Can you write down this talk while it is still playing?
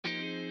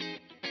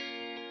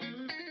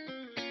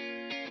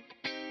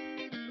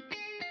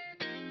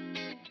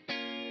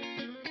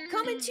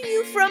Coming to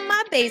you from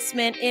my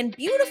basement in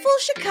beautiful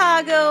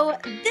Chicago,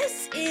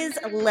 this is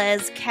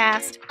Les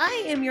Cast. I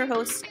am your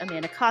host,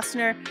 Amanda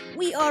Costner.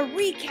 We are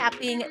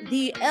recapping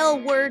the L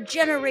Word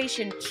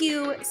Generation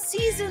Q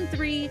Season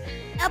 3,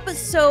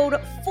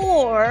 Episode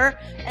 4,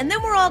 and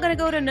then we're all going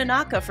to go to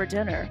Nanaka for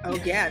dinner. Oh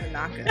yeah,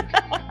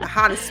 Nanaka. The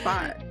hottest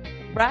spot.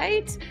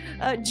 Right?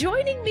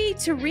 Joining me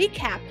to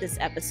recap this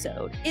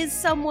episode is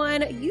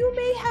someone you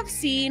may have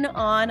seen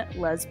on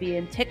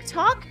Lesbian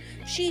TikTok.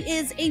 She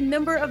is a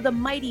member of the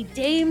Mighty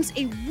Dames,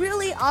 a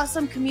really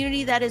awesome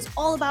community that is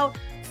all about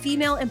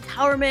female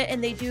empowerment,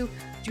 and they do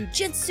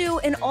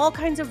jujitsu and all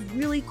kinds of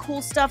really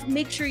cool stuff.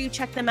 Make sure you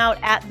check them out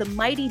at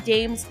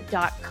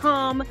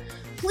themightydames.com.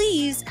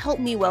 Please help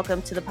me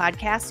welcome to the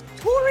podcast,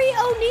 Torrie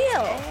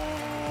O'Neill.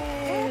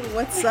 Hey,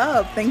 what's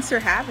up? Thanks for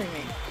having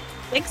me.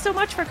 Thanks so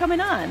much for coming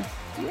on.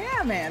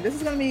 Yeah, man, this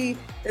is gonna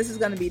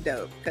be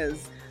dope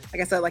because, like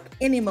I said, like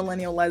any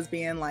millennial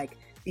lesbian, like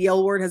the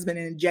L word has been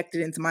injected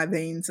into my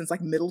veins since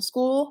like middle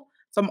school,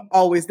 so I'm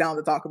always down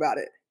to talk about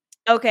it.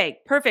 Okay,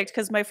 perfect.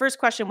 Because my first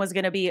question was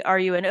going to be: are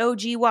you an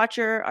OG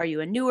watcher? Are you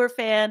a newer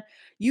fan?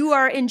 You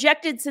are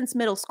injected since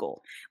middle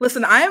school.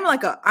 Listen, I am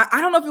like I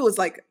don't know if it was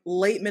like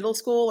late middle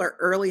school or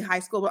early high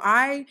school, but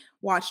I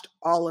watched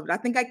all of it. I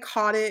think I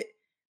caught it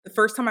the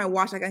first time I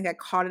watched. I think I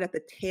caught it at the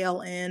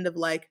tail end of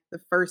like the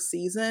first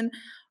season.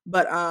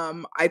 But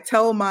I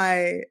tell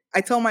my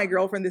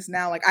girlfriend this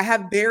now, like I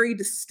have very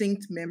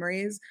distinct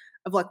memories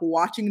of like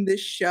watching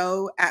this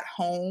show at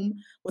home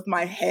with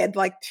my head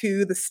like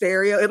to the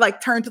stereo. It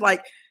like turned to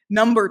like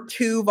number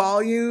 2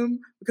 volume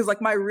because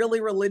like my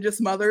really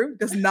religious mother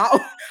does not,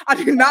 I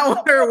do not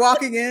want her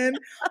walking in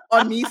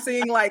on me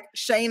seeing like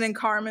Shane and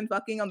Carmen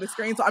fucking on the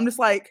screen. So I'm just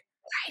like,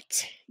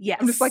 right. Yes.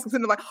 I'm just like sitting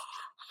there like,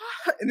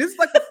 and this is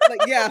like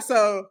yeah.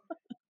 So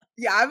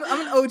yeah, I'm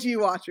an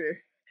OG watcher.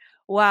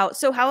 Wow.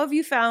 So how have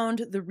you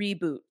found the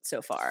reboot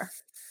so far?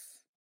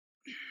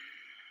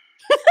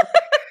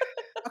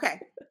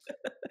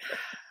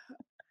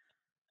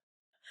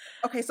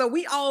 Okay, so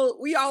we all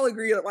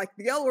agree that like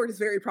the L word is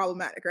very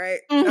problematic, right?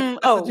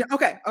 Mm-hmm.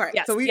 Okay, all right.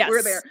 Yes, So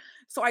we're there.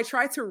 So I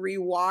tried to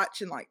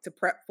rewatch and like to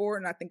prep for it,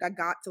 and I think I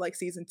got to like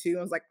season 2.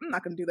 I was like, I'm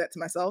not gonna do that to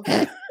myself.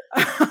 I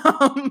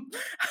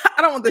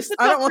don't want this.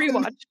 I don't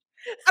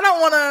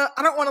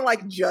want to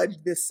like judge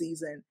this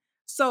season.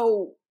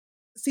 So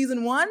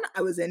season 1,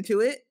 I was into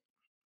it.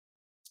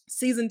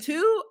 Season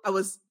 2, I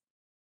was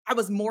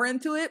more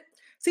into it.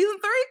 Season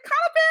 3,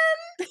 kind of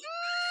been.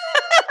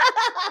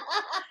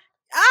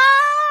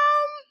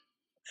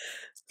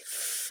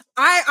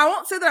 I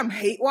won't say that I'm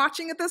hate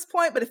watching at this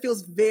point, but it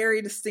feels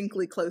very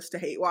distinctly close to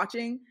hate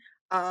watching.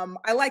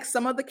 I like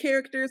some of the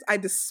characters. I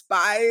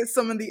despise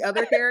some of the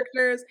other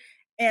characters.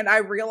 And I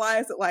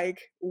realized that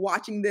like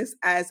watching this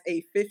as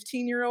a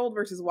 15-year-old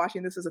versus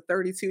watching this as a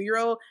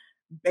 32-year-old,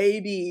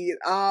 baby,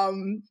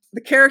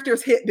 the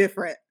characters hit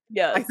different.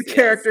 Yes, like the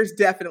characters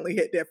definitely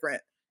hit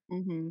different.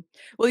 Mm-hmm.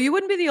 Well, you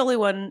wouldn't be the only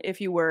one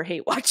if you were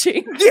hate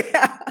watching.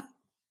 Yeah.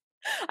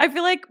 I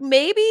feel like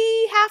maybe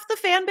half the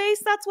fan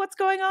base, that's what's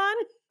going on.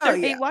 They're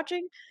hate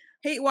watching.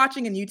 Hate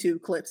watching and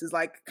YouTube clips is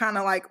like kind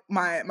of like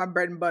my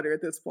bread and butter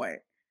at this point.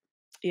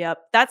 Yep.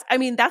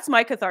 That's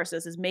my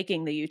catharsis, is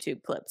making the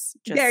YouTube clips.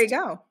 There you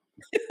go.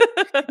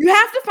 You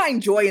have to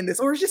find joy in this,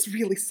 or it's just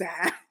really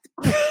sad.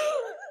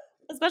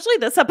 Especially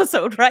this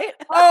episode, right?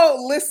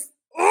 Oh, listen.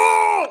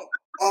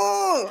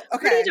 Oh,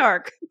 okay. Pretty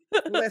dark.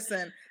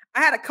 Listen,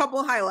 I had a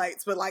couple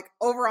highlights, but like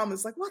overall, I'm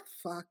just like, what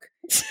the fuck?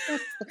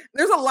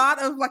 There's a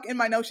lot of like in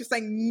my notes just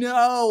saying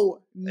no.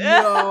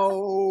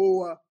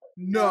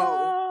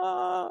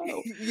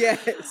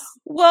 Yes.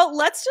 Well,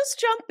 let's just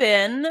jump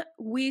in.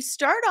 We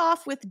start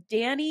off with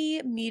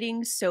Danny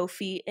meeting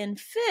Sophie and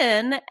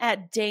Finn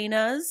at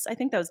Dana's. I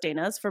think that was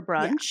Dana's for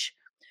brunch. Yeah.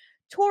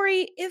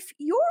 Torrie, if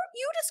you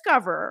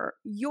discover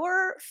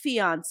your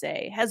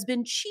fiance has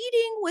been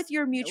cheating with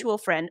your mutual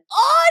friend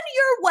on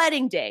your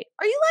wedding day,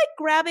 are you like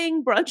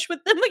grabbing brunch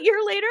with them a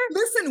year later?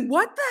 Listen,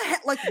 what the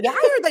heck? Like, why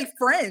are they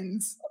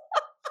friends?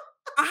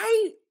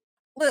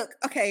 Look,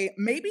 okay,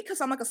 maybe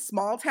because I'm like a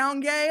small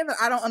town gay that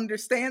I don't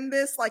understand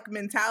this like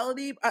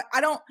mentality.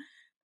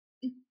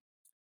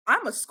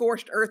 I'm a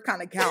scorched earth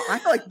kind of gal. I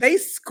feel like they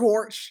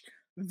scorched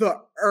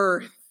the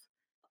earth.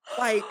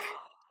 Like,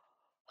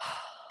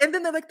 and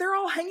then they're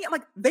all hanging out.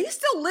 Like, they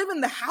still live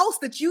in the house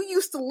that you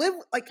used to live.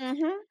 Like,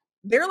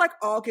 they're like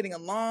all getting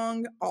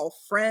along, all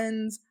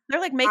friends.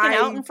 They're like making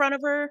out in front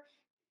of her.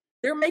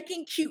 They're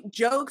making cute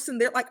jokes, and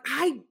they're like,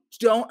 I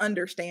don't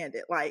understand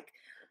it. Like,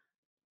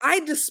 I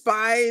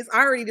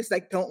already just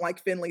like don't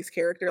like Finley's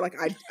character. Like,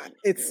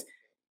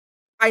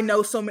 I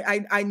knew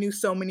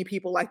so many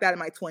people like that in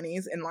my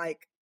 20s, and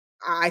like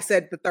I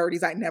said the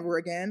 30s, I never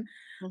again.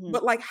 Mm-hmm.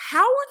 But like, how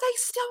are they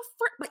still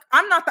like?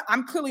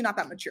 I'm clearly not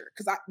that mature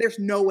because there's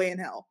no way in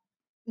hell.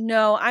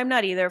 No, I'm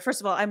not either. First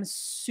of all, I'm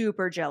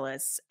super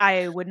jealous.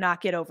 I would not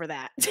get over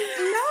that.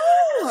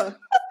 No,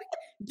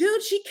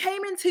 dude, she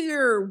came into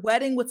your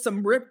wedding with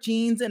some ripped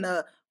jeans and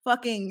a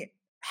fucking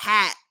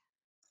hat.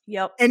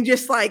 Yep. and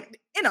just like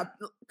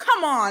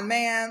come on,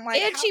 man.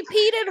 Like And she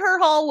peed in her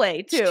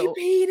hallway she too.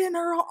 peed in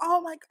her.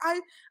 Oh, like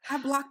I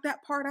blocked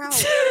that part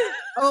out.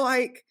 Oh,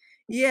 like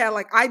yeah,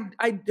 like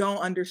I don't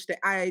understand.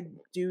 I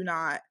do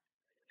not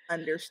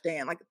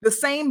understand. Like the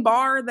same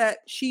bar that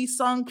she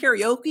sung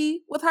karaoke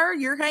with her.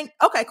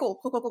 Okay, cool.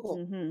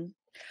 Mm-hmm.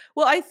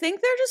 Well, I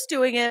think they're just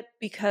doing it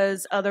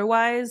because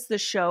otherwise the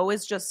show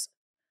is just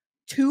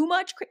too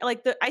much. I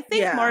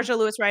think Yeah, Marja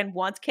Lewis Ryan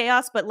wants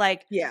chaos, but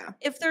like yeah,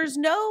 if there's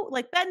no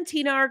like Ben and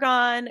Tina are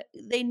gone,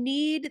 they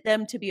need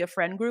them to be a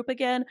friend group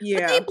again. But they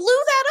yeah, blew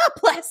that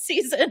up last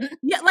season.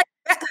 yeah. Like,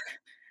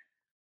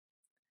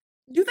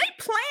 do they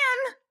plan?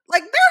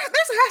 Like, there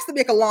has to be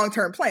like a long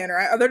term plan,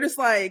 right? Or they're just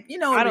like, I it'd be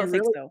don't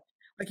think really so.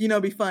 like,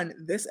 it'd be fun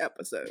this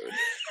episode.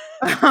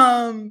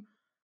 um,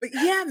 but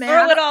yeah, man.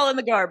 Throw it all in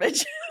the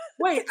garbage.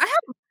 Wait, I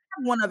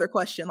have one other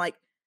question. Like,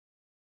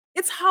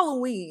 it's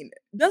Halloween.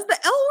 Does the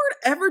L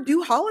Word ever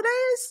do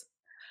holidays?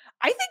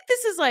 I think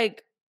this is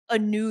like a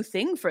new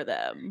thing for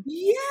them.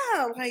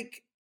 Yeah,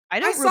 like I I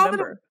don't saw that.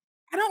 remember.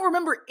 I don't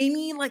remember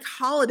any like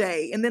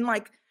holiday, and then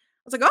like I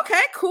was like,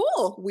 okay,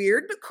 cool,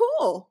 weird but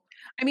cool.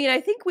 I mean,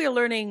 I think we're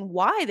learning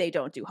why they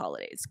don't do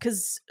holidays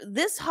because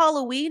this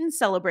Halloween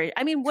celebration.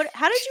 I mean,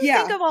 how did you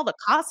think Yeah. of all the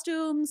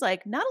costumes?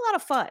 Like, not a lot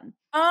of fun.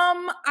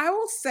 I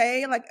will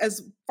say, like,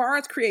 as far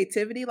as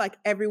creativity, like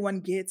everyone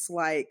gets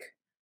like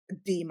a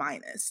D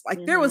minus.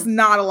 Like, there was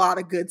not a lot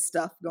of good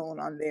stuff going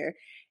on there.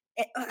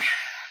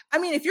 I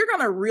mean, if you're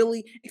gonna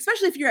really,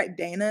 especially if you're at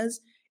Dana's,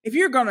 if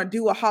you're gonna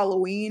do a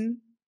Halloween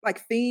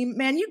like theme,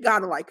 man, you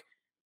gotta like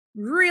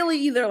really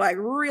either like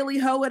really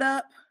hoe it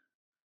up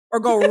or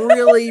go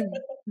really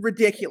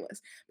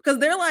ridiculous, because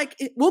they're like,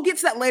 we'll get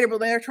to that later, but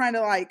they're trying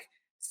to like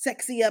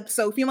sexy up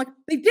Sophie. I'm like,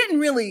 they didn't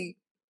really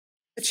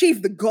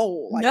achieve the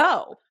goal. Like,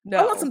 No.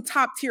 I want some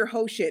top tier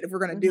hoe shit if we're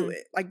gonna do Mhm.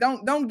 it. Like,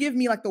 don't give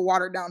me like the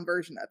watered down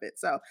version of it.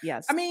 So,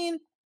 Yes. I mean,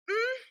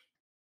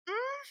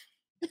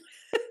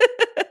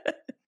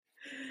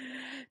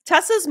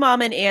 Tessa's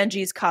mom and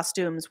Angie's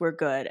costumes were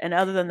good, and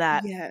other than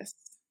that, yes,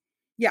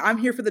 yeah, I'm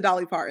here for the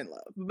Dolly Parton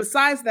love. But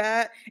besides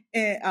that,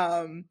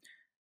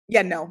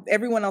 yeah, no,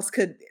 everyone else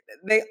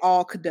they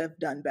all could have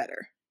done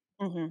better.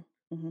 mhm,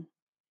 mhm.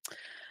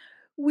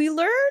 We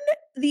learn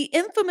the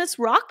infamous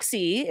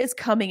Roxy is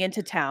coming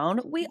into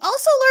town. We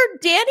also learn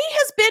Danny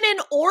has been in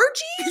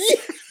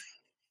orgies.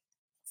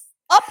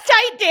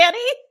 Uptight Danny.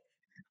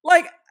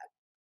 Like,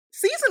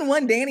 season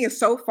 1, Danny is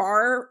so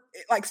far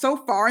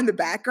in the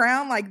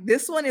background. Like,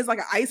 this one is like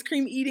an ice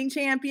cream eating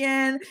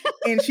champion,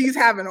 and she's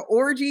having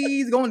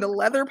orgies, going to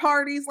leather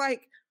parties.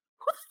 Like,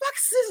 who the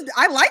fuck's this?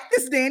 I like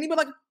this Danny, but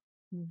like,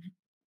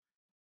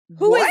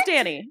 Who is what?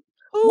 Danny?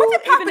 What Who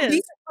did Papa even D?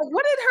 is? Like,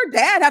 what did her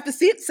dad have to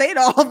say to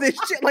all this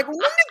shit? Like, when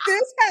did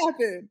this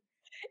happen?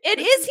 And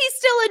is he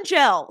still in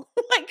jail?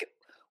 Like,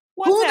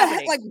 what's Who the heck?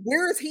 happening? Like,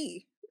 where is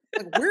he?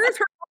 Like, where is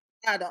her?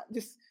 I don't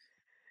just.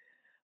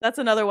 That's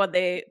another one.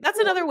 That's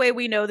another way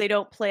we know they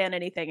don't plan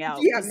anything out.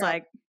 Yeah, It's no.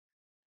 like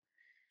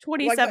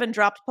 27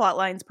 dropped plot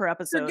lines per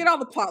episode. Forget all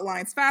the plot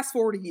lines. Fast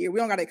forward a year.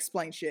 We don't got to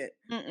explain shit.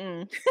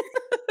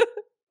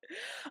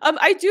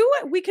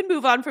 We can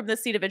move on from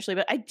this scene eventually,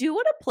 but I do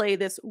want to play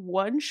this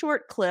one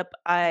short clip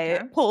I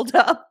Okay. pulled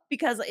up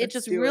because it Let's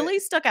just do really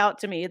it. stuck out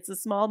to me. It's a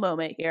small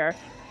moment here.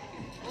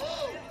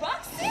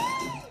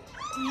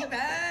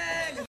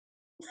 D-bag.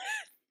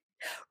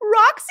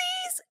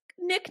 Roxy's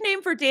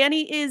nickname for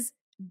Danny is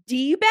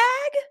D-bag?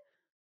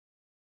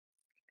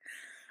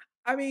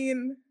 I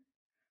mean,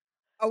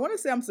 I want to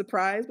say I'm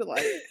surprised, but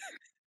like,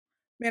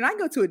 man, I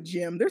go to a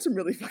gym. There's some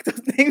really fucked up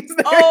things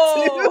there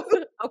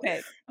too.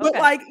 Okay. But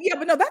like, yeah,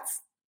 but no,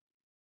 that's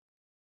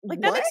like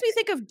what? that makes me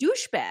think of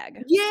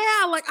douchebag.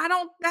 Yeah, like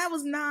that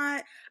was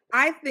not.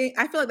 I feel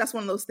like that's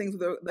one of those things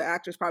where the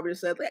actress probably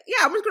just said, like, yeah,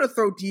 I'm just gonna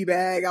throw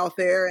D-bag out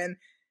there, and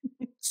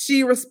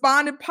she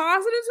responded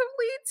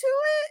positively to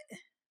it.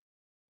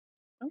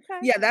 Okay.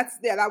 Yeah, that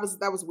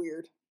was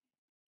weird.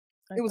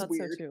 It was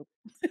weird. So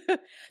too.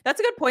 That's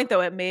a good point,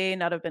 though. It may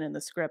not have been in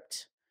the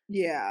script.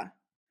 Yeah,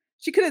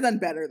 she could have done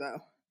better, though.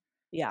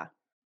 Yeah.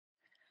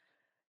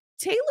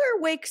 Taylor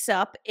wakes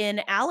up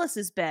in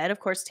Alice's bed. Of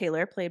course,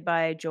 Taylor, played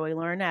by Joy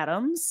Lauren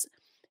Adams.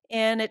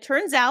 And it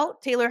turns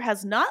out Taylor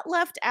has not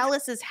left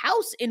Alice's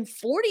house in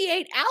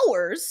 48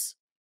 hours.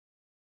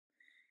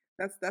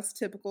 That's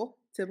typical.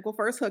 Typical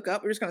first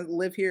hookup. We're just gonna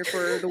live here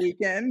for the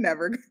weekend.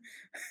 Never. Is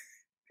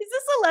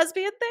this a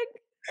lesbian thing?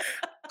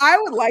 I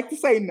would like to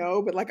say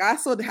no, but like I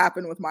saw it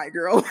happen with my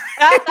girl.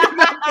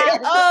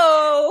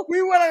 Oh,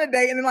 we went on a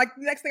date, and then like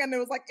the next thing I knew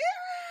was like,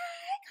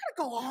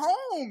 yeah, I gotta go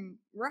home,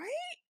 right?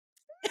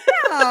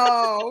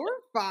 No,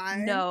 we're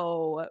fine.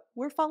 No,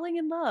 we're falling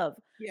in love.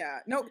 Yeah,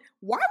 no.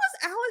 Why was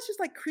Alice just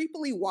like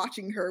creepily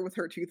watching her with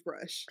her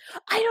toothbrush?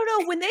 I don't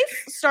know. When they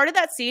started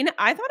that scene,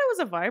 I thought it was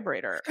a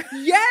vibrator.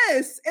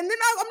 Yes, and then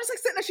I'm just like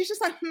sitting there. She's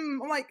just like,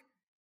 I'm like,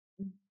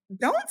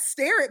 don't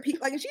stare at people.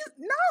 Like, and she's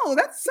no,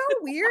 that's so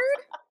weird.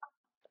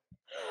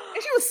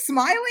 And she was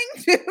smiling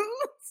too.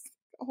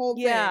 The whole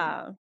thing.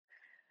 Yeah.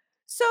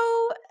 So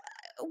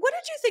what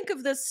did you think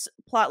of this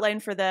plot line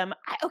for them?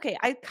 I kind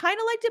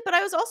of liked it, but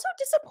I was also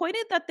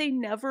disappointed that they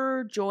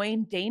never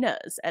joined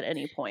Dana's at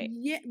any point.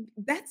 Yeah,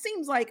 that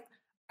seems like,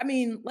 I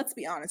mean, let's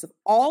be honest. Of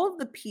all of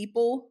the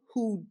people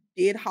who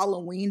did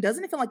Halloween,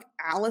 doesn't it feel like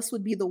Alice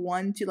would be the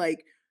one to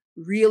like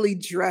really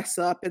dress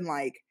up and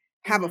like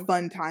have a Mhm.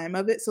 fun time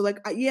of it? So like,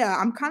 yeah,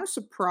 I'm kind of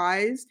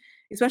surprised,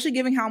 especially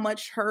given how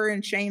much her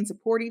and Shane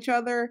support each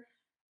other.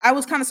 I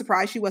was kind of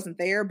surprised she wasn't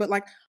there, but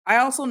like, I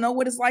also know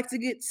what it's like to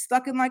get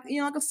stuck in like,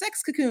 like a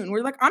sex cocoon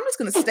where like, I'm just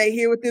gonna stay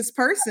here with this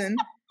person,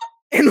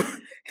 and You're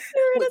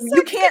in like, a you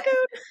sex can't,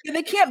 cocoon.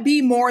 they can't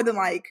be more than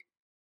like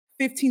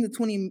 15 to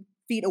 20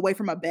 feet away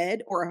from a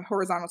bed or a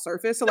horizontal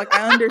surface. So like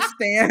I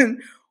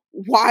understand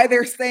why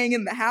they're staying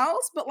in the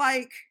house, but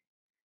like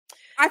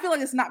I feel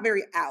like it's not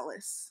very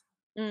Alice.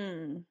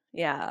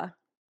 Yeah,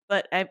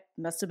 but I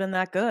must have been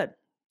that good.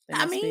 They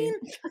I must be.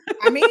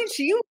 mean,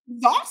 she was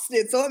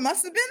exhausted, so it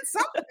must have been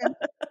something.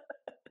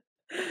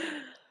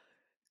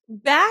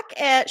 Back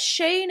at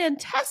Shane and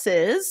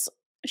Tess's,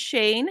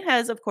 Shane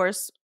has, of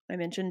course, I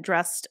mentioned,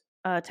 dressed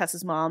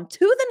Tess's mom to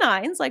the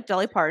nines like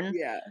Dolly Parton,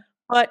 Yeah.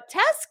 but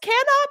Tess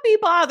cannot be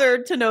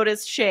bothered to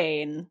notice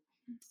Shane.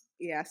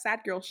 Yeah,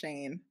 sad girl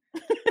Shane.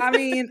 I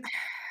mean,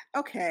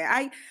 okay,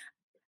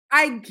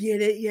 I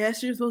get it.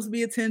 Yes, you're supposed to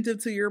be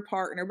attentive to your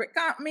partner, but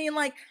I mean,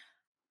 like,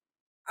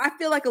 I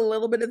feel like a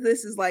little bit of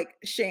this is like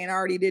Shane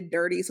already did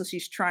dirty, so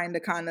she's trying to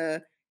kind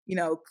of,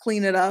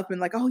 clean it up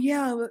and like, oh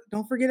yeah,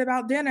 don't forget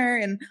about dinner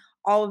and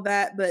all of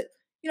that. But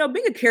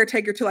being a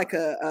caretaker to like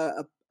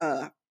a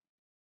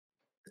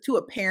to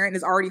a parent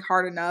is already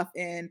hard enough,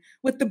 and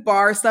with the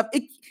bar stuff,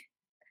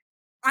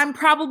 I'm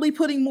probably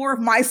putting more of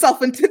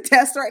myself into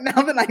test right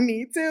now than I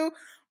need to.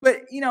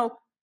 But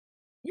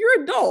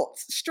you're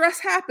adults. Stress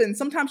happens.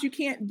 Sometimes you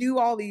can't do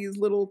all these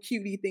little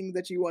cutie things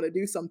that you want to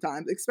do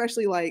sometimes,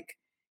 especially like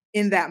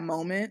in that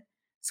moment.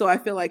 So I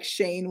feel like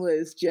Shane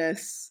was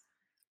just,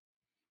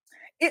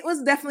 it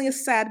was definitely a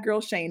sad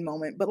girl Shane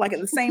moment, but like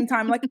at the same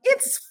time, like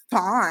it's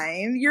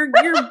fine. You're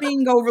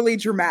being overly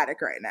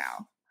dramatic right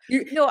now.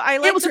 No, I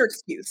It like was the her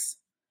excuse.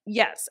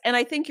 yes, and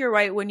I think you're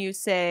right when you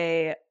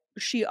say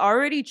she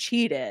already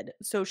cheated,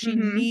 so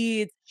Hmm.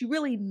 she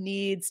really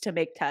needs to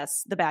make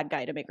Tess the bad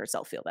guy to make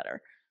herself feel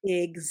better.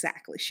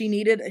 Exactly. She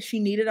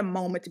needed a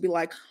moment to be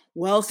like,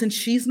 well, since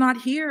she's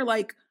not here,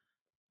 like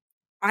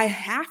I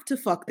have to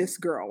fuck this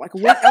girl. Like,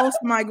 what else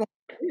am I going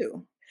to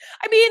do?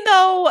 I mean,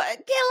 though,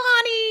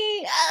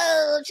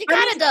 Kehlani, she I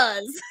kind of mean,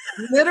 does.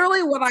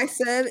 literally what I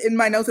said in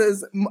my notes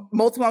is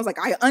multiple. I was like,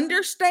 I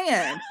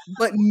understand,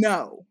 but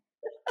no.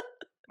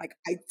 Like,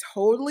 I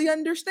totally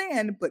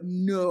understand, but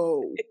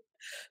no.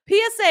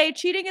 PSA: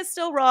 cheating is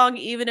still wrong,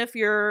 even if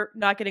you're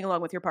not getting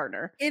along with your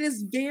partner. It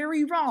is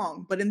very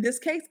wrong. But in this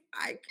case,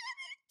 I get it.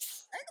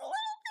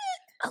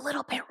 Like, A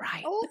little bit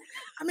right. oh,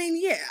 I mean,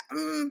 yeah.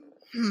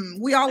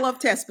 We all love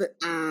Tess, but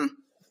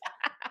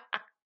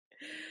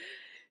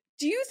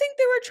Do you think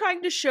they were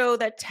trying to show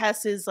that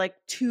Tess is like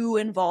too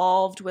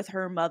involved with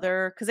her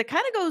mother? Because it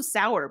kind of goes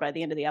sour by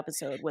the end of the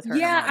episode with her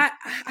and her yeah,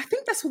 mom. I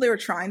think that's what they were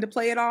trying to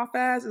play it off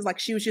as, is like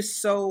she was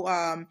just so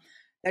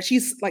that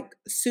she's like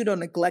pseudo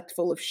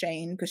neglectful of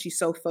Shane because she's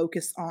so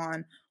focused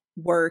on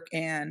work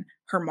and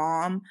her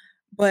mom.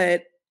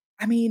 But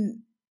I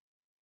mean,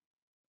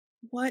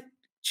 what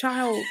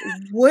child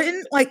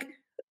wouldn't like,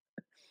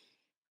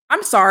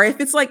 I'm sorry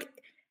if it's like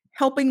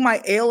helping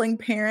my ailing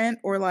parent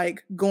or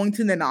like going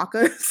to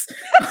Nanakas.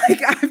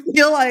 Like I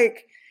feel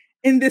like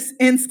in this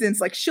instance,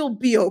 like she'll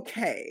be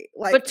okay.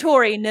 But Like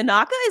Tori,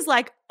 Nanaka is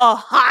like a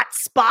hot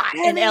spot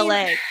I in mean,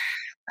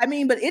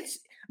 LA.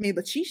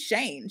 but she's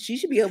Shane. She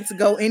should be able to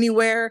go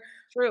anywhere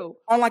True.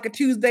 on like a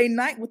Tuesday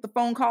night with the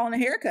phone call and a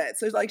haircut.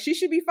 So it's like she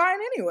should be fine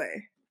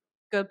anyway.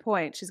 Good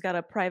point. She's got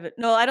a private.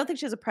 No, I don't think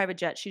she has a private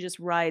jet. She just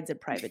rides in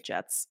private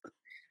jets.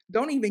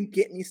 Don't even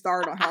get me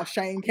started on how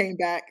Shane came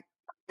back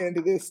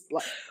into this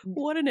like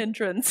What an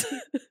entrance.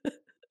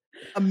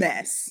 a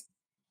mess.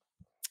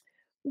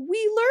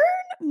 We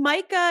learn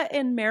Micah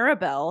and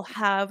Maribel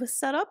have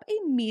set up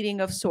a meeting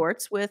of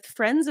sorts with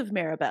friends of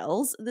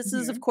Maribel's. This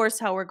is, of Mhm. course,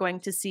 how we're going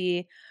to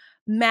see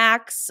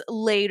Max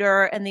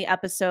later in the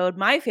episode.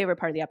 My favorite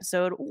part of the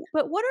episode.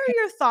 But what are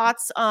your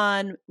thoughts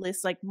on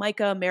this, like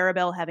Micah,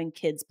 Maribel having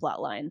kids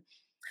plotline?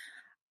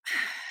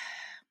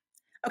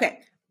 Okay,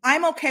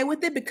 I'm okay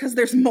with it because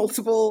there's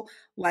multiple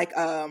like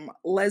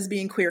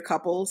lesbian queer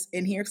couples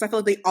in here because I feel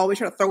like they always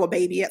try to throw a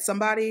baby at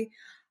somebody.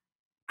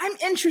 I'm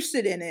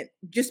interested in it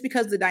just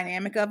because the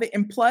dynamic of it,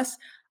 and plus,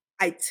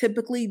 I'm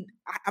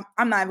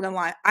not even gonna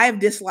lie, I have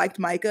disliked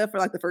Micah for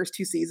like the first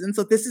 2 seasons,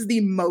 so this is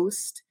the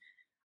most.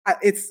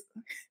 It's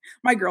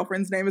my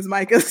girlfriend's name is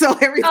Micah, so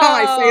every time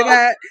I say Oh,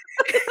 that,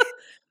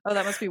 oh,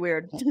 that must be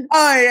weird.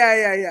 oh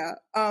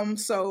yeah.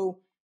 So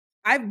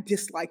I've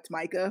disliked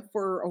Micah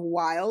for a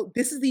while.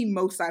 This is the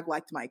most I've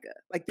liked Micah.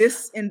 Like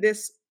this and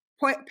this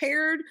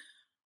paired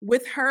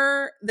with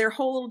her, their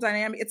whole little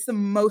dynamic, it's the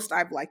most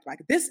I've liked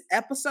Micah. This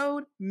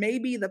episode may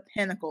be the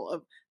pinnacle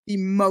of the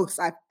most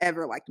I've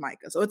ever liked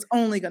Micah. So it's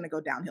only going to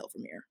go downhill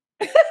from here.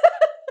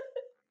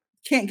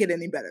 can't get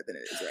any better than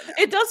it is right now.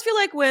 It does feel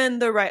like when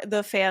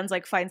the fans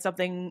like find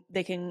something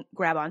they can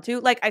grab onto.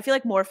 Like I feel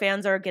like more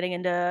fans are getting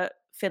into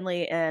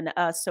Finley and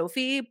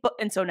Sophie,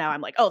 and so now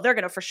I'm like, oh, they're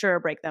gonna for sure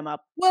break them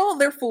up. Well,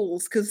 they're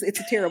fools because it's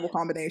a terrible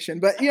combination,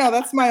 but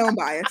that's my own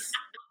bias.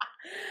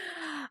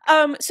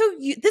 So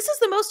this is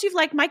the most you've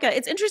liked Micah.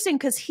 It's interesting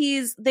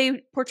because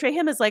they portray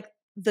him as like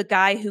the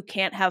guy who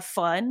can't have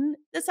fun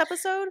this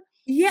episode.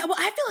 Yeah, well,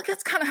 I feel like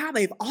that's kind of how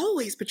they've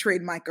always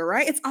portrayed Micah,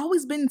 right? It's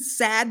always been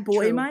sad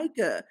boy True.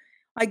 Micah.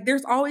 Like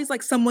there's always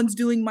like someone's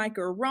doing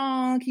Micah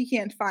wrong. He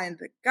can't find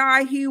the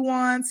guy he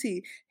wants.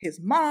 His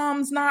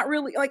mom's not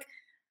really like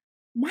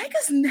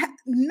Micah's not.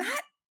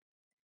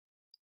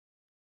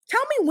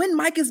 Tell me when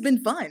Micah's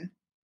been fun.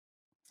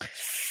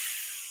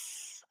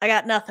 I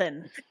got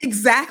nothing.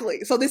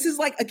 Exactly. So this is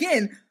like,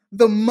 again,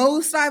 the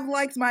most I've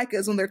liked Micah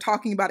is when they're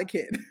talking about a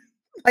kid.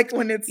 Like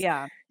when it's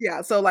yeah.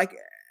 So like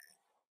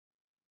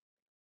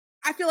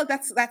I feel like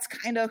that's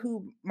kind of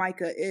who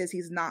Micah is.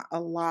 He's not a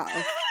lot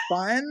of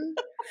fun.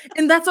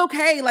 And that's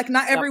okay. Like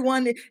not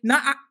everyone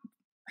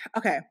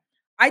okay.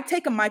 I'd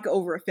take a Micah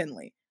over a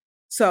Finley.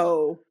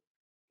 So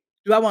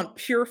do I want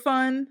pure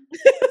fun?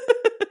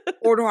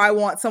 Or do I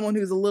want someone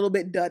who's a little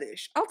bit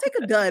duddish? I'll take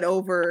a dud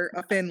over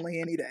a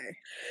Finley any day.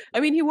 I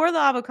mean, he wore the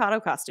avocado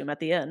costume at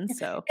the end,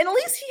 so. And at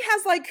least he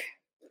has like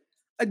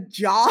a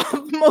job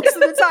most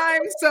of the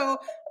time. So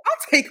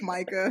I'll take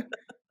Micah.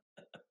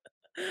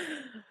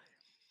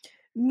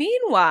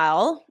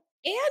 Meanwhile,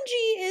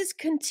 Angie is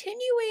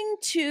continuing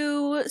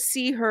to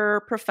see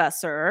her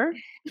professor.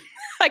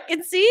 I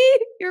can see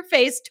your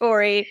face,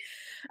 Torrie.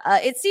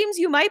 It seems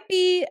you might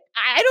be.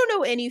 I don't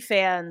know any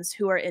fans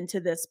who are into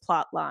this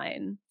plot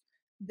line.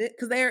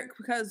 Because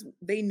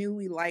they knew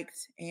we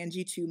liked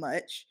Angie too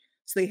much,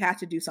 so they had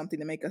to do something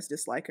to make us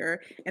dislike her.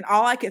 And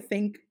all I could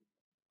think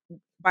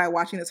by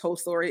watching this whole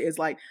story is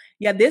like,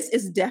 yeah, this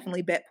is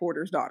definitely Bet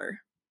Porter's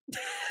daughter.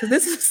 Because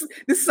this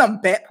is some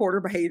Bet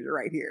Porter behavior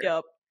right here.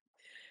 Yep.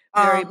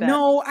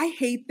 No, I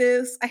hate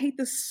this. I hate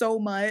this so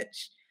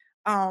much.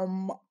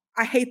 I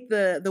hate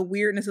the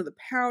weirdness of the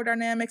power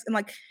dynamics, and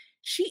like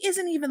she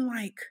isn't even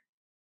like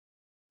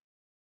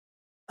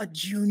a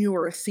junior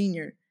or a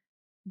senior.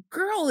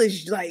 Girl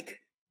is like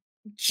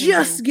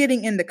just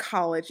getting into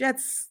college.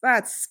 That's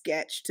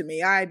sketch to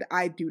me. I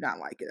do not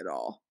like it at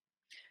all.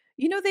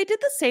 You know, they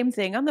did the same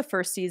thing on the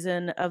first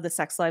season of The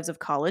Sex Lives of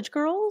College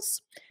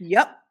Girls.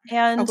 Yep.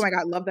 And oh my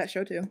God, love that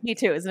show too. Me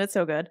too. Isn't it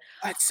so good?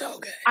 It's so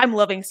good. I'm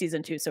loving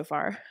season 2 so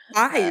far.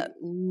 I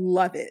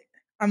love it.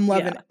 I'm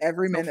loving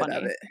every minute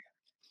of it.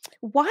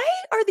 Why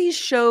are these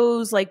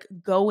shows like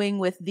going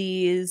with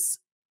these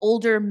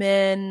older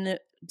men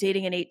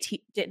dating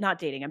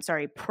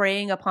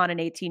preying upon an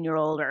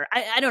 18-year-old, or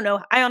I don't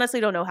know. I honestly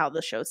don't know how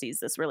the show sees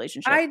this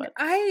relationship.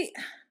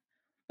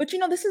 But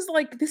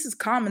this is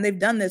common. They've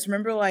done this.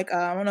 Remember, like,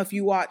 I don't know if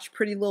you watch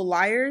Pretty Little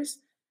Liars.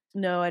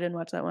 No, I didn't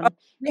watch that one.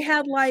 They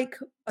had like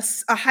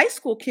a high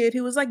school kid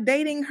who was like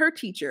dating her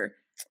teacher,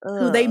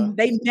 who they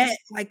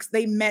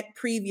met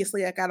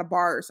previously like at a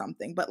bar or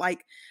something. But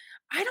like,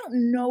 I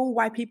don't know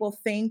why people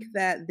think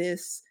that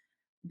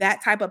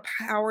that type of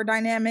power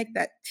dynamic,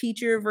 that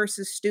teacher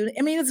versus student.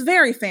 I mean, it's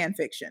very fan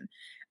fiction.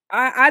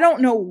 I don't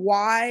know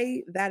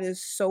why that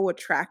is so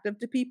attractive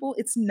to people.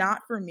 It's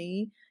not for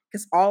me,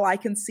 because all I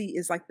can see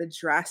is like the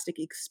drastic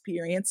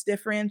experience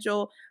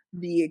differential,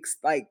 okay,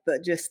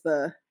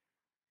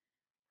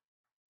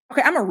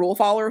 I'm a rule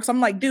follower, so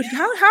I'm like, dude,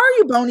 how are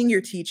you boning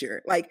your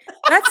teacher? Like,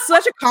 that's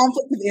such a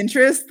conflict of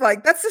interest.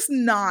 Like, that's just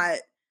not,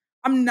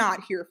 I'm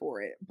not here for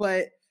it.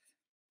 But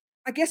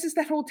I guess it's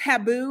that whole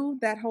taboo,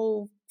 that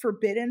whole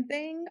forbidden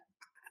thing.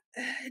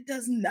 It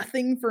does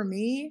nothing for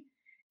me.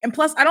 And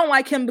plus, I don't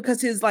like him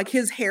because his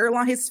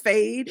hairline, his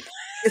fade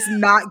is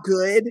not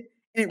good.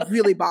 And it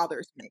really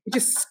bothers me. It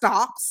just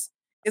stops.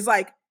 It's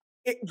like,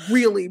 it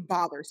really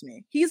bothers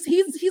me. He's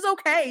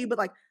okay, but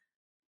like,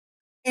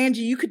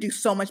 Angie, you could do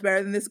so much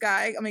better than this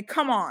guy. I mean,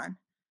 come on.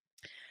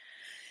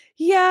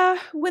 Yeah,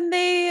 when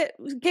they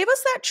gave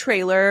us that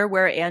trailer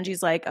where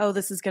Angie's like, "Oh,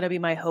 this is going to be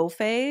my hoe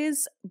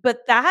phase," but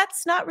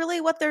that's not really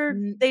what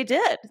they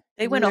did.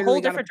 They went a whole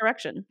different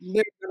direction.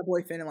 Literally got a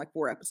boyfriend in like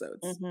 4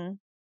 episodes. Mm-hmm.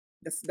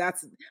 But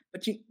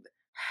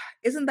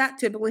isn't that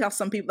typically how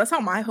some people? That's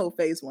how my hoe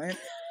phase went.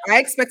 I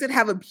expected to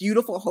have a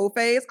beautiful hoe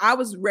phase. I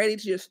was ready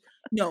to just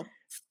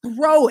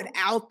throw it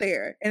out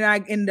there, and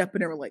I ended up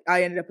in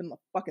a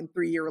fucking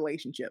 3-year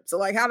relationship. So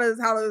like, how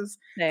does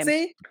Same.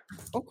 See?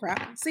 Oh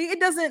crap! See, it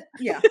doesn't.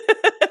 Yeah,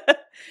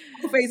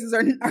 phases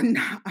are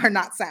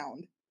not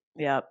sound.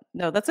 Yeah,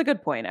 no, that's a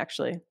good point.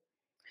 Actually,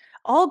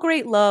 all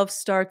great love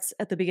starts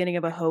at the beginning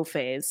of a hoe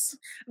phase.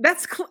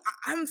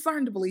 I'm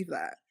starting to believe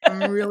that.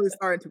 I'm really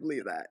starting to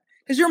believe that,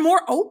 because you're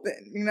more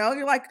open.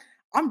 You're like,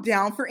 I'm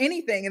down for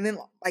anything, and then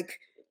like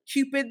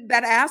Cupid,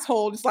 that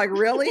asshole, just like,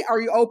 really? Are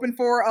you open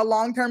for a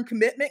long-term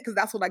commitment? Because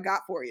that's what I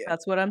got for you.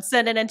 That's what I'm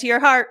sending into your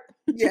heart.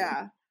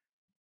 Yeah.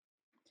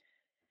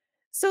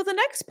 So the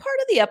next part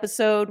of the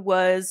episode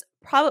was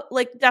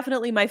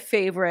definitely my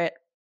favorite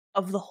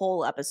of the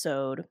whole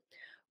episode,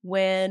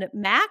 when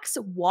Max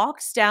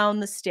walks down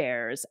the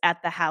stairs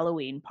at the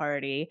Halloween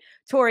party.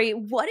 Torrie,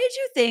 what did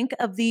you think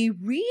of the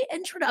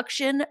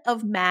reintroduction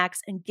of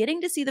Max and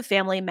getting to see the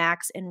family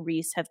Max and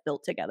Reese have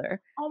built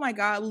together? Oh my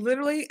God.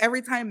 Literally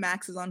every time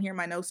Max is on here,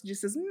 my nose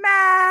just says,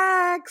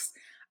 Max.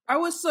 I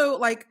was so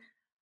like,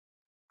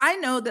 I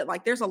know that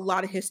like there's a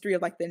lot of history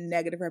of like the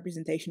negative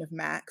representation of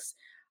Max.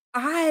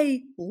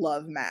 I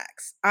love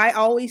Max. I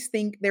always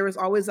think there was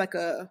always like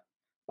an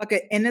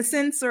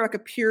innocence or like a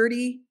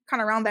purity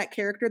kind of around that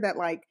character that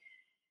like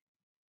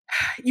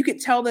you could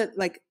tell that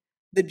like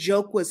the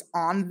joke was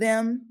on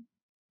them,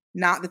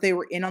 not that they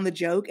were in on the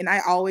joke. And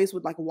I always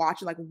would like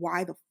watch it, like,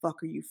 why the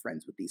fuck are you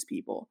friends with these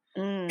people?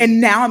 Mm.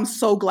 And now I'm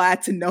so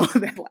glad to know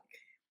that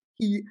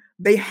like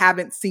they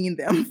haven't seen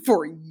them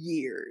for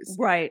years.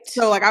 Right.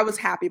 So like I was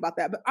happy about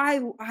that. But I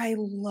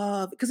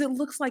love, because it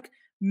looks like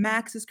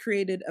Max has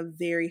created a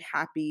very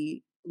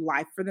happy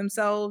life for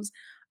themselves.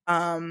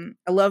 I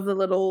love the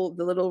little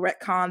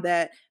retcon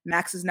that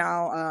Max is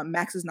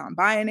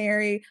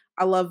non-binary.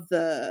 I love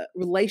the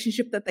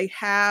relationship that they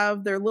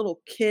have, their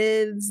little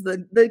kids,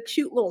 the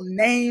cute little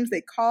names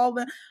they call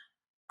them.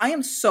 I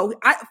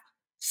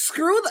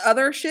screw the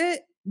other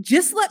shit.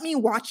 Just let me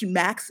watch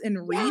Max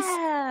and Reese.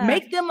 Yeah.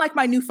 Make them like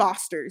my new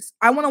Fosters.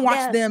 I want to watch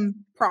Yes.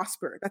 them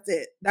prosper. That's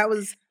it.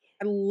 I've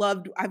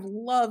loved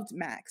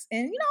Max.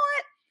 And you know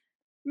what?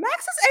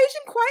 Max is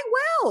aging quite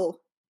well.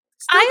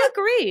 Still I got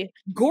agree.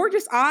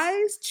 gorgeous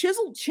eyes,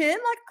 chiseled chin. Like,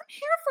 I'm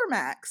here for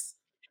Max.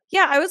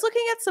 Yeah, I was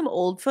looking at some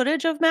old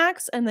footage of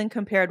Max and then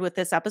compared with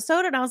this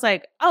episode, and I was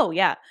like, oh,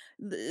 yeah,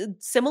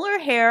 similar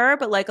hair,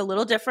 but like a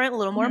little different, a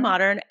little more Mhm.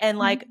 modern, and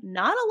Mhm. like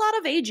not a lot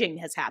of aging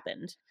has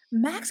happened.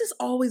 Max has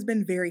always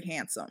been very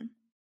handsome.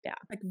 Yeah.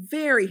 Like,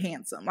 very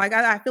handsome. Like,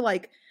 I feel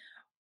like,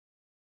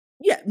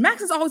 yeah, Max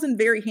has always been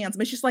very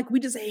handsome. It's just like we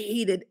just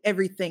hated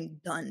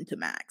everything done to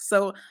Max.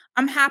 So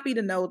I'm happy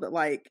to know that,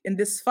 like, in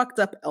this fucked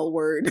up L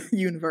word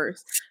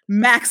universe,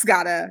 Max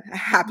got a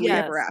happily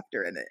ever Yes.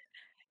 after in it.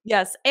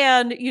 Yes,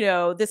 and, you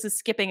know, this is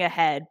skipping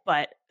ahead,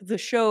 but the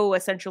show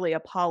essentially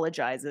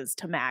apologizes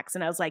to Max,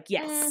 and I was like,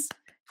 yes,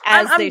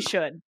 as they I'm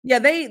should. Yeah,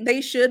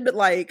 they should, but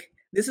like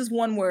this is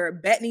one where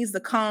Bet needs to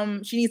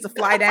come. She needs to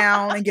fly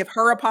down and give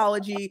her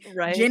apology.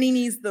 Right? Jenny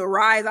needs to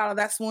rise out of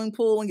that swimming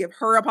pool and give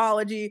her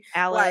apology. Like,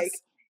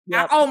 Alice.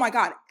 Yep. oh my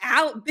God,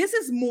 this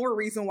is more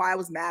reason why I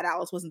was mad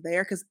Alice wasn't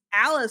there, because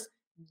Alice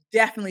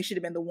definitely should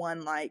have been the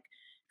one. Like,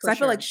 because I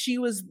feel like she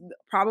was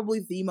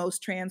probably the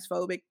most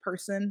transphobic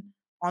person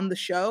on the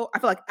show. I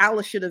feel like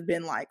Alice should have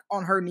been like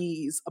on her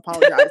knees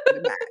apologizing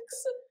to Max.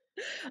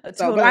 I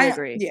So, totally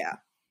agree. Yeah.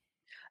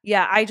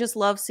 Yeah, I just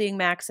love seeing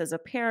Max as a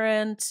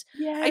parent.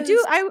 Yes. I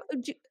do.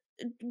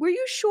 Were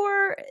you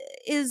sure?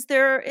 Is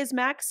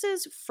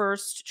Max's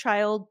first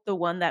child the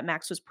one that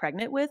Max was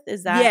pregnant with?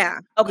 Is that Yeah.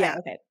 okay? Yeah.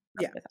 Okay.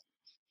 Yeah.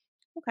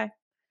 Okay.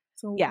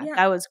 So Yeah,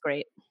 that was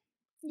great.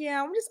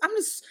 Yeah,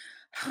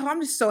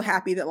 I'm just so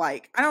happy that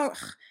like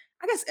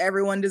I guess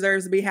everyone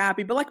deserves to be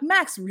happy, but like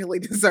Max really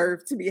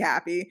deserved to be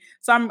happy.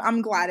 So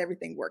I'm glad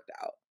everything worked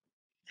out.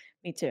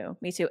 Me too.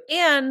 Me too.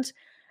 And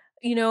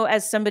you know,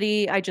 as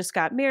somebody, I just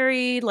got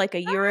married like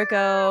a year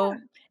ago,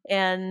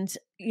 and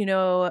you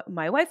know,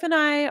 my wife and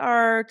I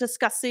are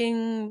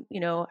discussing, you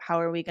know, how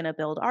are we going to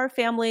build our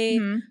family.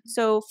 Mhm.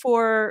 So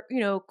for,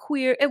 you know,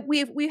 queer,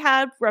 we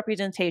had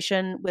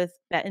representation with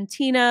Bet and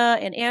Tina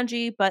and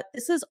Angie, but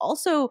this is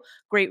also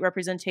great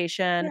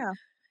representation. Yeah.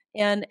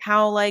 And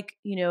how, like,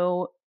 you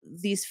know,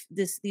 these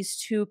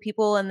two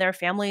people and their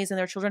families and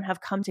their children have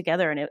come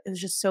together, and it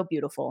was just so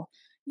beautiful.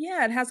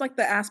 Yeah, it has like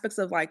the aspects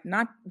of like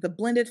not the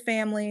blended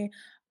family,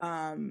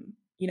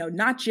 you know,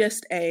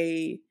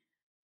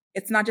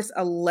 it's not just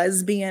a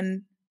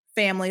lesbian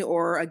family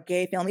or a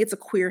gay family, it's a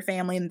queer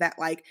family, and that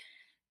like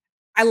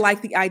I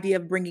like the idea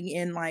of bringing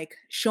in like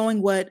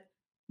showing what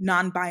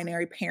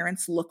non-binary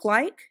parents look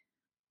like.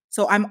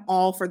 So I'm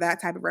all for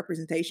that type of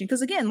representation,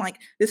 because again, like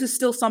this is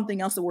still something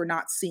else that we're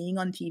not seeing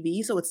on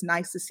TV, so it's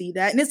nice to see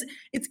that. And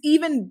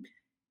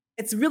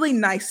it's really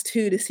nice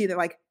too to see that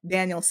like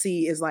Daniel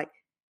C is like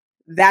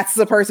that's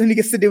the person who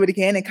gets to do it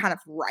again and kind of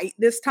right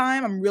this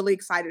time. I'm really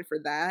excited for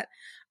that.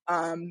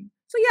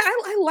 So yeah,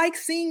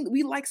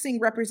 we like seeing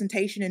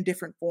representation in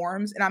different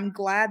forms, and I'm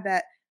glad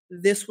that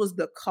this was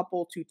the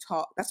couple to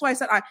talk. That's why I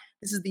said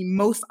this is the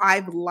most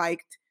I've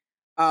liked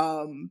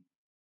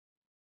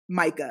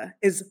Micah,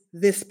 is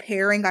this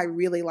pairing I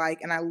really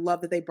like, and I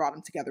love that they brought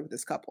them together with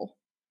this couple.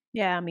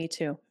 Yeah, me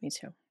too. Me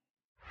too.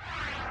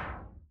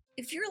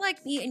 If you're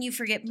like me and you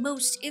forget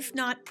most, if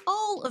not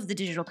all, of the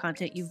digital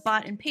content you've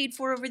bought and paid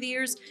for over the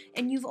years,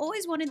 and you've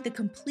always wanted the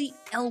complete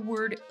L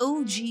Word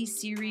OG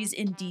series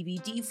in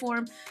DVD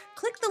form,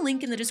 click the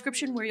link in the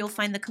description where you'll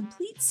find the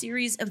complete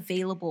series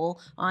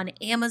available on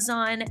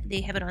Amazon.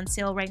 They have it on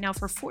sale right now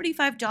for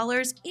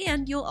 $45,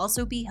 and you'll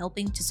also be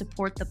helping to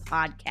support the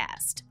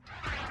podcast.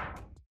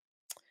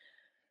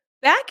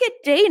 Back at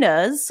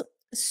Dana's,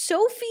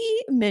 Sophie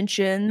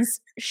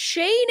mentions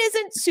Shane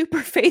isn't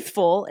super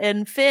faithful,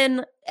 and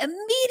Finn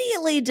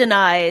immediately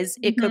denies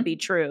it could be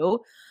true.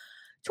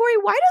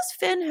 Torrie, why does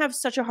Finn have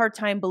such a hard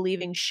time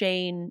believing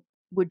Shane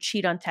would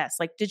cheat on Tess.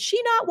 Like, did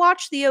she not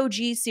watch the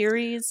OG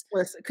series?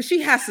 Listen, because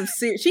she has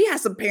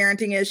some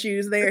parenting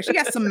issues there. She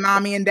got some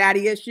mommy and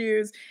daddy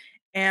issues.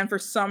 And for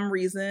some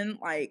reason,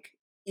 like,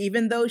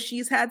 even though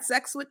she's had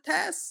sex with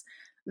Tess,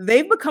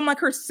 they've become like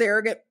her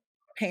surrogate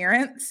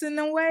parents in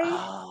a way.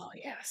 Oh,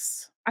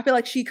 yes. I feel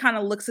like she kind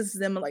of looks at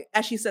them, like,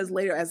 as she says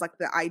later, as like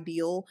the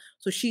ideal.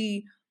 So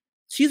she's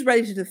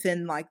ready to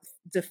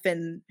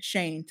defend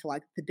Shane to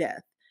like the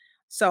death.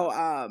 So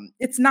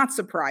it's not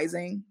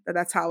surprising that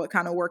that's how it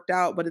kind of worked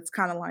out, but it's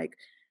kind of like,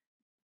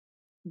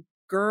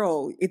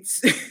 girl,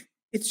 it's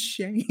it's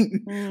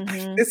Shane.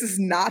 Like, this is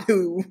not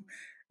who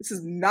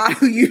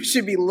you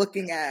should be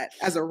looking at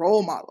as a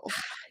role model.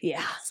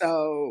 Yeah.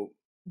 So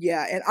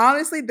yeah, and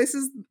honestly,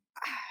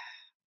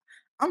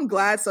 I'm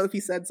glad Sophie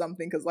said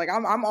something, because like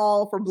I'm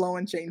all for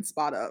blowing Shane's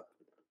spot up.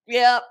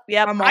 Yep.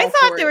 I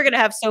thought they were gonna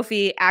have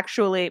Sophie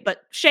actually,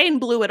 but Shane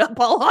blew it up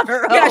all on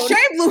her own. Yeah,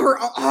 Shane blew her.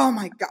 Oh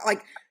my god!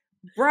 Like,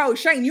 bro,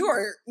 Shane, you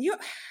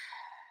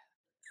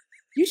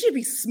should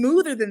be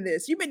smoother than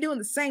this. You've been doing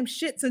the same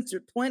shit since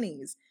your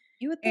 20s.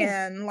 You would think.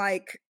 And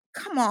like,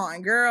 come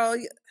on, girl.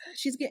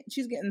 She's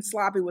getting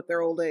sloppy with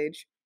their old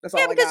age. That's all.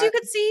 Yeah, because you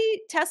could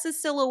see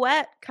Tessa's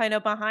silhouette kind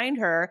of behind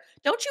her.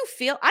 Don't you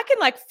feel? I can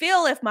like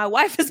feel if my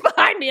wife is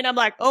behind me, and I'm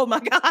like, oh my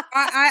god.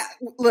 I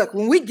look,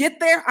 when we get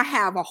there, I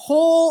have a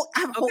whole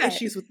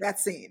issues with that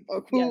scene.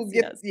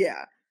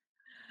 Yeah.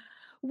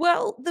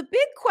 Well, the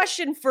big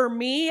question for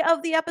me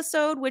of the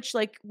episode, which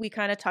like we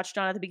kind of touched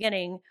on at the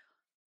beginning,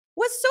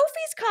 was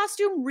Sophie's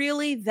costume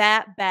really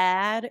that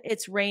bad?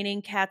 It's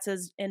raining cats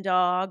and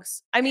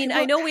dogs. I mean,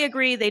 I know we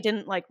agree they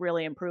didn't like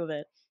really improve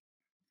it.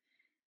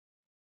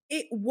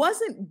 It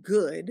wasn't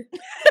good.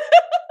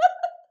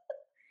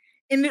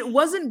 And it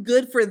wasn't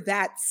good for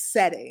that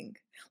setting.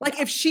 Like,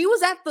 if she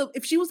was at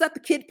the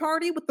kid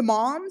party with the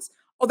moms,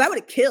 oh, that would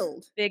have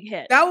killed. Big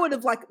hit. That would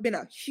have like been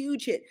a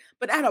huge hit.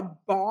 But at a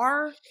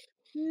bar,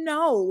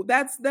 no,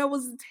 that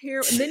was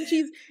terrible. And then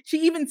she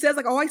even says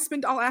like, oh, I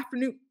spent all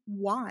afternoon.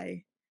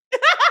 Why?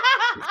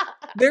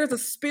 There's a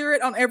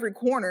spirit on every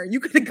corner. You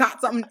could have got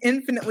something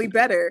infinitely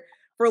better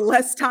for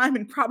less time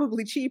and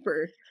probably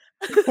cheaper.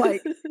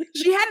 Like,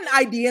 she had an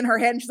idea in her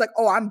head and she's like,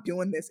 oh, I'm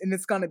doing this and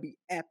it's gonna be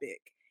epic.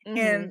 Mm-hmm.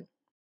 And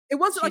it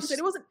wasn't, like I said,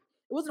 it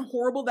wasn't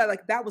horrible. That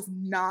like, that was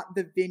not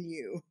the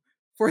venue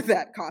for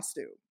that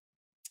costume.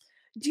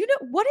 Do you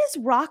know, what is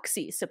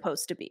Roxy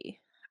supposed to be?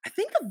 I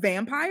think a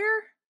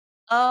vampire.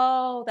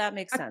 Oh, that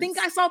makes sense. I think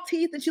I saw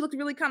teeth and she looked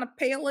really kind of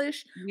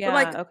palish. Yeah, but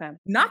like, okay.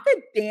 Not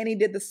that Danny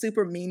did the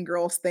super Mean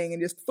Girls thing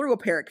and just threw a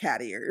pair of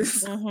cat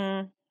ears.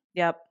 Mm-hmm.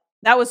 Yep.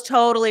 That was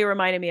totally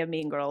reminding me of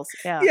Mean Girls.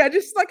 Yeah. Yeah,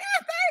 just like,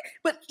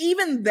 but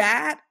even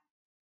that,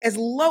 as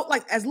low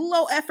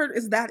effort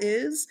as that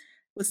is,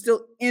 was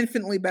still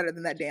infinitely better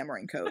than that damn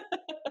raincoat.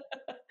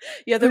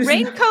 Yeah, the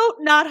raincoat,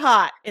 not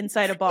hot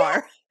inside a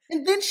bar. Yeah.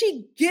 And then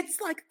she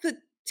gets like the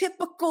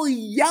typical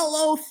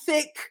yellow,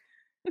 thick,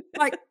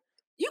 like,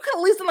 you could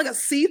at least do like a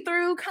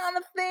see-through kind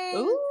of thing.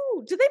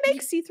 Ooh, do they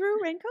make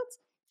see-through raincoats?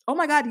 Oh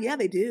my god, yeah,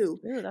 they do.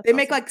 Ooh, they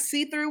make like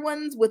see-through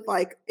ones with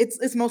like,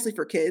 it's mostly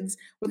for kids,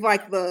 with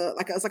like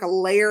it's like a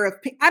layer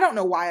of pink. I don't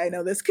know why I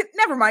know this.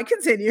 Never mind,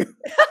 continue.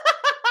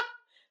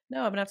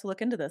 No, I'm gonna have to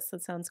look into this.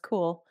 That sounds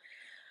cool.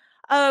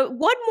 One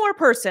more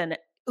person.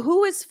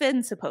 Who is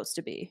Finn supposed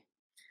to be?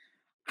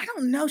 I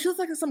don't know. She looks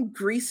like some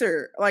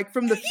greaser, like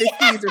from the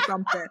 50s or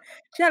something.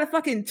 She had a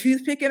fucking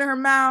toothpick in her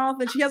mouth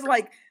and she has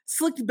like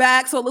slicked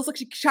back, so it looks like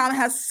she kind of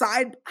has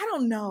side. I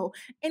don't know.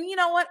 And you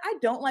know what? I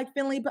don't like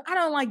Finley, but I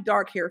don't like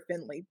dark hair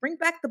Finley. Bring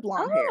back the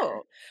blonde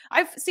hair.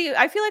 I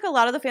feel like a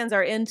lot of the fans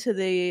are into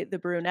the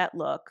brunette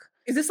look.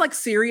 Is this like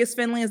serious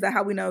Finley? Is that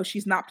how we know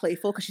she's not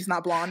playful because she's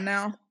not blonde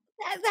now?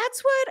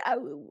 That's what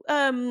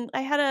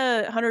I had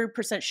a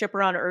 100%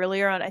 shipper on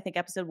earlier on, I think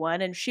episode 1,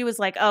 and she was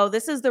like, "Oh,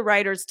 this is the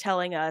writers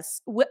telling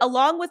us,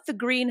 along with the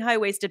green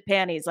high-waisted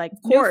panties, like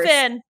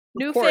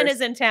new Finn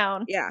is in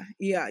town."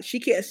 Yeah. She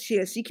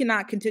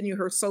cannot continue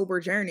her sober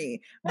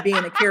journey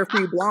being a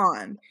carefree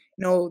blonde.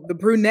 You know, the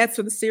brunettes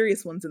are the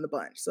serious ones in the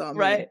bunch. So I mean,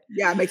 right,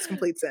 yeah, it makes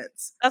complete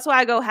sense. That's why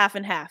I go half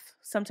and half.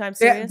 Sometimes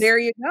serious. There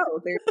you go.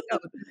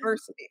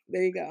 Diversity.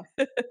 There you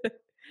go.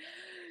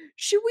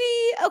 Should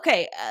we?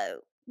 Okay.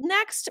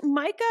 Next,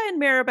 Micah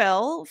and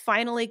Maribel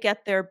finally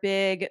get their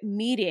big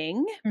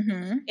meeting.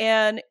 Mm-hmm.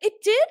 And it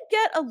did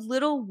get a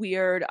little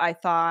weird, I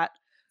thought,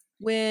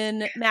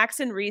 when Max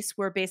and Reese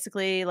were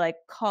basically like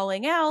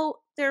calling out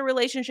their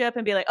relationship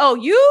and be like, oh,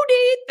 you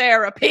need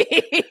therapy.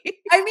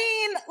 I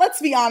mean,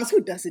 let's be honest,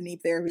 who doesn't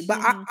need therapy?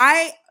 But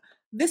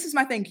this is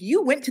my thing.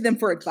 You went to them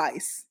for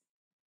advice.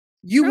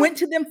 Went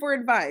to them for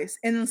advice.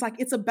 And it's like,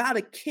 it's about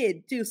a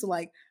kid too. So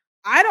like,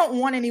 I don't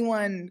want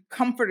anyone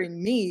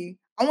comforting me.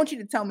 I want you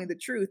to tell me the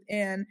truth.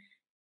 And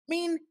I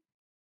mean,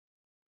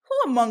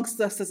 who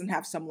amongst us doesn't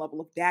have some level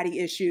of daddy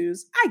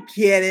issues? I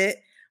get it.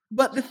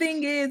 But the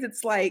thing is,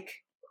 it's like,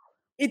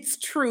 it's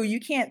true. You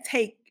can't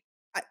take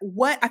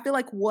what's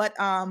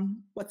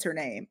her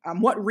name?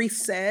 What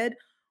Reese said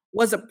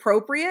was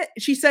appropriate.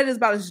 She said it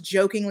about as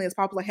jokingly as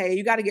possible. Like, hey,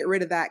 you got to get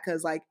rid of that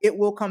because like it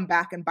will come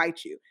back and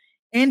bite you.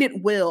 And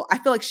it will. I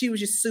feel like she was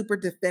just super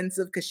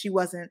defensive because she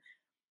wasn't.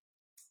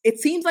 It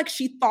seems like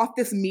she thought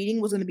this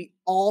meeting was going to be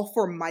all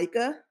for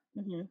Micah.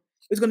 Mhm.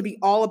 It was going to be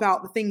all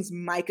about the things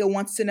Micah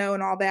wants to know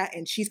and all that.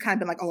 And she's kind of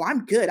been like, oh,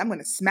 I'm good. I'm going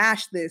to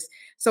smash this.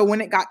 So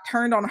when it got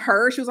turned on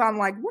her, she was on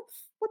like, what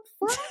the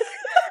fuck?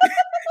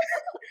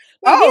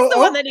 Wait, he's the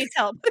one that needs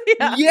help.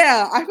 Yeah.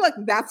 Yeah, I feel like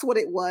that's what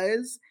it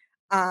was.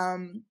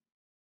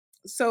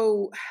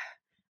 So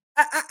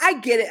I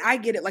get it. I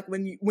get it. Like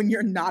when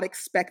you're not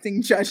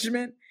expecting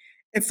judgment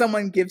and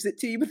someone gives it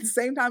to you, but at the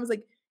same time, it's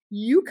like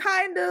you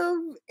kind of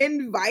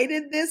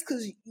invited this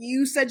because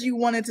you said you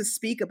wanted to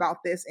speak about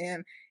this,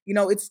 and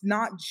it's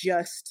not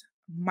just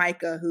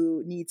Micah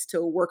who needs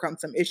to work on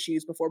some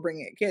issues before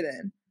bringing a kid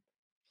in.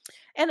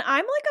 And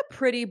I'm like a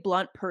pretty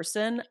blunt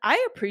person.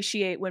 I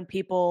appreciate when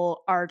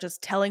people are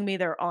just telling me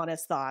their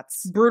honest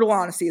thoughts. Brutal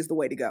honesty is the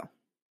way to go.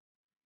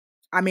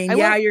 I mean,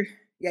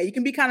 you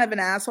can be kind of an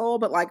asshole,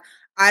 but like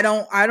I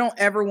don't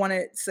ever want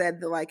it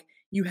said that like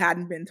you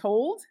hadn't been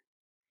told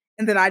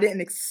and that I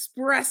didn't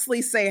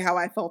expressly say how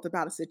I felt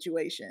about a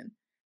situation.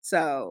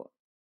 So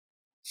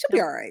she'll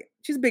be all right.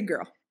 She's a big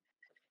girl.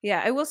 Yeah,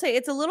 I will say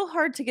it's a little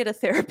hard to get a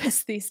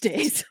therapist these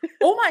days.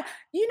 Oh my,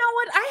 you know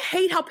what? I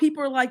hate how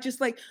people are like, just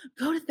like,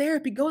 go to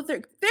therapy, go to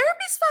therapy.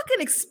 Therapy's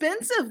fucking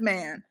expensive,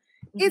 man.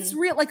 It's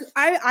real. Like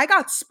I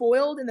got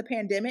spoiled in the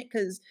pandemic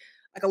because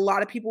like a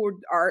lot of people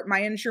my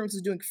insurance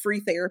was doing free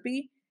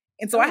therapy.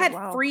 And so I had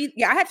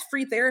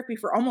free therapy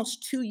for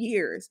almost 2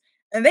 years.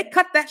 And they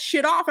cut that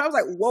shit off. And I was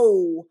like,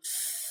 whoa,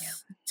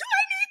 do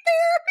I need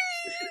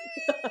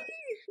therapy?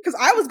 Because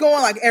I was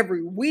going like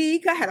every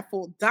week. I had a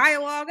full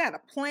dialogue. I had a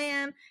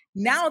plan.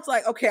 Now it's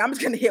like, okay, I'm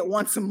just going to hit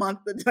once a month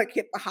to like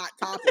hit the hot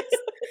topics.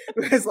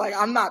 Because like,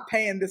 I'm not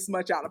paying this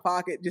much out of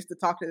pocket just to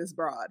talk to this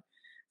broad.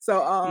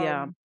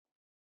 So,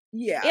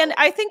 yeah. And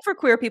I think for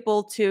queer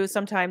people too,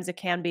 sometimes it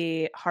can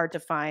be hard to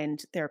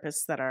find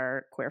therapists that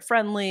are queer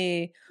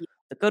friendly.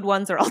 The good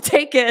ones are all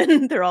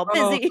taken. They're all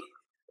busy.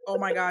 Oh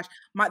my gosh.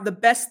 The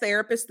best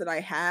therapist that I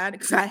had,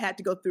 because I had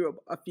to go through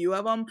a few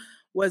of them,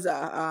 was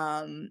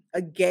a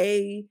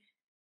gay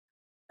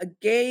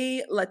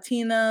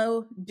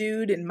Latino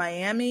dude in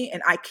Miami.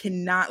 And I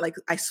cannot, like,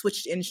 I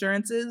switched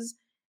insurances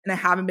and I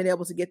haven't been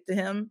able to get to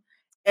him.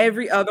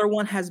 Every other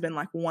one has been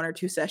like 1 or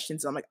 2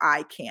 sessions. So I'm like,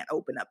 I can't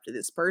open up to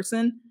this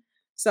person.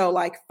 So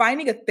like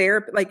finding a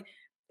therapist, like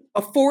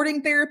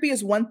affording therapy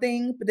is one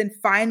thing, but then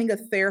finding a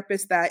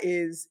therapist that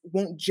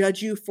won't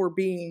judge you for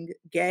being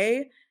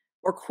gay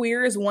or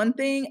queer is one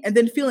thing. And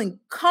then feeling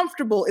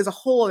comfortable is a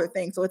whole other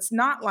thing. So it's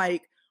not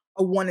like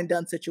a one and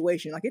done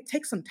situation. Like it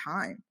takes some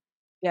time.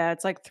 Yeah,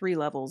 it's like 3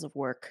 levels of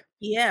work.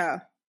 Yeah.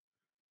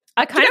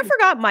 I kind of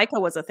forgot Micah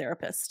was a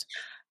therapist.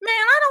 Man,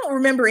 I don't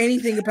remember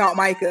anything about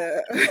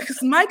Micah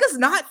because Micah's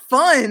not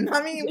fun.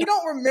 I mean, we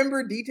don't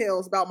remember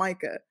details about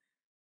Micah.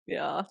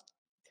 Yeah.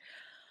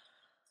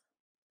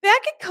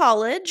 Back at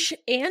college,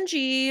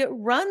 Angie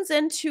runs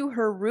into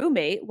her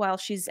roommate while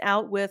she's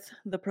out with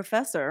the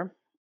professor.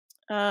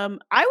 I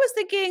was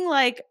thinking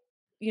like,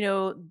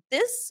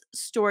 this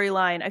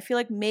storyline, I feel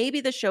like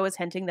maybe the show is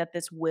hinting that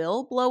this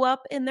will blow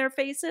up in their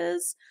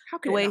faces. How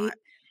could it not?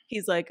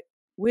 He's like,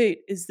 wait,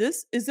 is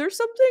there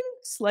something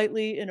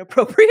slightly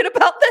inappropriate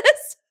about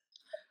this?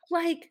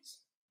 Like,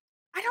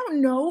 I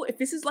don't know if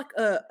this is like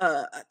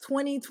a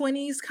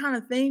 2020s kind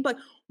of thing, but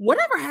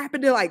whatever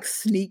happened to like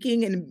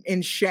sneaking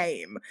and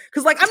shame?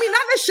 Because like, I mean,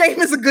 not that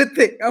shame is a good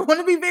thing. I want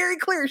to be very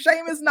clear.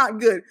 Shame is not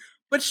good,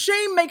 but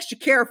shame makes you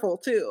careful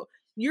too.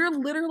 You're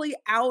literally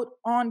out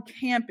on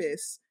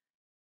campus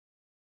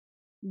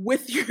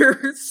with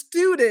your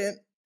student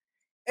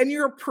and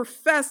you're a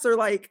professor.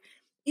 Like,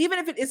 even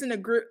if it isn't a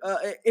group,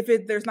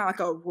 there's not like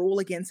a rule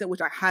against it,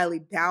 which I highly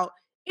doubt,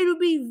 it would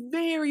be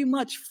very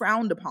much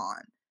frowned upon.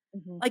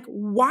 Mm-hmm. Like,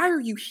 why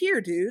are you here,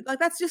 dude? Like,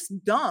 that's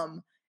just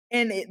dumb.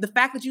 And the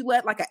fact that you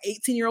let like an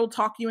 18-year-old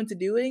talk you into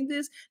doing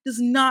this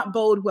does not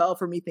bode well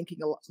for me thinking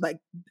like,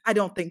 I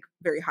don't think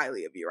very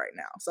highly of you right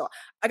now. So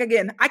like,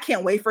 again, I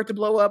can't wait for it to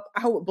blow up. I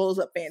hope it blows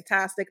up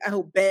fantastic. I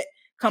hope Bet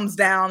comes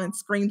down and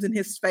screams in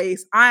his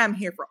face. I am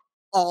here for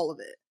all of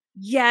it.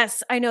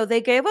 Yes, I know.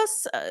 They gave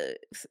us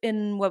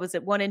in, what was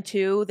it, 1 and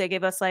 2, they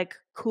gave us like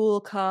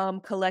cool, calm,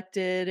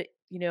 collected,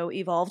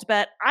 evolved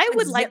Bet. I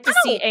would like to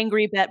see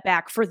angry Bet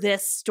back for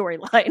this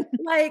storyline.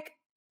 Like,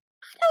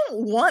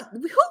 who wants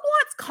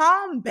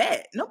calm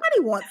Bet?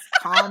 Nobody wants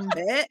calm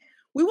Bet.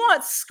 We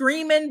want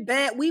screaming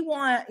Bet. We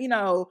want,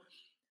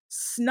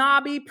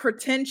 snobby,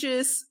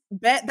 pretentious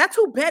Bet. That's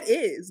who Bet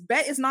is.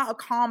 Bet is not a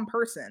calm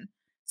person.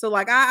 So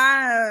like,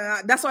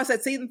 I that's why I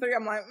said season 3.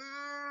 I'm like,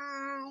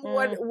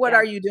 what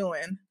are you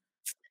doing?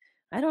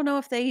 I don't know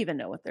if they even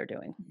know what they're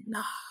doing.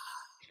 No.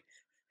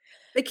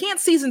 They can't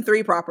season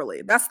 3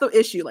 properly. That's the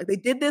issue. Like, they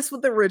did this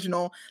with the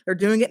original. They're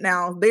doing it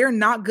now. They are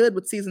not good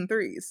with season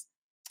 3s.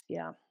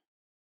 Yeah.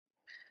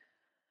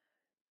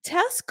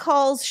 Tess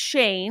calls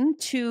Shane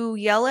to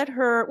yell at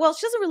her. Well,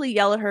 she doesn't really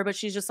yell at her, but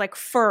she's just like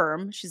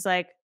firm. She's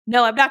like,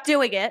 no, I'm not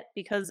doing it,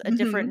 because a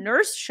different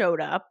nurse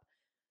showed up.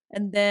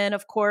 And then,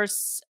 of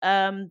course,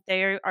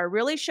 they are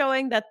really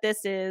showing that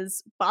this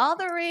is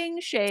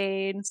bothering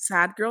Shane.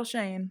 Sad girl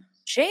Shane.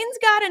 Shane's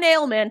got an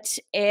ailment,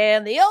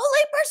 and the only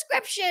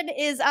prescription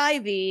is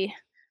Ivy.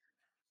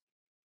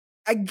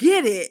 I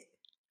get it,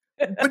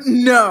 but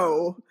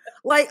no.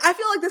 Like, I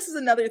feel like this is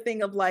another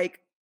thing of like,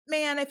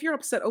 man, if you're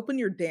upset, open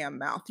your damn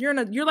mouth.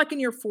 You're like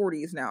in your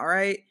 40s now,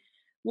 right?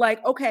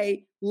 Like,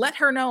 okay, let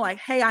her know, like,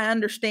 hey, I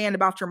understand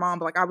about your mom,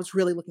 but like, I was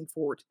really looking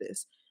forward to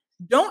this.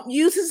 Don't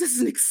use this as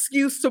an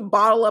excuse to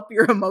bottle up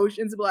your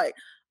emotions. Be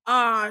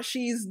like,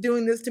 she's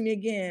doing this to me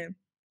again.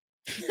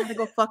 I gotta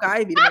go fuck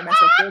Ivy to make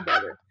myself feel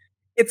better.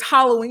 It's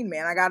Halloween,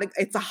 man.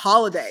 It's a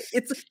holiday.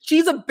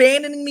 She's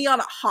abandoning me on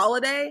a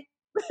holiday.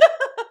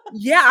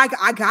 Yeah,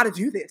 I gotta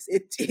do this.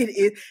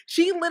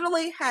 She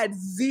literally had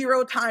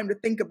zero time to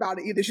think about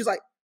it either. She's like,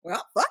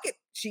 well, fuck it.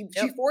 She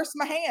forced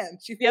my hand.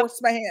 She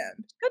forced my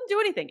hand. Couldn't do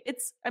anything.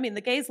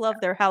 The gays love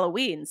their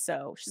Halloween,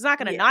 so she's not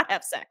gonna not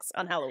have sex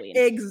on Halloween.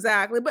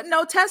 Exactly. But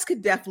no, Tess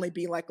could definitely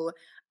be like,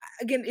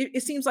 again,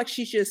 it seems like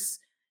she's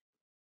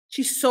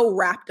so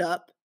wrapped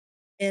up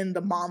in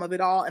the mom of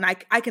it all. And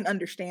I can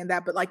understand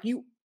that, but like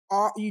you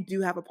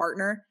do have a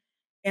partner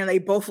and they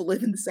both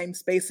live in the same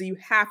space. So you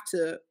have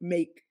to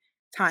make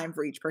time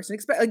for each person.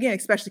 Again,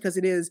 especially because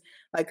it is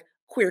like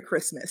queer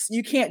Christmas.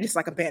 You can't just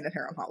like abandon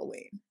her on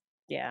Halloween.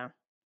 Yeah.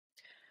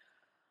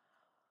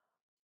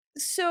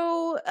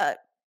 So,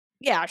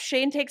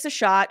 Shane takes a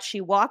shot.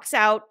 She walks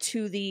out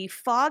to the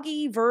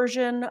foggy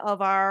version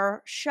of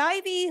our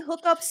Shivey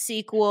hookup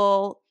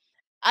sequel.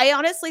 I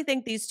honestly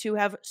think these two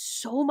have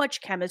so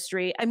much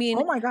chemistry. I mean,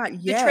 oh my God,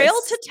 yes. Betrayal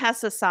to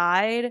Tess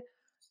aside,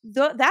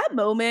 that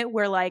moment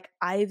where like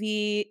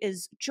Ivy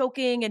is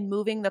joking and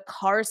moving the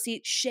car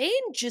seat,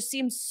 Shane just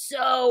seems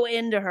so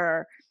into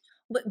her.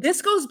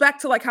 This goes back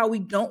to like how we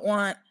don't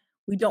want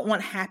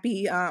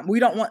happy, we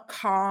don't want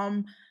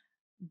calm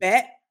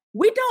Bet.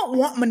 We don't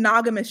want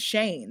monogamous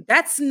Shane.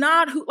 That's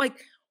not who,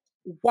 like,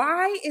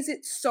 why is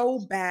it so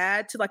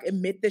bad to like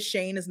admit that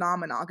Shane is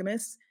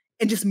non-monogamous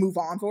and just move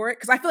on for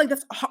it? Because I feel like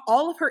that's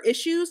all of her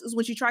issues is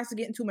when she tries to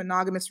get into a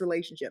monogamous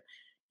relationship.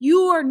 You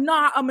are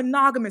not a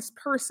monogamous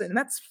person.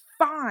 That's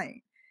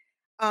fine.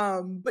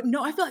 But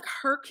no, I feel like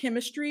her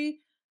chemistry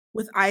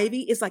with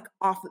Ivy is like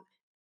off.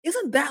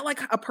 Isn't that like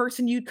a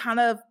person you'd kind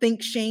of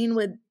think Shane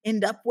would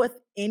end up with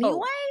anyway?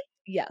 Oh,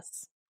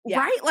 yes. Yeah.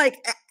 Right?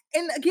 Like,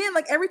 and again,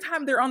 like every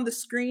time they're on the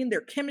screen, their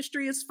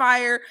chemistry is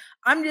fire.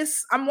 I'm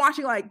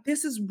watching like,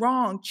 this is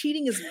wrong.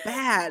 Cheating is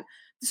bad.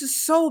 This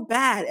is so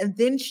bad. And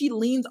then she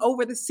leans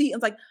over the seat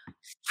and's like,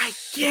 I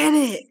get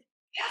it.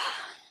 Yeah.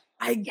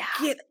 I get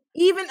it.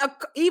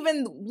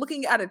 Even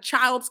looking at a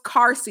child's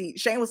car seat,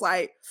 Shane was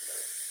like,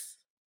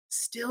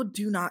 still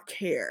do not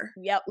care.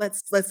 Yep.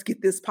 Let's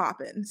get this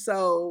popping.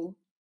 So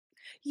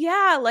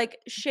yeah, like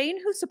Shane,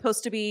 who's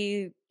supposed to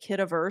be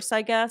kid-averse,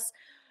 I guess.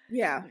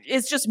 Yeah.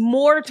 Is just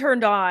more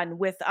turned on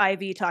with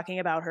Ivy talking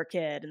about her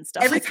kid and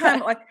stuff. Every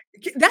time, like,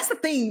 that's the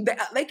thing.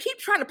 They keep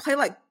trying to play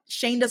like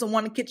Shane doesn't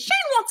want a kid. Shane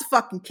wants a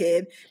fucking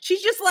kid.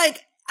 She's just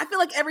like, I feel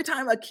like every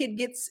time a kid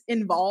gets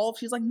involved,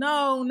 she's like,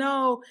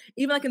 no.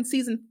 Even like in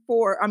season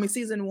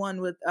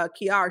 1 with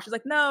Kiara, she's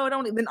like, no,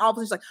 don't. Then all of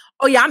a sudden she's like,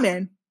 oh yeah, I'm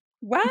in.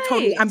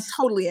 Right. I'm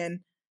totally in.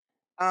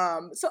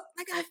 So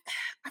like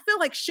I feel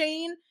like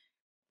Shane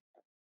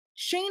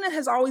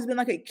has always been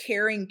like a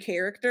caring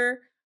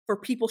character for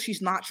people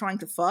she's not trying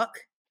to fuck.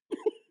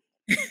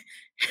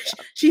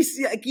 She's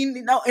like,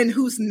 and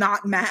who's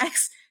not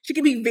Max. She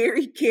can be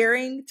very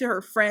caring to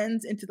her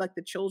friends and to like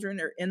the children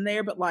that are in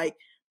there, but like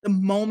the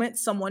moment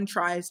someone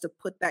tries to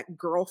put that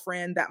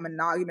girlfriend, that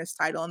monogamous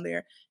title in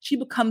there, she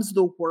becomes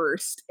the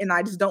worst. And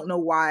I just don't know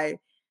why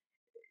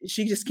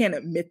she just can't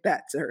admit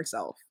that to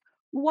herself.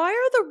 Why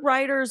are the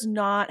writers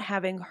not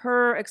having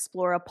her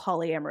explore a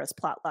polyamorous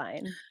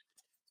plotline?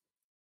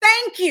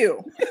 Thank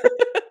you.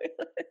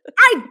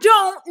 I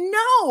don't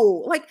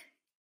know. Like,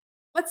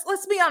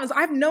 let's be honest.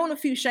 I've known a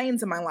few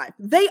Shanes in my life.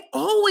 They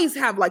always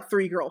have like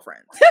 3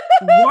 girlfriends.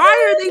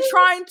 Why are they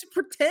trying to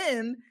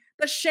pretend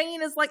that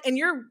Shane is like? And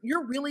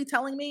you're really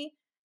telling me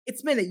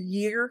it's been a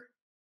year,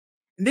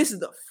 and this is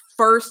the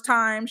first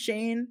time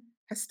Shane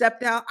has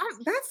stepped out?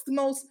 That's the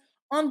most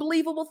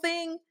unbelievable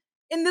thing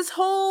in this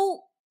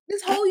whole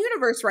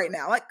universe right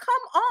now. Like,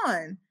 come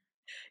on.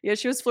 Yeah,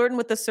 she was flirting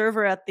with the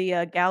server at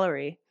the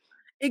gallery.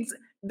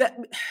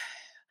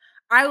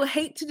 I would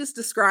hate to just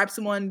describe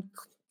someone,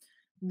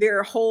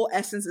 their whole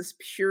essence is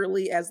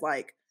purely as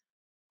like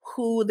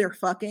who they're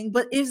fucking,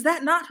 but is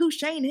that not who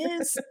Shane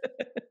is?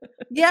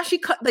 Yeah, she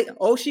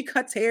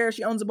cuts hair,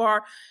 she owns a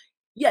bar.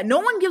 Yeah, no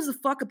one gives a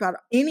fuck about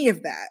any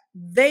of that.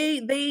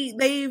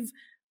 They've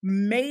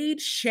made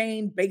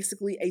Shane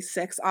basically a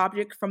sex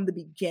object from the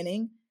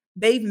beginning.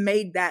 They've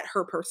made that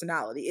her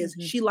personality is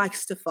she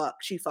likes to fuck.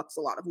 She fucks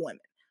a lot of women.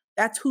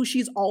 That's who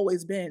she's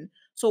always been.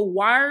 So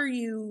why are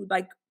you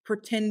like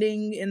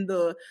pretending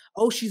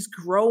she's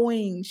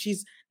growing,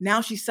 she's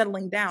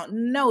settling down?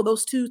 No,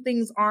 those two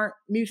things aren't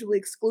mutually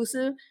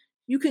exclusive.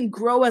 You can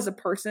grow as a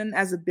person,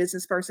 as a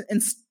business person,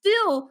 and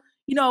still,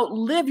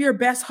 live your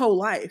best whole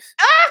life.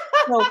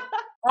 So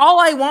all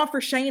I want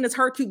for Shane is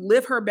her to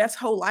live her best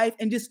whole life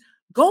and just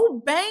go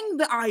bang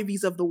the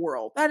Ivies of the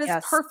world. That is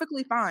Yes.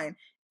 perfectly fine.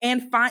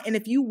 And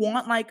if you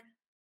want like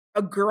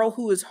a girl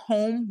who is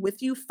home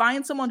with you,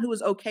 find someone who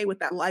is okay with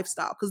that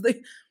lifestyle. Because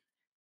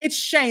it's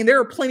Shane. There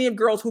are plenty of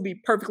girls who'll be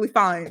perfectly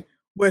fine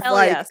with Hell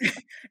like yes.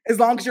 as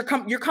long as you're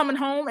coming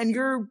home and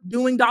you're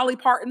doing Dolly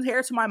Parton's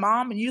hair to my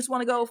mom and you just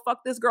want to go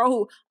fuck this girl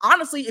who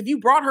honestly, if you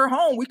brought her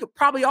home, we could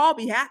probably all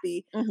be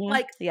happy.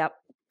 Like, Yep.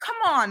 come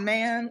on,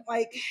 man.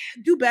 Like,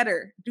 do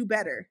better. Do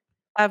better.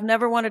 I've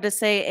never wanted to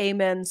say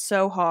amen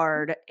so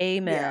hard. Yeah.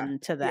 Amen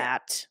to Yeah.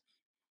 that.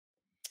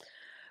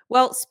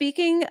 Well,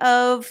 speaking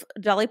of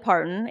Dolly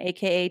Parton,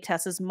 aka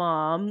Tessa's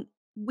mom,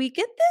 we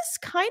get this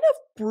kind of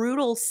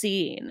brutal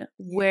scene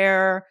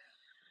where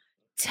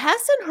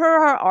Tess and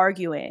her are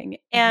arguing,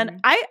 and Mhm.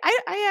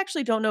 I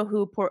actually don't know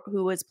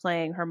who is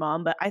playing her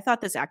mom, but I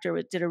thought this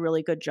actor did a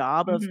really good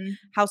job of Mhm.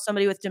 how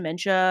somebody with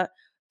dementia,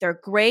 they're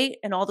great,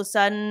 and all of a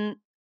sudden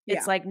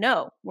it's Yeah. like,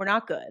 no, we're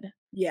not good.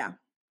 Yeah.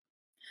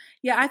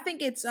 Yeah, I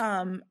think it's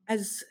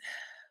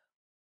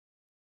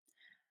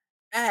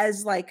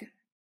as like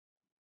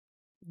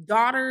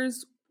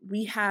daughters,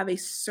 we have a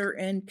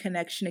certain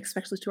connection,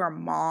 especially to our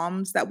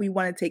moms, that we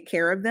want to take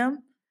care of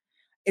them.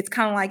 It's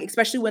kind of like,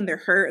 especially when they're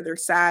hurt, they're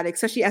sad,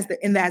 especially as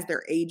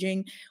they're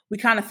aging, we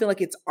kind of feel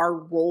like it's our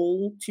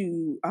role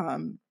to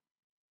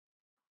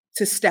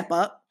step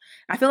up.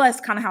 I feel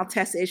that's kind of how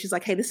Tessa is. She's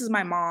like, hey, this is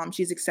my mom.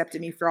 She's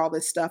accepted me for all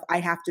this stuff. I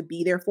have to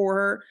be there for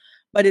her.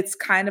 But it's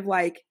kind of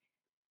like,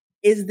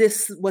 is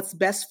this what's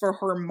best for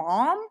her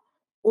mom?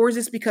 Or is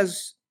this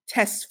because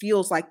Tess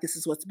feels like this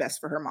is what's best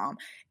for her mom?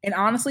 And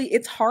honestly,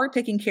 it's hard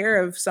taking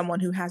care of someone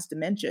who has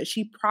dementia.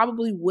 She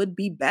probably would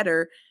be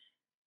better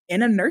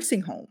in a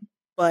nursing home.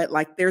 But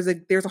like there's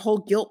a whole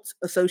guilt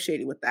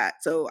associated with that.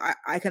 So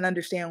I can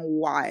understand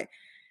why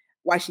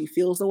she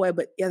feels the way.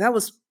 But yeah, that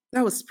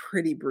was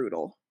pretty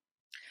brutal.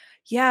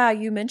 Yeah,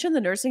 you mentioned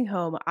the nursing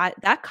home.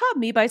 That caught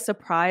me by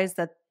surprise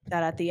that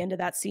at the end of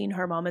that scene,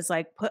 her mom is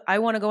like, I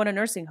want to go in a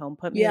nursing home.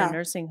 Put me in a Yeah.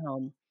 nursing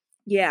home.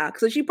 Yeah.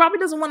 Cause she probably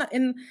doesn't want to,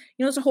 and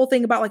there's a whole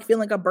thing about like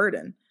feeling like a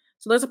burden.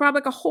 So there's probably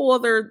like a whole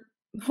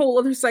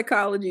other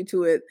psychology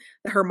to it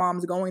that her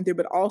mom's going through.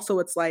 But also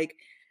it's like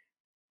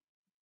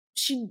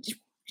she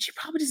she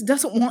probably just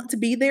doesn't want to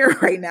be there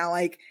right now.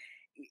 Like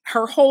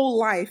her whole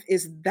life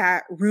is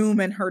that room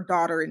and her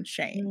daughter and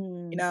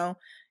Shane, you Mm. know?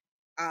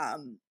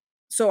 Um,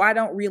 so I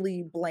don't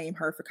really blame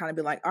her for kind of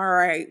being like, all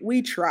right,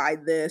 we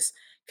tried this.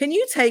 Can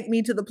you take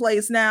me to the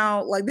place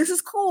now? Like, this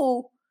is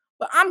cool,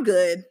 but I'm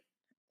good.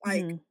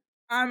 Like, Mhm.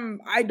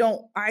 I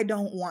don't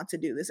want to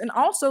do this. And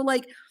also,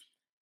 like,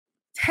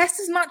 Tess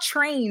is not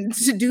trained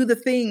to do the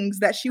things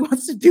that she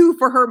wants to do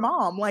for her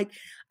mom. Like,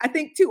 I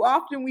think too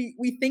often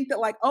we think that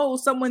like, oh,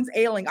 someone's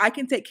ailing, I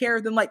can take care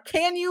of them. Like,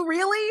 can you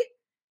really?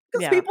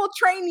 Because Yeah. people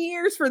train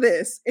years for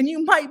this, and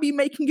you might be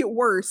making it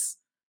worse.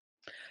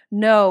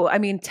 No, I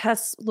mean,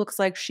 Tess looks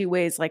like she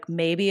weighs like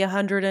maybe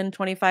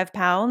 125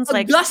 pounds. A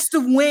Like, gust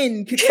of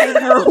wind could take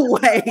her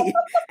away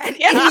at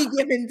yeah. any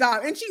given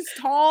time. And she's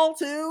tall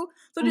too.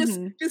 So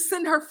Mhm. just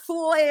send her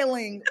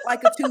flailing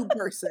like a tube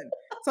person.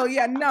 So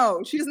yeah,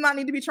 no, she does not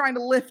need to be trying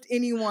to lift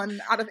anyone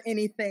out of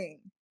anything.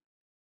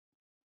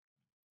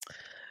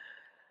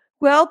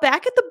 Well,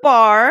 back at the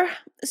bar,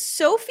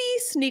 Sophie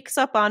sneaks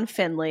up on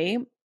Finley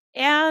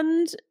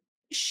and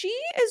she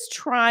is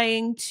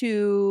trying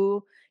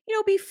to,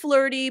 be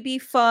flirty, be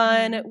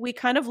fun. Mhm. We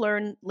kind of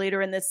learn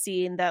later in this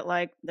scene that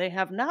like they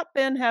have not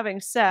been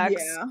having sex.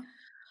 Yeah.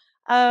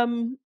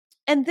 Um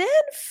and then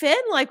Finn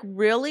like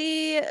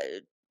really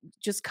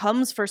just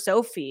comes for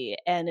Sophie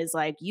and is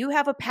like, "You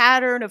have a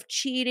pattern of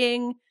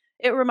cheating."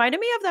 It reminded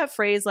me of that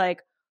phrase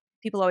like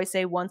people always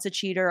say once a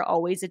cheater,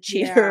 always a Yeah.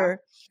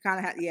 cheater.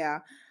 Yeah.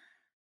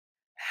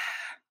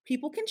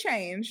 People can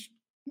change,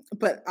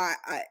 but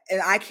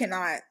I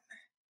cannot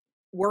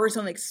words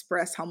don't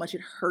express how much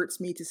it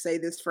hurts me to say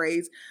this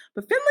phrase.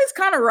 But Finley's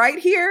kind of right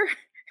here.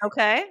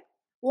 Okay.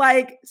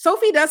 Like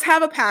Sophie does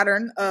have a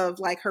pattern of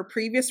like her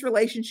previous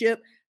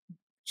relationship.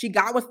 She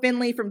got with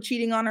Finley from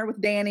cheating on her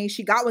with Danny.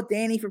 She got with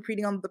Danny for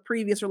cheating on the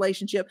previous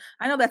relationship.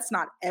 I know that's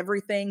not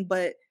everything,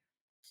 but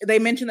they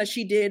mentioned that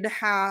she did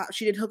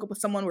hook up with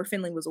someone where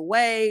Finley was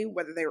away,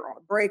 whether they were on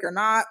a break or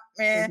not.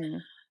 Mhm.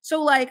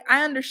 So like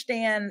I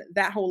understand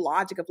that whole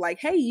logic of like,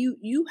 hey,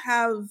 you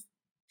have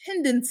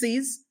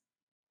tendencies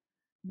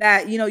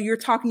that you're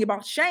talking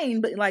about Shane,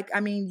 but like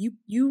I mean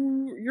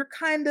you're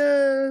kind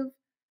of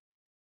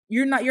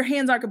you're not your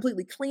hands aren't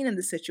completely clean in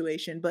the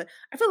situation. But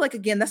I feel like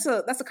again that's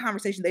a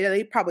conversation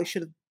they probably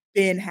should have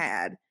been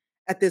had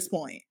at this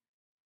point.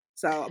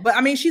 So, but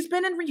I mean she's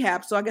been in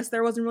rehab, so I guess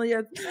there wasn't really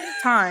a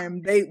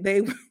time. They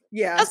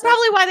yeah, That's so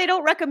probably why they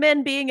don't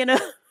recommend being in a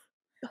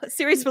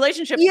serious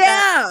relationship that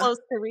yeah, close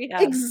to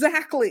rehab.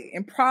 exactly.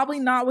 And probably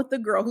not with the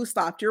girl who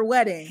stopped your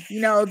wedding.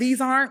 These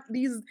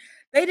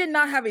they did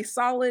not have a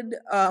solid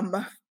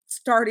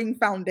starting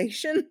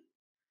foundation.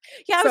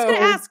 Yeah, I was gonna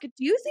So ask, do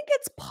you think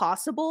it's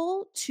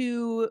possible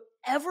to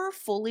ever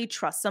fully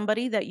trust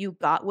somebody that you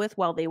got with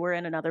while they were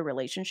in another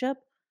relationship?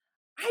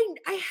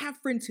 I have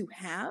friends who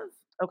have.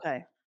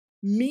 Okay.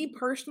 Me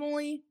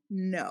personally,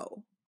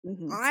 no.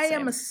 I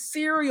am a Same.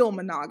 serial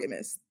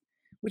monogamist,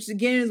 which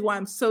again is why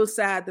I'm so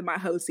sad that my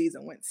host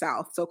season went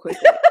south so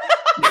quickly.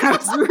 I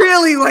was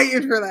really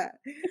waiting for that.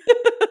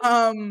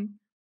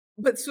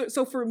 But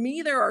so for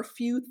me, there are a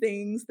few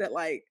things that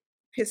like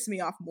piss me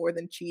off more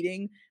than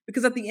cheating,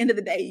 because at the end of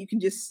the day, you can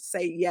just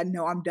say, yeah,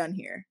 no, I'm done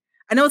here.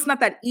 I know it's not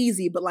that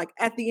easy, but like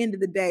at the end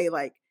of the day,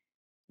 like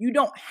you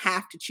don't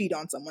have to cheat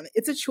on someone.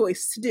 It's a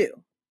choice to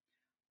do.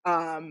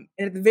 And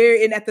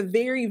at the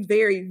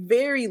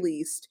very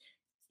least,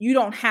 you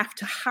don't have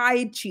to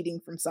hide cheating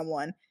from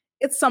someone.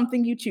 It's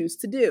something you choose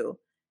to do.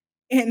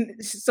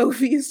 And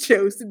Sophie's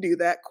chose to do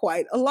that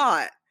quite a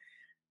lot.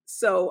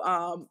 So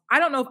I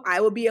don't know if I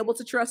would be able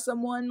to trust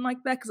someone like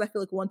that, because I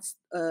feel like once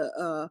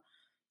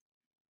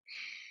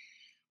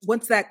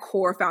that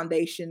core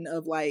foundation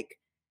of like,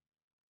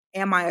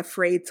 am I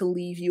afraid to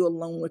leave you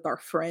alone with our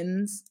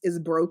friends is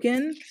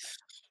broken?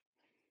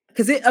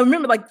 Because I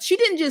remember, like, she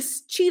didn't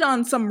just cheat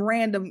on some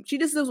random. She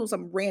just did with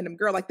some random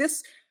girl. Like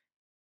this,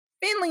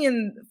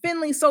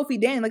 Finley, Sophie,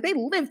 Dan, like they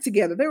lived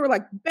together. They were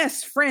like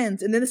best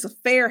friends, and then this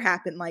affair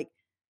happened. Like,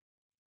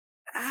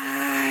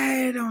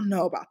 I don't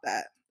know about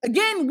that.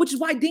 Again, which is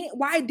why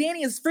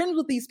Danny is friends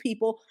with these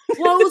people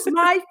blows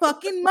my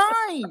fucking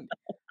mind.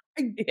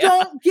 I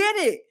don't get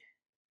it.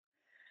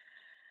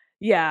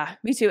 Yeah,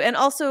 me too. And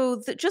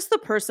also, just the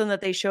person that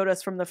they showed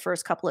us from the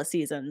first couple of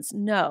seasons.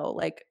 No,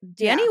 like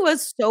Danny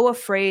was so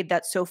afraid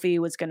that Sophie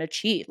was going to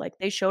cheat. Like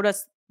they showed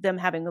us them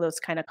having those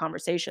kind of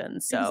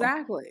conversations. So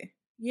Exactly.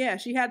 Yeah,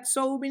 she had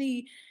so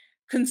many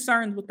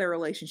concerns with their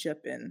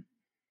relationship, and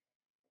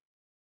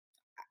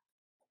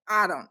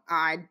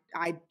I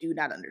do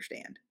not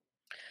understand.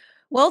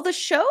 well, the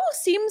show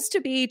seems to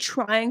be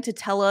trying to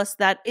tell us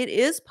that it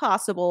is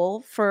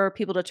possible for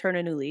people to turn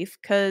a new leaf,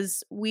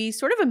 because we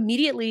sort of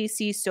immediately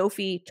see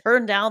Sophie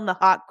turn down the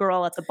hot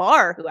girl at the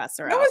bar who asks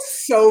her That out. was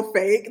so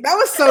fake. That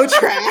was so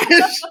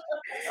trash.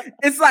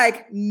 It's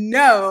like,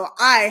 no,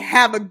 I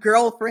have a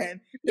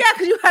girlfriend. Yeah,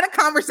 because you had a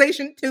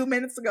conversation 2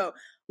 minutes ago.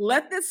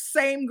 Let this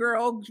same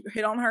girl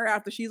hit on her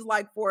after she's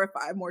like 4 or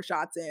 5 more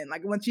shots in.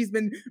 Like when she's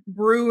been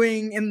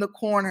brewing in the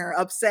corner,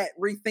 upset,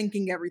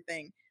 rethinking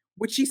everything.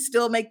 Would she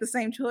still make the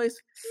same choice?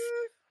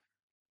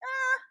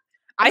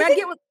 I think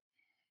get what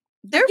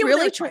they're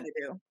really trying to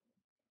do.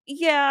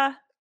 Yeah.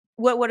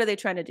 What are they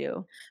trying to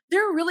do?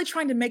 They're really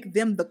trying to make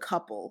them the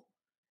couple.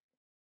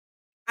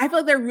 I feel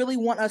like they really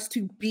want us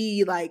to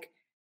be like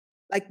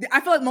I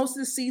feel like most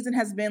of the season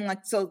has been like,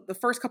 so the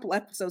first couple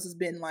episodes has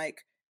been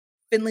like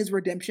Finley's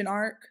redemption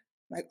arc.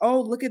 Like,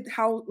 oh, look at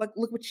how, like,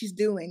 look what she's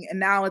doing. And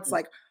now it's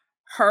like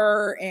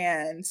her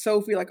and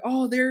Sophie, like,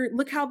 oh,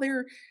 look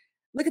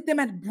at them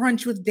at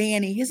brunch with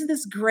Danny. Isn't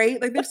this great?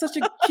 Like, they're such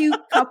a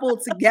cute couple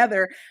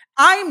together.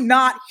 I'm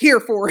not here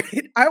for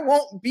it. I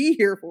won't be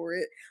here for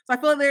it. So I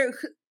feel like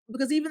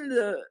because even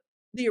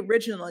the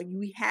original, like,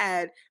 we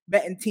had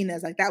Bet and Tina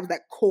as like, that was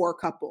that core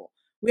couple.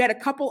 We had a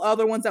couple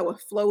other ones that would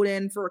float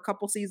in for a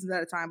couple seasons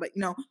at a time, but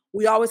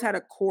we always had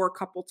a core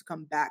couple to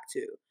come back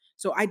to.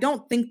 So I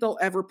don't think they'll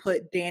ever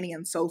put Danny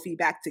and Sophie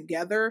back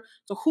together.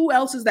 So who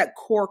else is that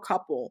core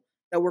couple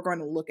that we're going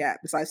to look at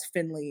besides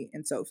Finley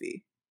and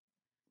Sophie?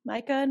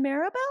 Micah and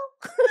Maribel?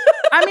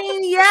 I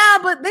mean, yeah,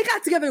 but they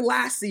got together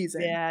last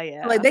season.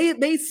 Yeah. Like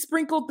they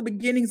sprinkled the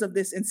beginnings of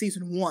this in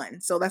season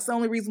 1. So that's the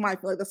only reason why I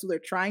feel like that's what they're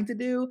trying to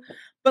do.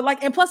 But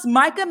like, and plus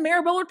Micah and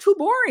Maribel are too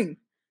boring.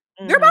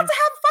 They're about to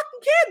have a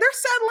fucking kid. They're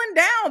settling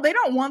down. They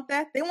don't want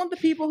that. They want the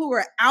people who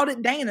are out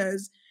at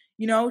Dana's,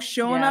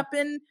 showing up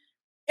in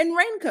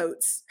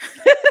raincoats.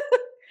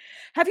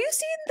 Have you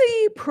seen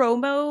the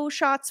promo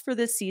shots for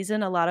this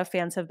season? A lot of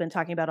fans have been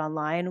talking about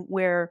online,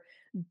 where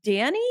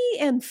Danny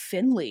and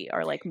Finley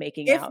are like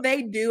making out. If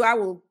they do, I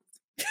will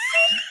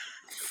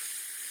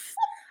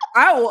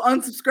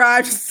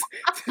unsubscribe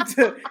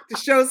to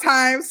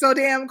Showtime so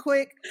damn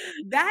quick.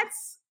 That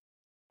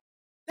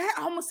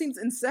almost seems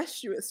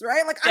incestuous,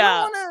 right? Like, I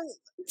don't want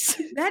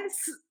to.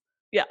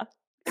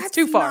 That's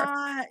too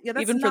far.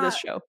 That's for this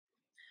show.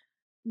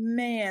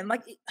 Man,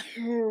 like,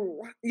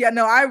 yeah,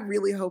 no, I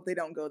really hope they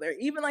don't go there.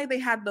 Even like they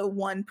had the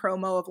one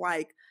promo of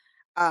like,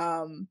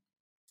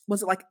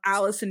 was it like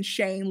Alice and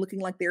Shane looking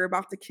like they were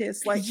about to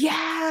kiss? Like,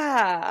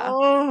 yeah.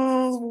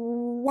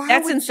 Oh, why?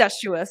 That's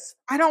incestuous.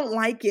 I don't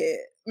like it.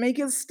 Make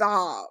it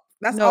stop.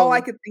 That's all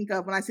I could think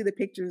of when I see the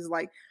pictures.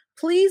 Like,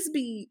 please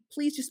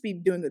just be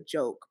doing a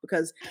joke,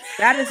 because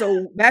that's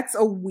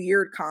a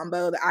weird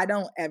combo that I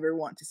don't ever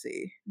want to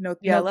see. No,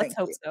 let's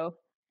hope so.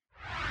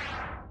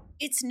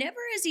 It's never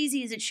as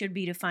easy as it should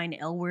be to find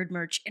L Word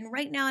merch, and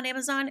right now on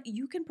Amazon,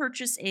 you can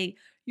purchase a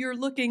 "You're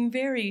looking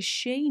very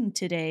Shane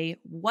today"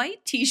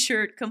 white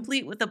t-shirt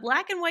complete with a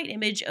black and white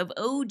image of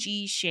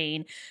OG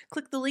Shane.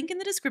 Click the link in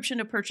the description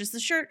to purchase the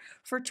shirt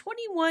for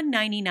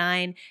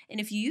 $21.99, and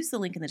if you use the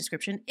link in the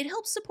description, it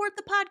helps support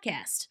the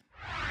podcast.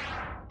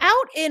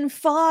 Out in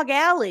Fog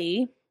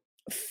Alley,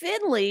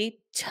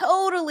 Finley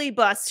totally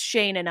busts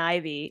Shane and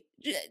Ivy.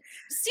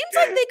 Seems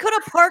like they could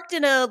have parked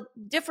in a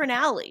different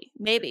alley,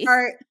 maybe. All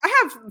right,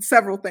 I have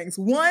several things.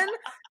 One,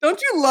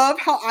 don't you love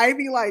how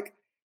Ivy like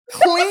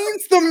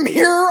cleans the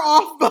mirror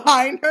off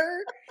behind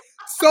her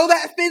so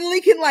that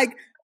Finley can like,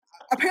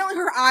 apparently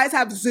her eyes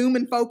have zoom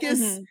and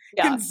focus,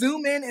 can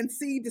zoom in and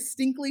see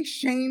distinctly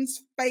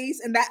Shane's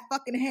face and that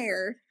fucking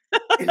hair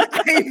and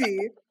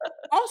Ivy.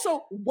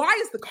 Also, why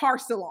is the car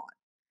still on?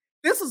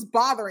 This was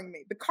bothering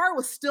me. The car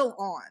was still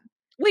on.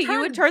 Wait,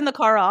 you would turn the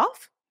car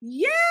off?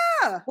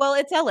 Yeah. Well,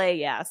 it's LA,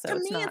 yeah. So to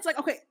me, it's like,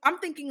 okay, I'm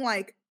thinking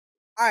like,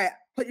 all right,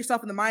 put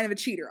yourself in the mind of a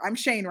cheater. I'm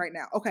Shane right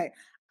now. Okay,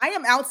 I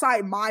am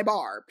outside my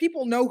bar.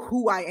 People know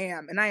who I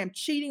am, and I am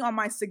cheating on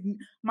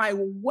my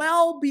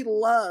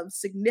well-beloved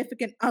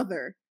significant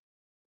other.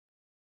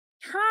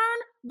 Turn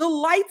the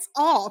lights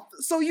off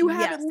so you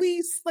have at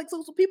least like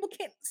so people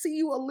can't see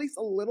you at least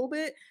a little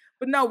bit.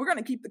 But no, we're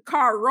gonna keep the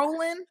car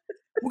rolling.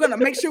 We're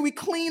gonna make sure we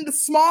clean the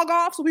smog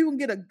off so people can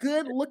get a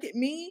good look at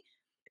me.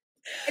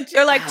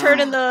 They're like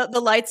turning the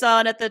lights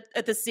on at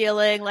the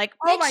ceiling, like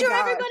make sure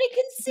everybody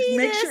can see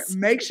this.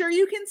 Make sure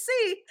you can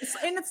see.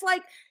 And it's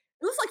like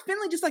it looks like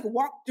Finley just like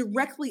walked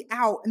directly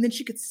out, and then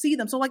she could see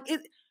them. So like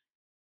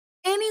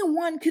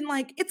anyone can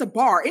like it's a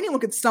bar. Anyone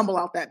could stumble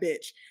out that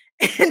bitch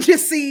and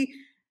just see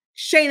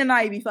Shane and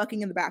Ivy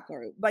fucking in the back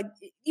room. Like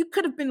you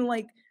could have been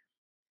like.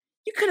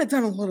 You could have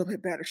done a little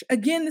bit better.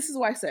 Again, this is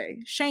why I say,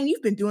 Shane,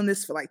 you've been doing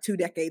this for like 2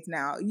 decades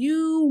now.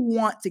 You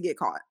want to get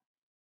caught.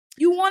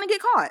 You want to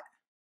get caught.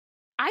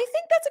 I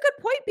think that's a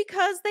good point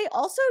because they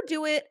also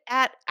do it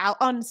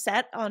on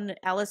set on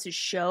Alice's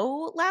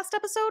show last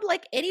episode.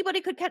 Like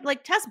anybody could catch,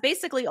 like Tess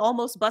basically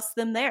almost busts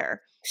them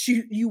there.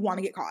 You want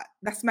to get caught.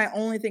 That's my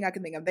only thing I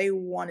can think of. They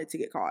wanted to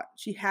get caught.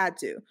 She had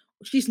to.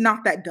 She's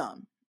not that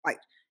dumb. Like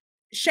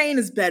Shane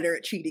is better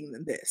at cheating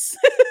than this.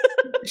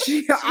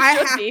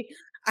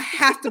 I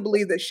have to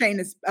believe that Shane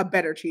is a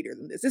better cheater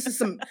than this. This is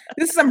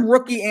some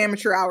rookie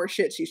amateur hour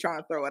shit she's trying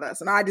to throw at us,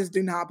 and I just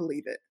do not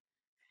believe it.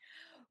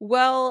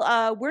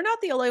 Well, we're not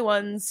the only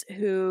ones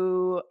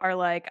who are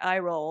like eye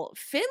roll.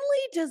 Finley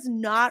does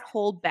not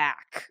hold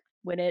back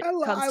when it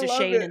comes to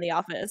Shane in the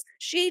office.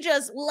 She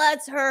just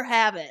lets her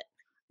have it.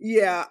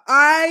 Yeah,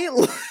 I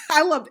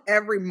loved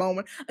every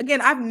moment.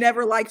 Again, I've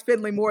never liked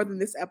Finley more than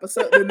this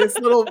episode, than this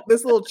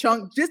little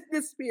chunk, just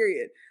this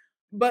period.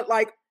 But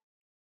like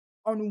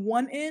on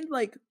one end,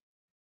 like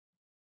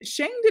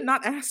Shane did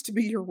not ask to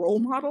be your role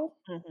model.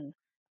 Mm-hmm.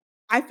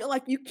 I feel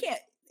like you can't,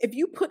 if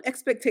you put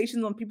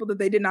expectations on people that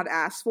they did not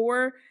ask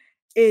for,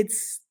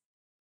 it's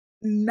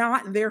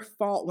not their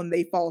fault when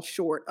they fall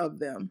short of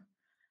them.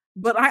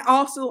 But I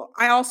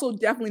also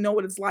definitely know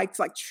what it's like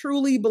to like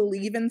truly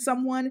believe in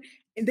someone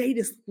and they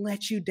just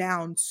let you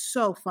down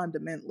so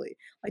fundamentally.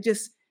 Like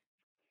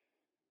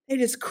they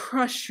just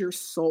crush your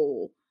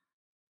soul.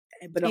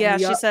 But yeah,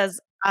 she says,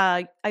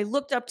 I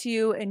looked up to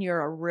you and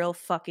you're a real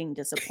fucking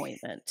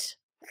disappointment.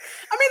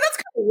 I mean, that's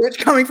kind of rich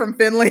coming from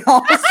Finley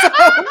also.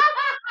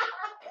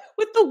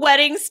 With the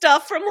wedding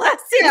stuff from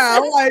last season. Yeah,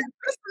 like,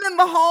 in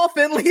the hall,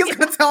 Finley is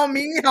going to tell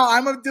me how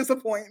I'm a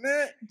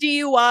disappointment.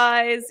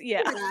 DUIs,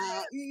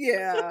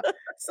 yeah.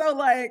 So,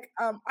 like,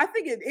 I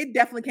think it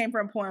definitely came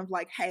from a point of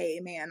like, hey,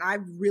 man,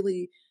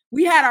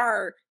 we had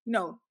our,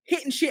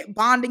 hit and shit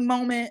bonding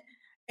moment.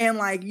 And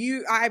like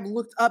I've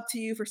looked up to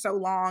you for so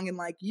long, and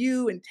like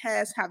you and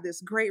Tess have this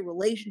great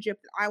relationship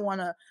that I want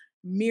to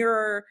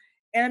mirror.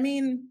 And I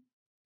mean,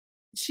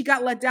 she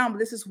got let down, but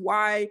this is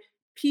why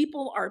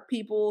people are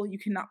people. You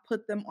cannot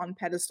put them on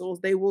pedestals.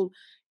 They will,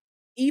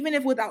 even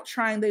if without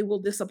trying, they will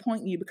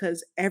disappoint you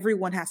because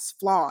everyone has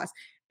flaws.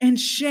 And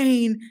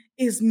Shane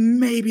is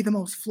maybe the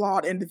most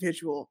flawed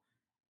individual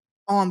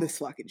on this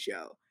fucking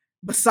show,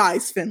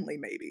 besides Finley,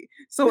 maybe.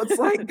 So it's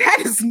like that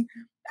is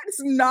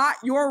not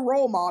your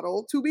role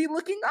model to be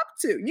looking up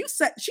to.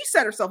 She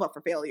set herself up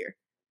for failure.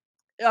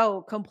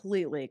 Oh,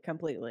 completely.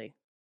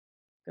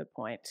 Good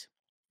point.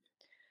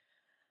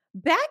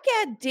 Back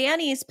at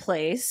Danny's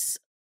place,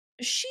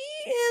 she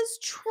is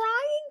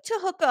trying to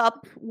hook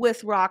up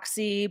with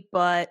Roxy,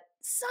 but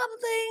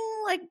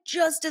something like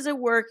just isn't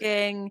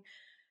working.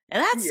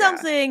 And that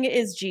something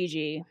is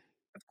Gigi.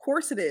 Of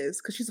course it is,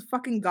 because she's a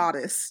fucking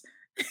goddess.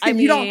 I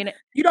mean,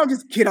 you don't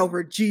just get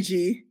over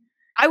Gigi.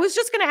 I was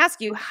just going to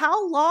ask you,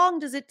 how long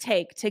does it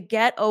take to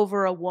get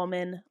over a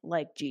woman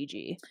like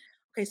Gigi?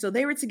 Okay, so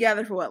they were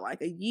together for what,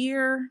 like a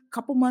year,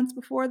 couple months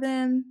before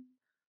then?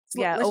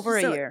 So over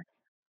a year.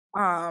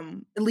 At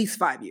least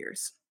 5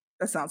 years.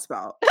 That sounds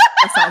about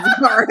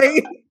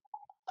right.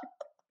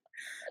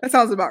 That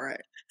sounds about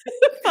right.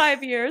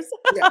 5 years.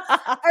 Yeah.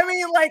 I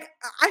mean, like,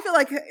 I feel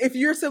like if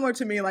you're similar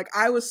to me, like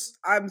I was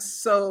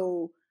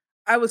so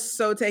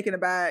taken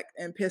aback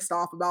and pissed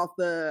off about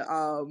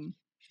the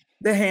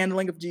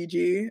handling of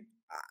Gigi.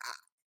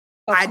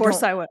 Of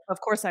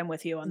course I'm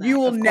with you on that. You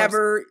will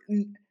never.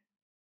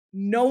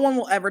 No one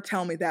will ever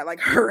tell me that like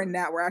her and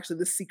Nat were actually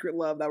the secret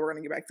love that we're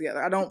gonna get back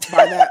together. I don't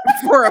buy that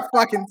for a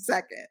fucking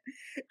second.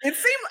 It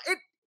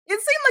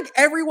seemed like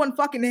everyone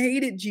fucking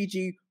hated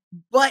Gigi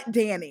but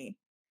Danny.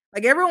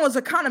 Like everyone was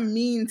kind of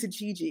mean to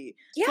Gigi.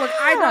 Yeah. So,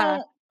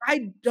 like,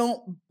 I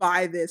don't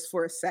buy this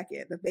for a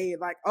second that they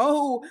like,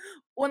 oh,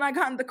 when I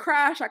got in the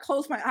crash, I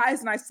closed my eyes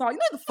and I saw, you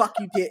know, the fuck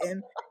you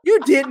didn't. You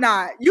did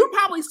not. You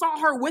probably saw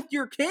her with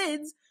your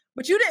kids,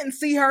 but you didn't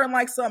see her in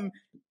like some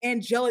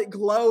angelic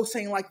glow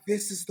saying like,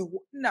 this is the,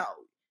 no,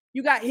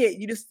 you got hit.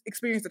 You just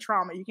experienced the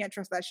trauma. You can't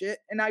trust that shit.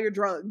 And now you're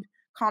drugged.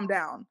 Calm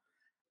down.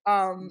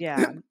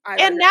 Yeah.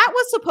 And Nat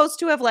was supposed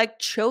to have like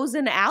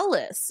chosen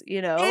Alice,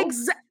 you know?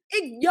 Exactly.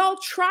 Y'all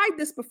tried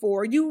this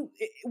before. It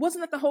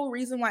wasn't that the whole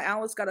reason why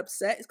Alice got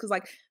upset is because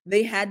like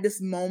they had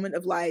this moment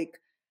of like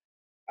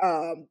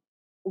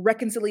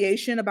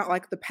reconciliation about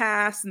like the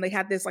past, and they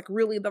had this like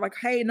really, they're like,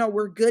 hey, no,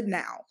 we're good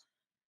now.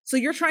 So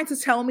you're trying to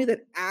tell me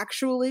that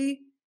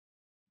actually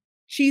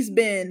she's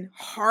been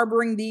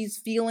harboring these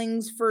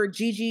feelings for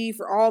Gigi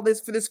for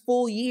this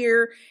full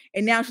year,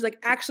 and now she's like,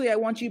 actually, I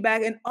want you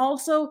back. And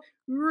also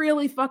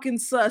really fucking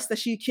sus that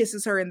she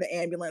kisses her in the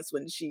ambulance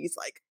when she's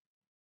like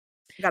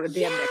got a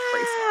damn neck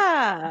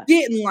brace.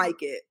 Didn't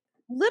like it.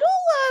 A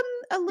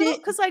little,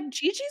 because like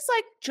Gigi's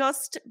like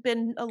just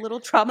been a little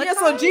traumatized. Yeah,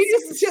 so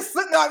Gigi's just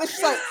sitting there,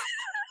 she's like,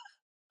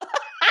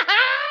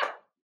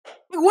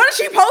 what is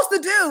she supposed to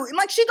do? And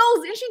like she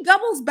goes and she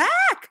doubles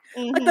back.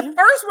 Like the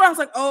first one, I was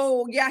like,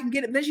 oh yeah, I can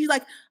get it. Then she's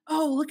like,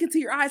 oh, look into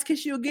your eyes,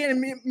 kiss you again.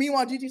 And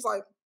meanwhile, Gigi's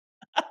like,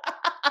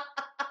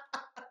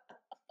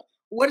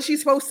 what is she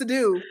supposed to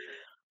do?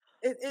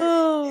 It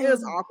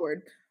was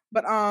awkward.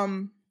 But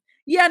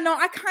yeah, no,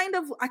 I kind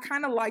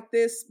of like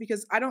this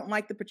because I don't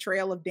like the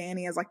portrayal of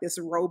Danny as like this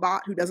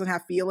robot who doesn't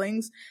have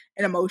feelings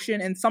and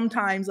emotion. And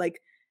sometimes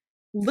like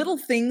little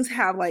things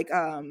have like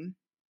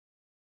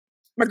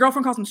my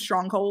girlfriend calls them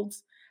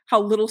strongholds.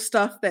 How little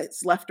stuff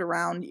that's left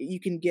around you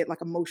can get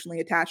like emotionally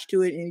attached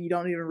to it and you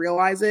don't even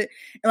realize it.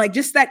 And like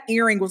just that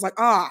earring was like,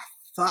 oh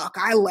fuck,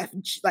 I left,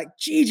 like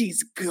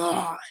Gigi's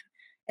gone.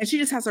 And she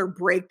just has her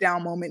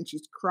breakdown moment and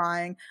she's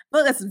crying.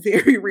 But that's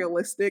very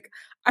realistic.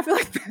 I feel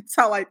like that's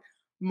how like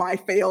my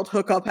failed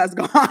hookup has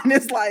gone.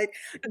 It's like,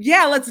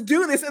 yeah, let's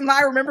do this. And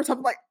I remember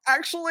something like,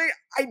 actually,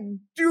 I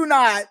do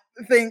not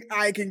think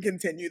I can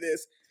continue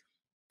this.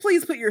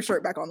 Please put your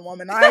shirt back on,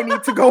 woman. I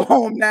need to go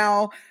home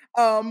now.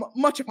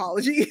 Much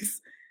apologies.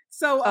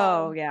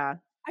 So, yeah.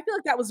 I feel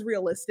like that was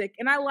realistic.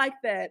 And I like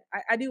that.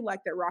 I do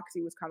like that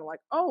Roxy was kind of like,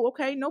 oh,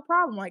 okay, no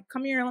problem. Like,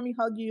 come here, let me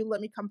hug you. Let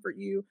me comfort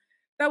you.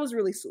 That was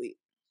really sweet.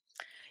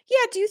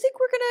 Yeah. Do you think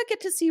we're going to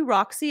get to see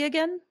Roxy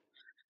again?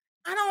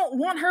 I don't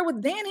want her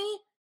with Danny.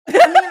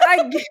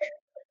 I mean,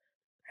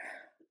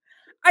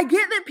 I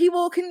get that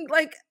people can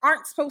like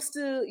aren't supposed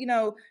to, you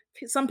know,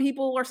 some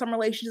people or some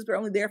relationships are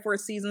only there for a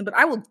season, but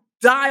I will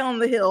die on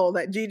the hill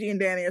that Gigi and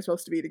Danny are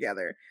supposed to be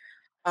together.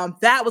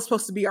 That was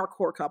supposed to be our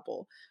core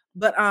couple.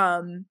 But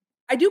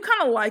I do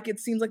kind of like, it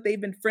seems like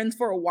they've been friends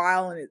for a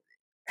while, and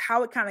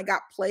how it kind of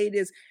got played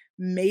is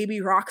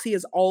maybe Roxy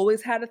has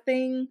always had a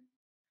thing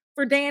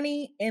for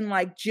Danny, and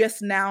like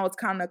just now it's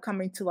kind of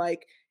coming to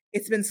like,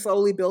 it's been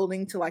slowly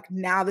building to like,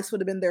 now this would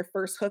have been their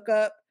first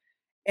hookup,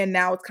 and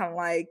now it's kind of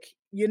like,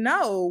 you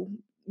know,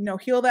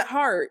 heal that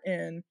heart,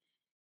 and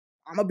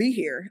I'm gonna be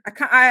here.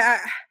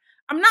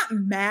 I'm not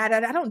mad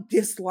at it. I don't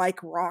dislike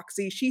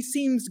Roxy. She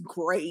seems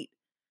great.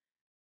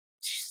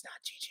 She's not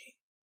Gigi.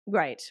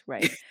 Right.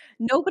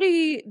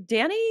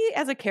 Danny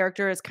as a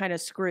character is kind of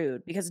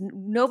screwed because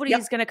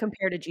nobody's going to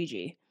compare to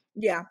Gigi.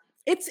 Yeah.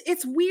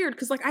 It's weird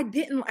because like I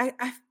didn't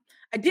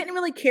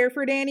really care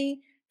for Danny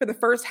for the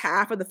first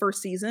half of the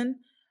first season.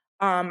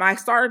 I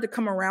started to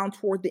come around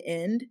toward the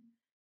end,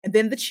 and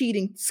then the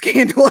cheating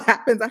scandal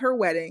happens at her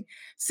wedding.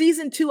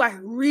 Season 2, I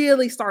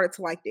really started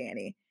to like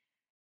Danny.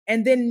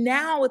 And then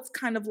now it's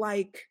kind of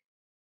like,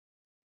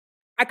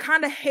 I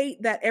kind of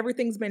hate that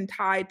everything's been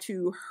tied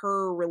to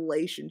her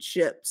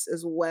relationships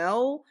as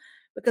well,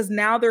 because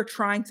now they're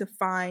trying to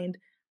find,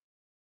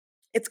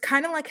 it's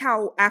kind of like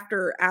how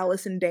after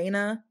Alice and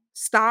Dana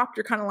stopped,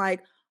 you're kind of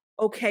like,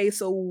 okay,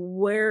 so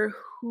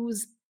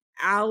who's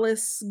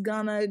Alice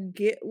gonna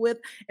get with?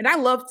 And I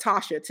love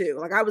Tasha too.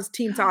 Like I was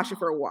team Tasha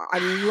for a while. I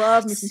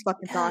love me some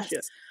fucking Tasha.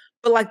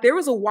 But like there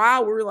was a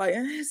while where we were like,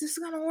 is this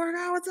gonna work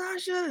out with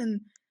Tasha?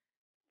 And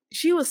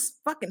she was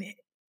fucking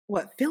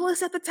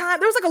Phyllis at the time.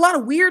 There was like a lot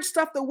of weird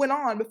stuff that went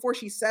on before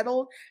she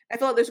settled. I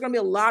feel like there's gonna be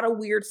a lot of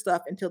weird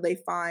stuff until they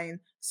find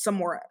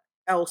somewhere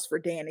else for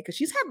Danny, because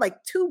she's had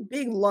like 2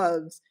 big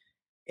loves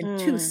in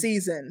 2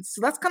 seasons.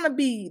 So that's gonna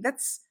be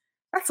that's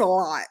a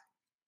lot.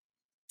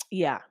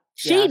 Yeah.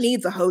 She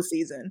needs a whole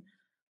season.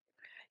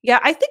 Yeah,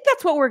 I think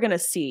that's what we're gonna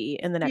see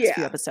in the next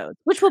few episodes,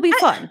 which will be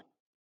fun.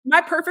 My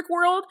perfect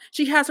world,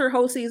 she has her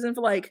whole season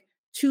for like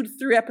 2 to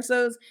 3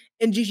 episodes,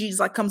 and Gigi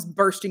just like comes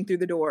bursting through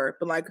the door,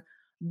 but like,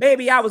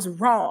 baby, I was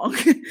wrong.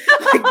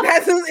 Like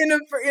that's in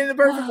the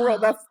perfect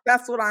world.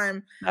 That's what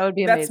I'm. That would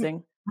be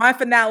amazing. My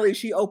finale,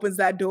 she opens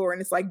that door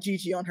and it's like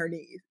Gigi on her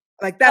knees.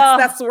 Like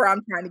that's where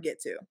I'm trying to get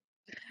to.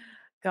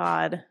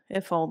 God,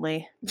 if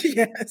only.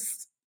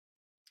 Yes.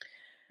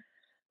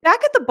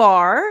 Back at the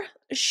bar,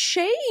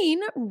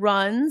 Shane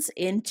runs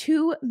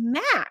into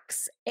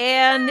Max,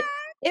 and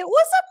It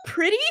was a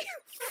pretty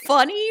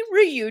funny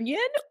reunion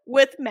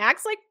with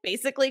Max like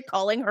basically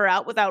calling her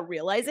out without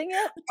realizing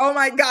it. Oh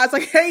my god, it's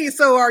like, hey,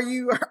 so are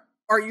you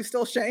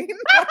still Shane?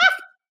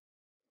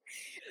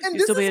 And You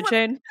this still is being what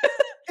Shane?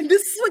 and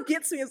this is what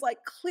gets me is like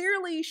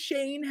clearly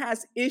Shane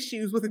has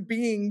issues with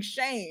being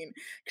Shane.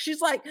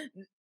 She's like,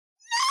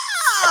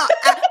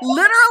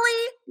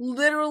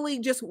 literally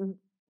just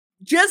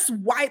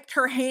wiped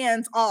her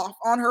hands off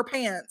on her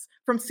pants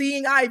from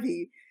seeing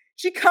Ivy.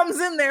 She comes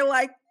in there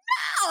like,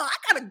 no, I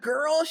got a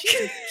girl.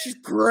 She's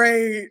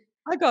great.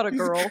 I got a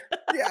girl.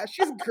 Yeah,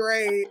 she's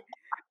great.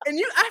 And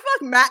I feel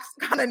like Max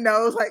kind of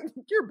knows, like,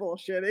 you're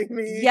bullshitting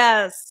me.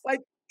 Yes. Like,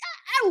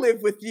 I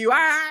live with you.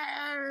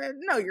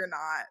 No, you're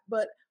not.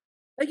 But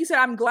like you said,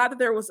 I'm glad that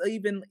there was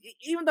even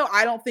though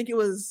I don't think it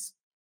was,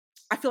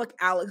 I feel like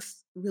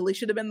Alex really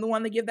should have been the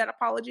one to give that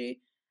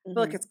apology. I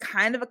feel like it's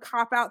kind of a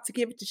cop-out to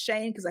give it to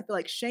Shane, because I feel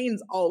like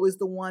Shane's always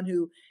the one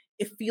who,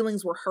 if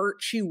feelings were hurt,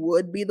 she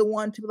would be the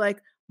one to be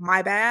like,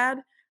 my bad.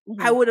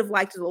 I would have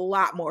liked it a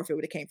lot more if it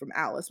would have came from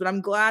Alice. But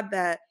I'm glad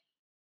that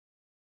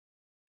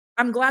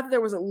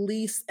there was at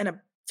least an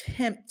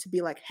attempt to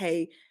be like,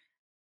 hey,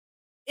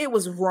 it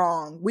was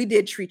wrong. We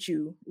did treat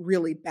you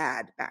really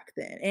bad back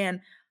then.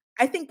 And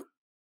I think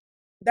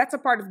that's a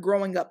part of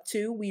growing up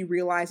too. We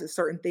realize that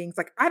certain things,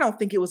 like, I don't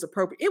think it was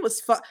appropriate. It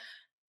was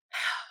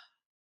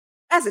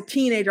as a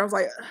teenager, I was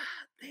like,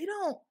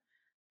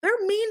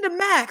 they're mean to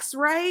Max,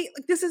 right?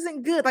 Like, this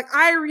isn't good. Like,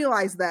 I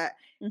realized that.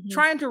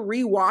 Trying to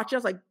rewatch, I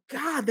was like,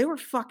 God, they were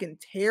fucking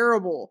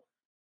terrible.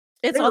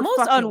 It's almost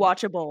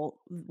unwatchable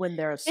when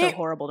they're so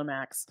horrible to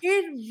Max.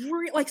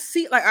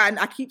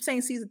 I keep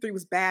saying season 3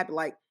 was bad, but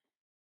like,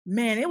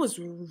 man, it was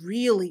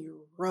really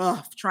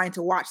rough trying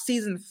to watch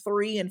season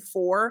 3 and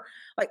 4.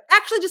 Like,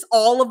 actually, just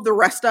all of the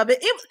rest of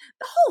it. The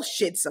whole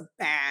shit's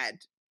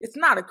it's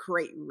not a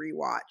great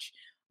rewatch.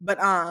 But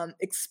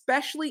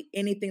especially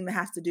anything that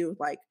has to do with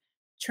like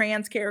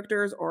trans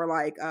characters or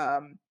like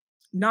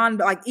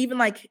even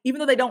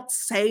though they don't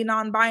say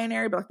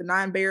non-binary, but like the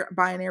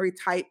non-binary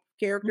type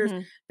characters,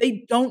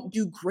 they don't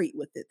do great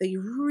with it. They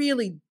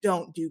really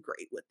don't do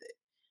great with it.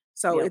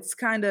 So it's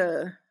kind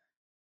of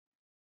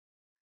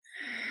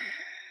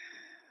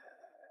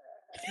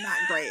not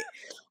great.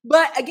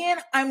 But again,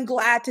 I'm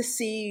glad to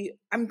see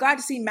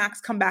Max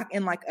come back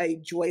in like a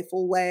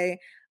joyful way.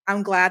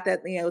 I'm glad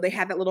that, they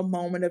had that little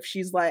moment of,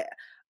 she's like,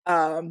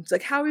 it's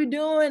like, how are you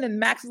doing? And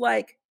Max is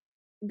like,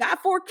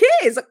 got 4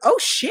 kids. Like, oh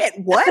shit,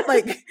 what?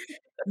 Like,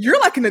 you're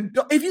like an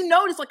adult. If you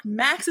notice, like,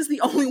 Max is the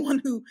only one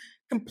who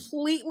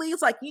completely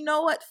is like, you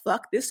know what?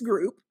 Fuck this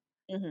group.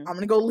 I'm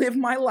gonna go live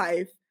my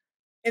life.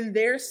 And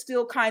they're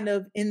still kind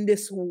of in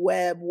this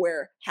web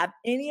where, have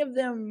any of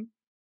them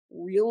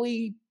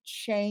really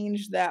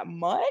changed that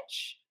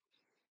much?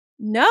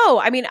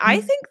 No, I mean,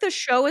 I think the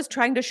show is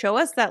trying to show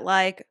us that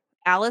like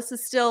Alice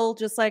is still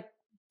just like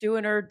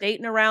doing her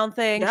dating around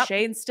thing. Yep.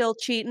 Shane's still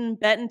cheating.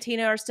 Bet and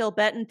Tina are still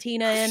betting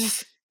Tina in.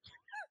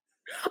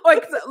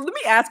 Like, let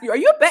me ask you, are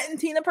you a Bet and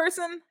Tina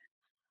person?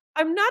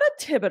 I'm not a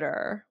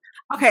Tibbiter.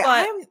 Okay,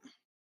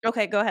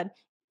 okay, go ahead.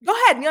 Go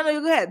ahead. No,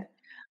 go ahead.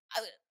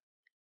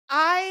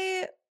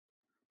 I'm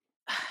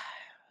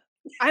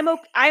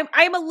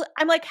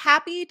like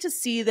happy to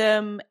see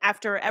them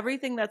after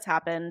everything that's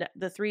happened,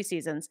 the 3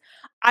 seasons.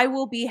 I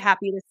will be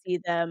happy to see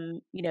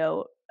them,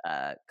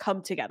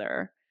 come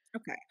together.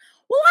 Okay.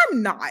 Well,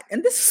 I'm not,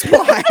 and this is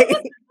why.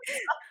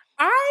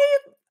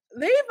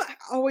 They've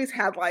always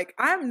had like,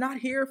 I'm not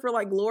here for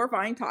like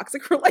glorifying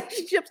toxic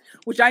relationships,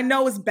 which I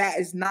know is bad,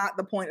 is not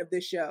the point of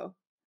this show.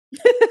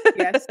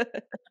 Yes.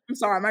 I'm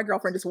sorry, my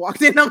girlfriend just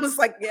walked in. I'm just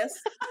like, yes.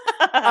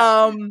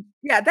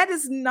 Yeah, that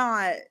is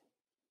not.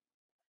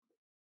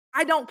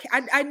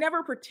 I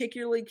never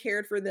particularly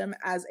cared for them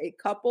as a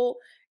couple.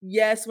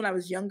 Yes, when I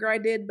was younger I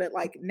did, but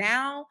like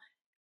now,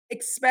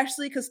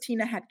 especially because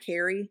Tina had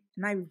Carrie,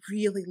 and I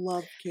really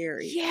loved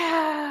Carrie.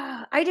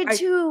 Yeah, I did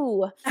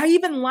too. I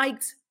even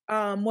liked,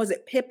 was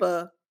it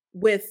Pippa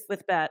with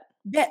Bet?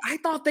 Bet. I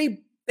thought they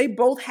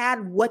both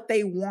had what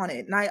they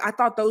wanted, and I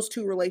thought those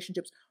 2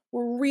 relationships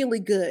were really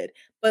good.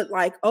 But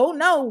like, oh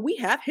no, we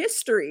have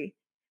history.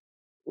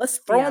 Let's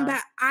throw them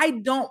back. I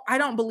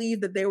don't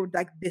believe that they were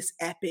like this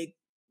epic,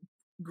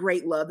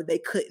 great love that they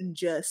couldn't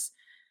just.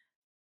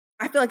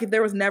 I feel like if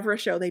there was never a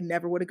show, they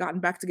never would have gotten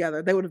back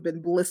together. They would have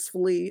been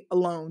blissfully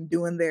alone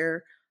doing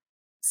their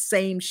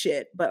same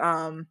shit. But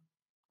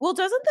well,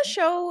 doesn't the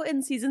show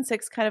in season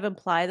 6 kind of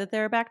imply that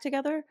they're back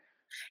together?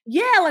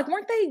 Yeah, like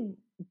weren't they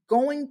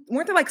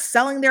like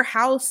selling their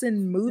house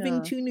and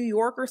moving to New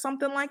York or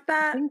something like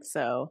that? I think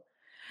so.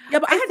 Yeah,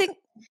 but I think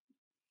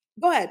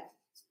go ahead.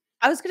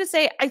 I was gonna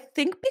say, I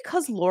think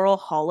because Laurel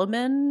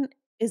Holloman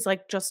is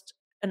like just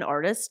an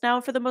artist now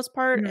for the most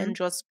part, and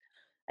just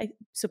I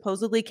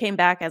supposedly came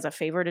back as a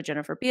favor to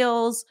Jennifer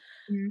Beals.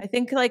 I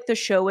think like the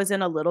show is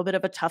in a little bit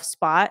of a tough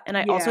spot, and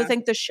I also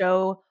think the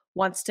show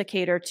wants to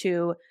cater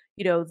to,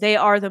 they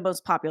are the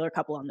most popular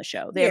couple on the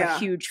show. They have a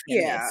huge fan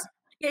base.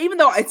 Yeah, even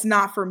though it's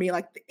not for me,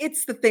 like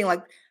it's the thing,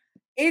 like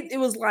it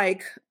was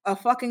like a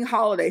fucking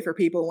holiday for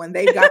people when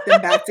they got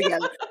them back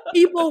together.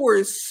 People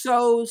were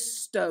so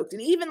stoked.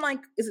 And even like,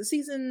 is it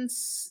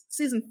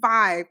season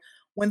 5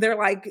 when they're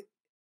like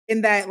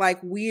in that like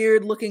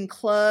weird looking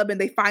club and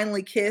they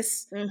finally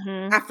kiss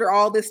after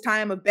all this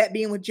time of Bet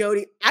being with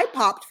Jody? I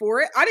popped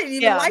for it. I didn't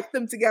even like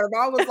them together, but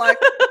I was like,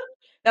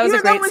 that was a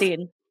great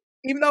scene.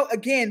 Even though,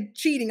 again,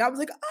 cheating, I was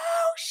like,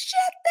 oh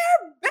shit,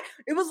 they're back.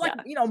 It was like,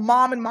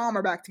 mom and mom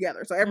are back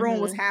together. So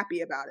everyone was happy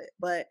about it.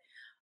 But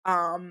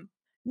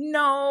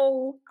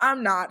no,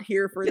 I'm not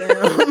here for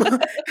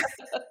them.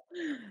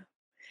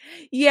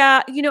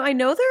 Yeah, I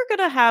know they're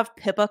going to have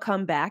Pippa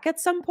come back at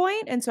some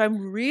point, and so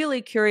I'm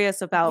really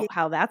curious about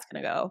how that's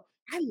going to go.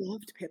 I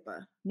loved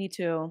Pippa. Me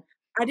too.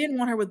 I didn't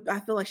want her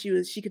I feel like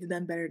she could have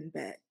done better than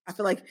Bet. I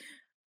feel like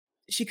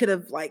she could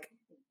have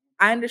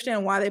I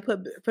understand why they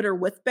put her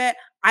with Bet.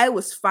 I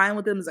was fine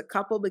with them as a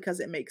couple because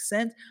it makes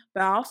sense,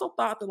 but I also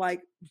thought that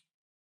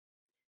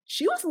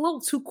she was a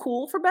little too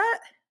cool for Bet.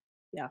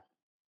 Yeah.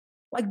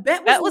 Like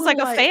Bet was like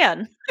a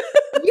fan.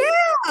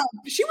 Yeah,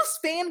 she was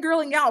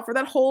fangirling out for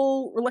that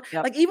whole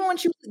even when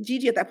she was with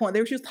Gigi at that point,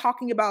 she was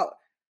talking about,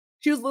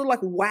 she was a little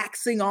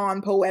waxing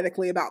on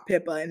poetically about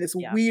Pippa in this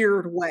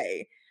weird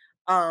way.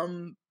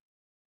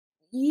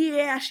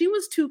 Yeah, she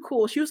was too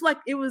cool. She was I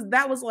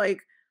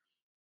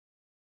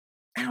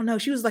don't know,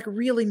 she was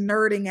really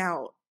nerding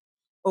out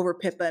over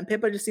Pippa, and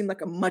Pippa just seemed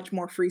like a much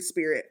more free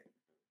spirit.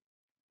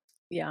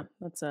 Yeah,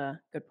 that's a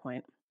good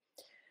point.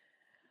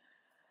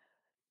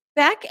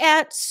 Back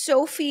at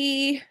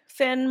Sophie,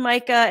 Finn,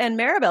 Micah, and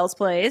Maribel's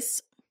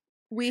place,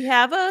 we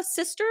have a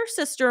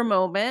sister-sister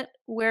moment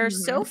where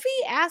Sophie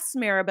asks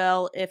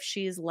Maribel if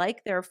she's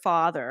like their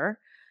father.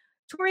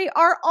 Torrie,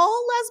 are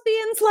all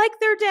lesbians like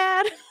their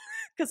dad?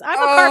 Because I'm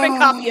a carbon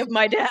copy of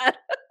my dad.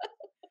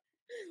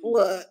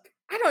 Look,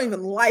 I don't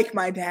even like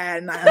my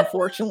dad, and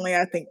unfortunately,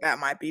 I think that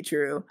might be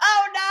true.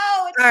 Oh no!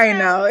 I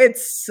know, it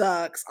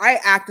sucks. I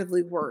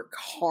actively work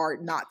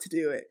hard not to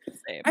do it.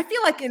 Same. I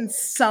feel like in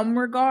some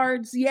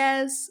regards,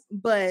 yes,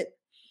 but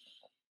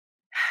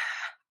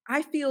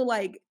I feel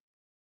like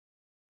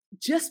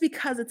just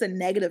because it's a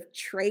negative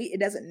trait,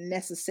 it doesn't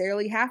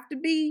necessarily have to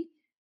be.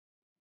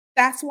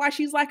 That's why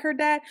she's like her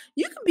dad.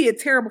 You can be a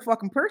terrible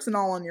fucking person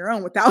all on your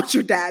own without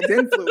your dad's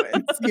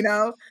influence,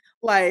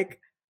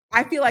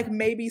 I feel like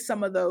maybe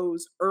some of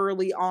those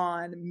early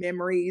on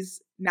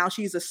memories, now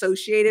she's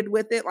associated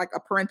with it, like a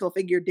parental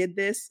figure did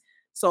this.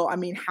 So, I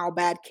mean, how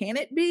bad can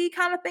it be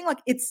kind of thing?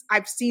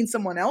 I've seen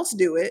someone else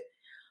do it,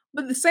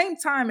 but at the same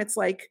time, it's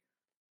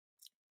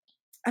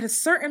at a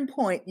certain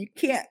point, you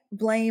can't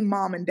blame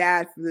mom and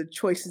dad for the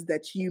choices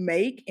that you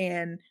make.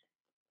 And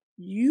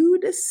you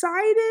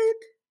decided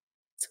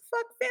to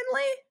fuck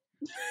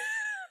Finley.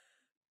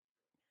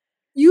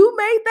 You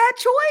made that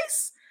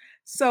choice.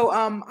 So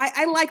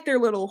I like their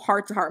little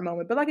heart-to-heart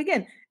moment. But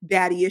again,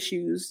 daddy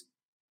issues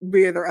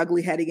rear their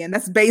ugly head again.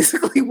 That's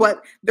basically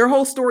what their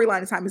whole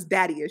storyline time is,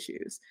 daddy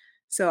issues.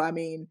 So, I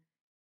mean,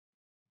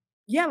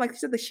 yeah, like you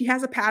said, that she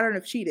has a pattern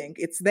of cheating.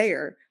 It's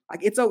there.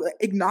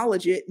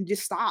 Acknowledge it and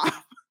just stop.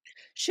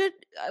 Should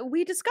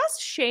we discuss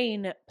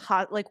Shane?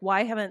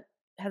 Why haven't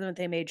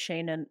they made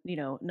Shane and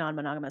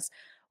non-monogamous?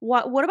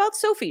 What about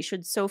Sophie?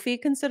 Should Sophie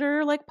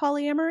consider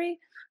polyamory?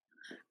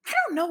 I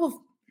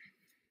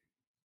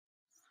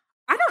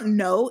don't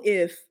know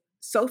if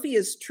Sophie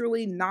is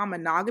truly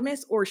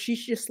non-monogamous or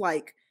she's just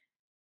like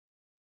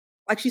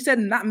she said,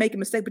 not make a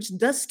mistake, but just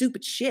does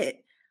stupid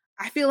shit.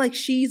 I feel like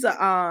she's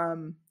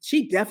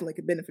she definitely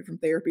could benefit from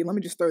therapy. Let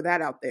me just throw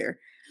that out there.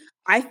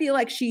 I feel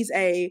like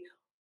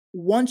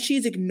once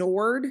she's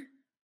ignored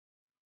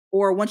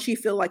or once she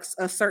feels like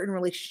a certain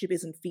relationship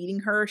isn't feeding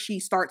her, she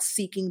starts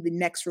seeking the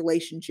next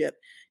relationship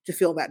to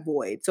fill that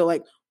void. So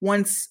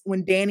when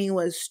Danny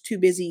was too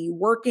busy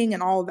working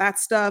and all of that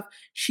stuff,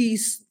 she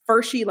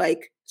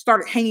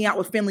started hanging out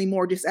with Finley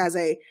more just as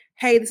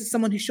hey, this is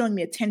someone who's showing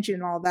me attention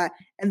and all that.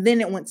 And then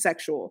it went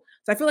sexual.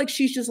 So I feel like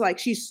she's just I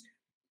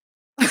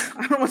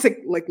don't want to say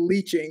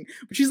leeching,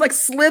 but she's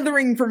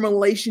slithering from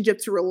relationship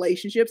to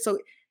relationship. So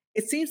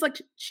it seems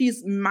like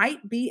she's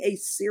might be a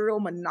serial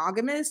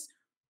monogamist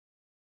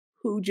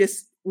who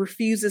just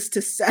refuses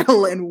to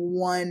settle in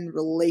one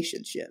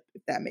relationship,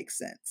 if that makes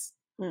sense.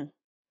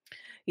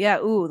 Yeah,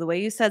 ooh, the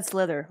way you said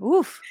slither.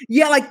 Oof.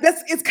 Yeah,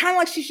 it's kind of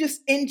like she's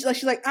just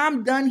she's like,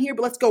 I'm done here,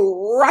 but let's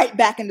go right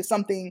back into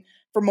something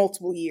for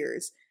multiple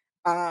years,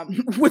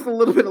 with a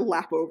little bit of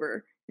lap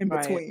over in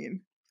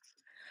between.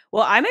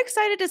 Well, I'm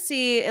excited to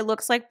see, it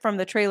looks like from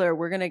the trailer,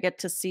 we're going to get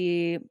to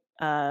see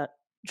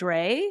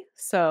Dre,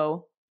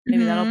 so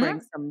maybe that'll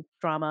bring some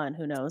drama, and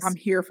who knows. I'm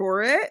here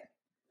for it.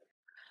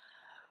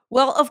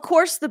 Well, of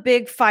course, the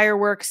big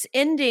fireworks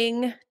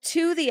ending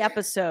to the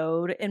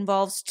episode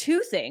involves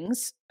two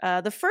things.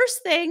 The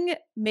first thing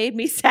made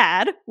me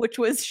sad, which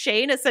was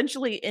Shane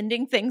essentially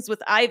ending things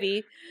with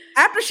Ivy.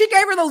 After she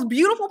gave her those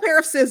beautiful pair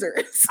of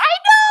scissors. I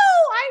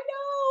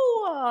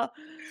know!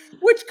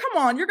 Which,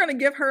 come on, you're going to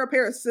give her a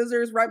pair of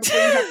scissors right before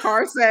you have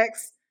car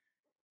sex?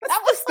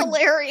 That was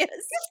hilarious.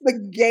 It's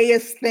the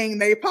gayest thing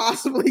they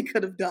possibly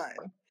could have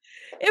done.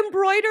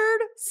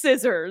 Embroidered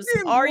scissors.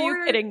 Are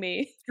you kidding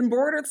me?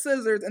 Embroidered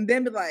scissors, and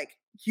then be like,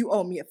 you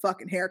owe me a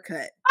fucking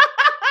haircut.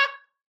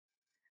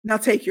 Now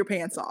take your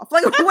pants off.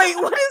 Like, wait,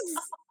 what is...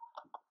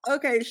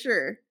 Okay,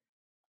 sure.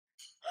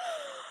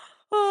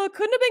 Oh,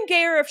 couldn't have been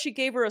gayer if she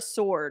gave her a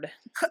sword.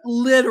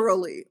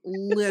 Literally.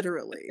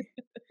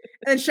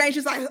 And Shane's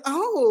just like,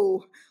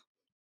 oh,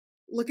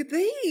 look at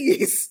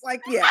these.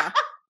 Like, yeah.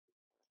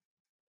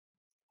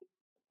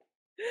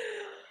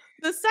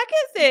 The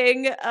second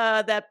thing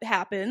that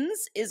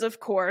happens is, of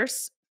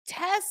course,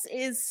 Tess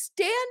is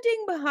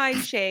standing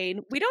behind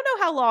Shane. We don't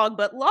know how long,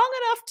 but long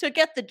enough to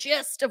get the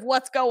gist of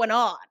what's going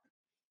on.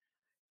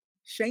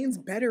 Shane's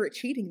better at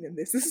cheating than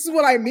this. This is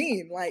what I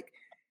mean. Like,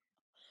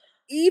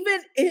 even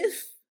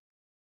if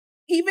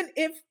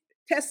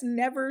Tess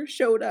never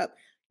showed up,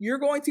 you're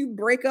going to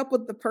break up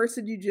with the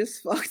person you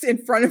just fucked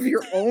in front of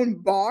your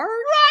own bar?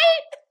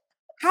 Right?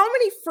 How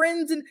many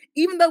friends, and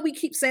even though we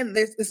keep saying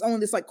that there's only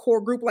this like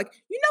core group, like,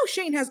 you know,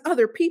 Shane has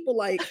other people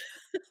like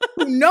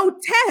who know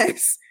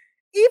Tess.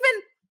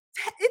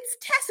 It's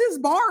Tess's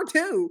bar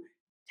too.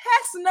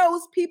 Tess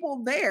knows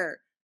people there.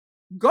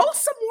 Go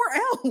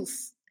somewhere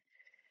else.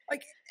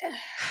 Like,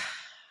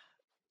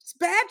 it's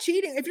bad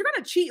cheating. If you're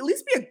gonna cheat, at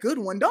least be a good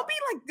one. Don't be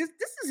like this.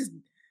 This is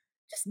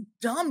just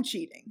dumb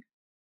cheating.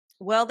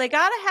 Well, they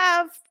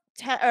gotta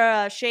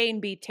have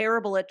Shane be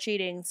terrible at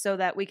cheating so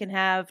that we can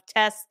have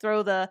Tess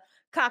throw the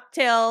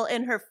cocktail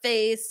in her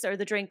face, or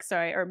the drink,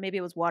 sorry, or maybe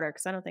it was water,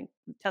 because I don't think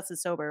Tess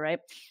is sober, right?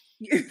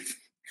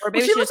 Or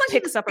maybe she just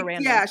picks up a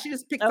random. Yeah, she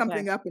just picked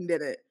something up and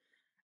did it.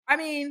 I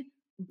mean,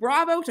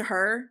 bravo to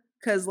her,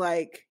 because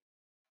like,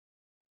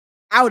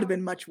 I would have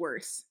been much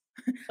worse.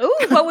 Ooh,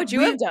 what would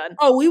you have done?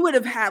 Oh, we would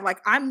have had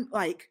I'm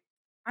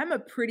a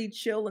pretty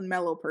chill and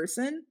mellow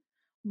person,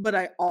 but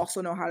I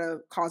also know how to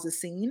cause a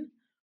scene.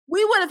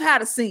 We would have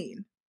had a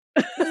scene.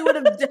 We would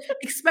have,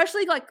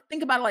 especially like,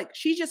 think about it, like,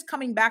 she's just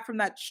coming back from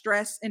that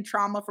stress and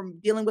trauma from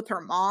dealing with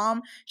her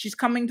mom. She's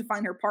coming to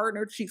find her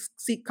partner. She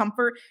seek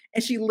comfort,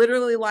 and she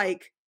literally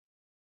like,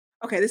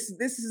 okay, this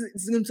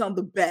is gonna sound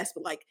the best,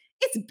 but like,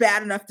 it's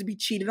bad enough to be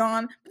cheated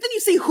on. But then you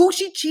see who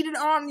she cheated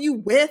on you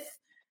with.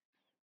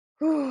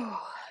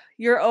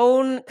 Your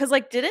own, because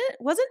like,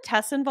 wasn't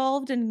Tess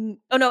involved in?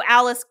 Oh no,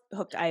 Alice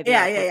hooked Ivy.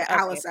 Yeah. Okay.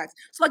 Alice acts.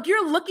 So like,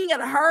 you're looking at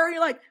her, you're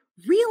like,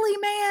 really,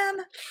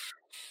 man?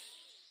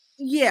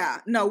 Yeah,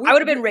 no. I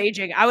would have been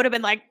raging. I would have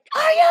been like,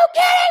 are you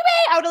kidding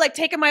me? I would have like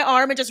taken my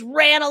arm and just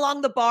ran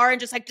along the bar and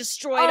just like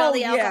destroyed all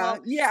the alcohol.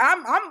 Yeah,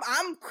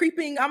 I'm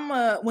creeping.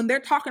 When they're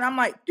talking, I'm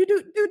like, do.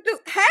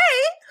 Hey,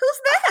 who's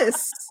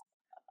this?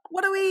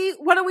 What are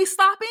we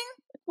stopping?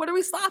 What are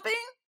we stopping?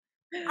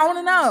 I want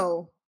to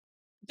know.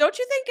 Don't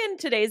you think in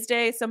today's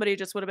day somebody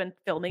just would have been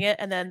filming it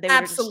and then they would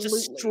have just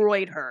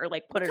destroyed her,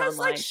 like put it online? Because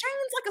like,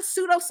 Shane's like a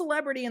pseudo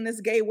celebrity in this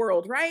gay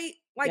world, right?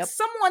 Like,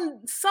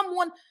 someone saw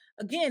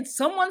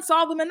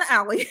them in the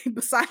alley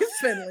besides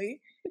Finley,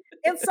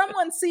 and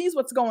someone sees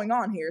what's going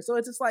on here. So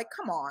it's just like,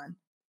 come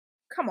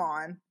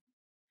on,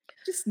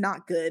 just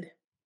not good.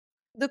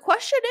 The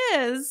question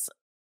is,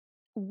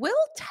 will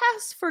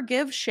Tess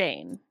forgive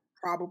Shane?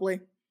 Probably.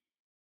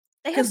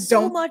 They have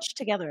so much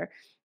together.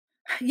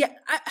 Yeah.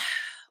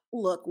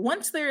 Look,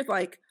 once there's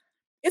like,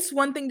 it's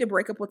one thing to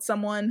break up with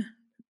someone,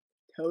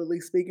 totally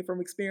speaking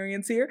from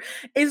experience here,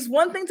 it's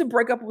one thing to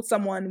break up with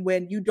someone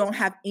when you don't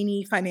have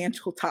any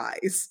financial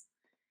ties.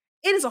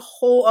 It is a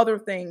whole other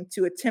thing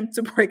to attempt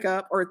to break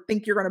up or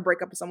think you're going to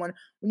break up with someone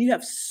when you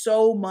have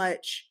so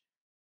much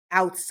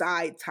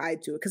outside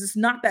tied to it. Because it's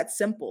not that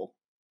simple.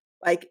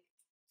 Like,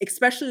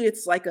 especially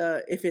it's like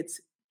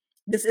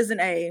this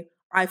isn't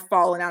I've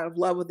fallen out of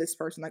love with this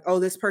person. Like, oh,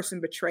 this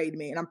person betrayed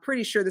me. And I'm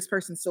pretty sure this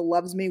person still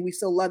loves me. We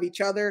still love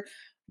each other.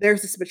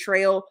 There's this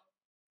betrayal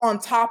on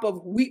top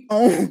of we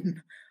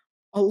own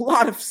a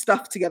lot of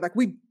stuff together.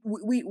 Like,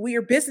 we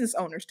are business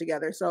owners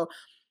together. So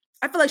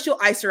I feel like she'll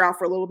ice her out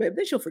for a little bit, but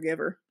then she'll forgive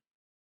her.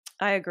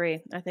 I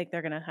agree. I think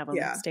they're going to have them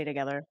stay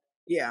together.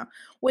 Yeah.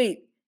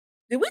 Wait,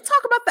 did we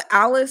talk about the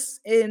Alice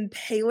and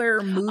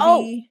Taylor movie?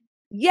 Oh,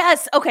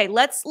 yes. Okay,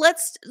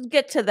 let's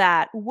get to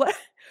that.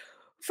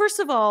 First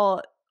of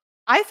all,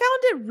 I found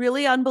it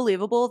really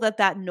unbelievable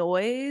that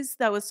noise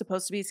that was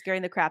supposed to be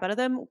scaring the crap out of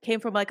them came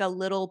from like a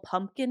little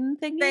pumpkin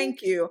thingy.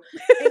 Thank you.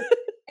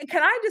 And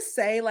can I just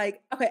say,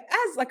 like, okay,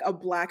 as like a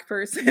Black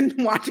person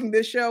watching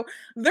this show,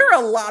 there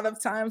are a lot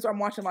of times where I'm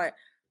watching like,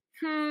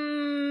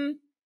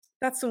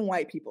 that's some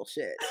white people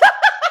shit.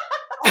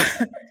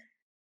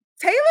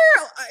 Taylor,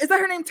 is that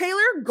her name?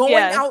 Taylor going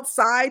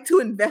outside to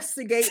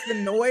investigate the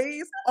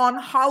noise on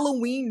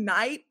Halloween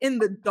night in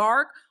the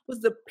dark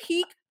was the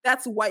peak.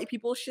 That's white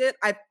people shit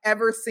I've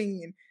ever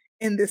seen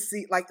in this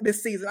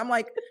season. I'm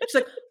like,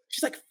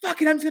 she's like,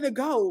 fuck it, I'm just gonna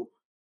go.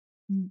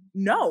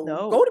 No,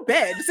 go to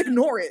bed. Just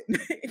ignore it.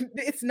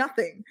 It's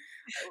nothing.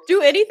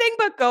 Do anything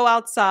but go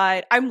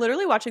outside. I'm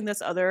literally watching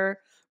this other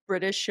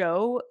British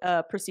show,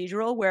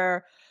 procedural,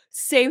 where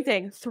same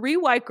thing. 3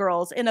 white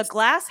girls in a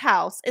glass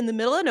house in the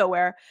middle of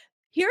nowhere.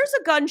 Here's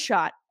a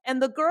gunshot.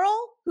 And the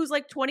girl who's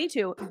like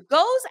 22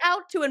 goes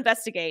out to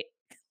investigate.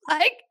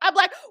 Like, I'm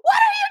like, what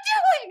are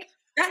you doing?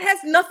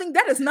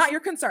 That is not your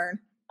concern.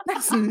 That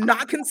does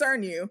not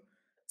concern you.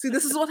 See,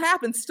 this is what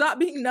happens. Stop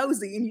being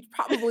nosy and you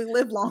probably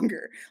live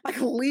longer. Like,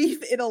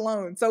 leave it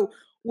alone. So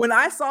when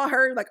I saw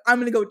her, like, I'm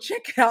gonna go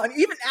check it out. And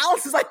even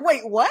Alice is like,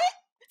 wait, what?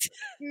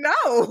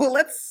 No,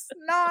 let's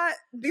not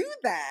do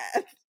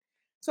that.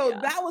 So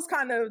that was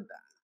kind of,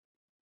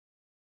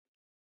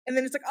 and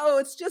then it's like, oh,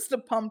 it's just a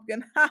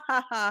pumpkin. Ha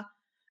ha ha.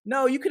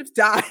 No, you could have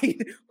died.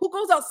 Who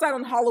goes outside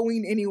on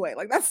Halloween anyway?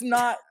 Like, that's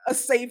not a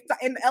safe time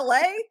in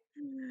LA.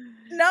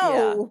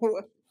 No.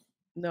 Yeah.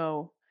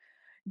 No.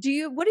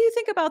 What do you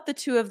think about the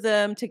two of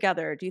them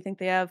together? Do you think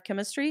they have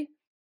chemistry?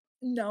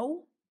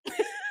 No.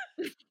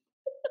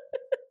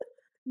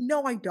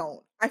 No, I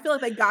don't. I feel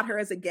like they got her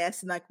as a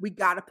guest and like we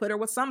got to put her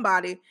with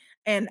somebody.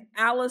 And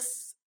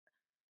Alice,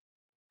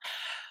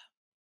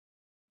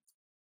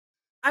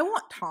 I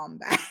want Tom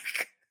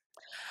back.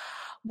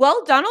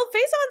 Well, Donald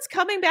Faison's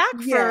coming back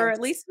for Yes.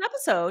 at least an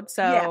episode,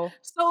 Yeah. so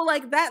So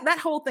like that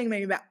whole thing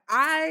made me mad.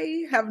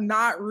 I have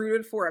not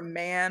rooted for a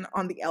man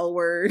on the L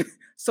word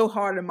so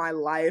hard in my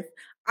life.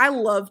 I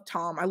love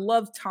Tom. I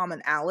love Tom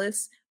and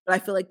Alice, but I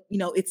feel like,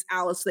 it's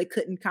Alice. They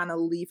couldn't kind of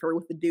leave her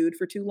with the dude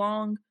for too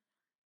long.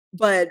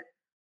 But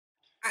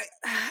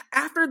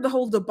after the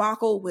whole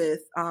debacle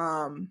with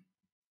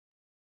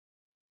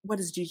what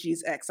is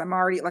Gigi's ex? I'm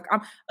already like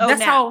that's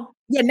Nat. how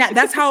Nat,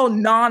 that's how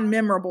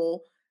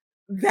non-memorable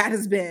that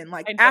has been.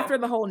 Like after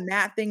the whole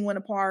Nat thing went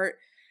apart,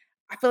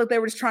 I feel like they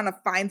were just trying to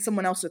find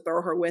someone else to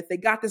throw her with. They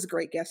got this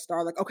great guest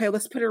star. Like, okay,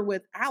 let's put her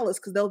with Alice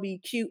because they'll be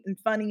cute and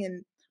funny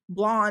and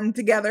blonde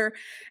together.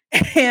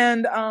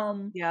 And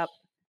yep.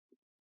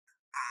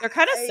 They're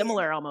kind of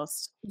similar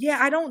almost. Yeah,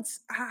 I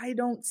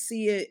don't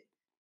see it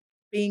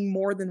being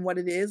more than what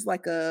it is,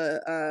 like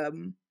a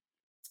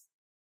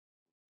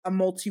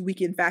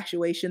multi-week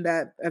infatuation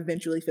that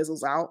eventually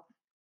fizzles out.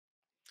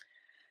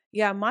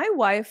 Yeah, my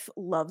wife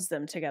loves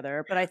them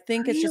together, but I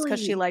think it's just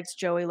because she likes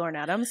Joey Lauren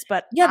Adams.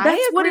 But yeah,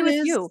 that's I what agree it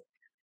with is. you.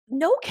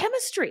 No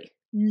chemistry.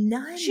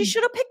 None. She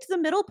should have picked the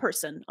middle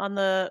person when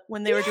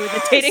they were doing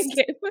the dating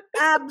game.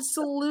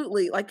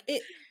 Absolutely. Like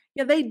it.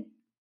 Yeah, they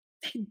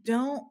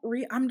don't.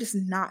 I'm just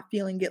not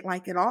feeling it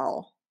like at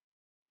all.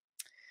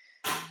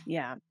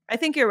 Yeah, I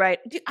think you're right.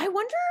 I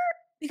wonder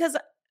because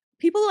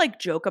people like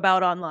joke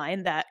about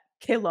online that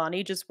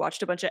Kehlani just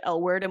watched a bunch of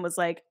L Word and was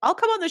like, "I'll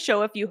come on the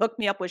show if you hook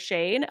me up with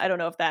Shane." I don't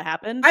know if that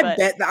happened. I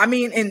bet. I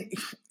mean, and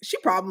she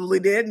probably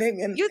did.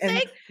 And, you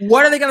think?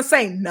 What are they going to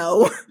say?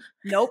 No.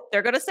 Nope.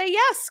 They're going to say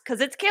yes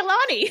because it's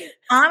Kehlani.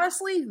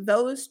 Honestly,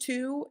 those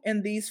two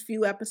in these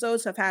few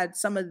episodes have had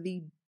some of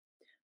the,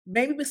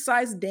 maybe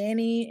besides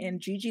Danny and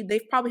Gigi,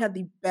 they've probably had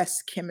the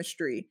best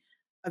chemistry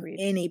of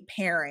any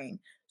pairing.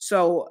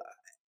 So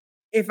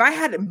if I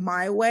had it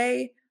my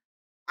way,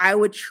 I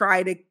would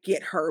try to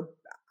get her.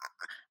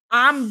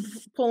 I'm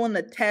pulling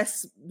the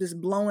test, just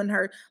blowing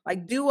her.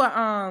 Like do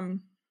a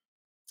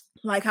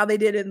like how they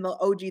did it in the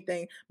OG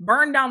thing.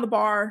 Burn down the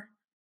bar.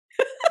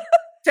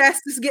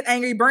 Test, just get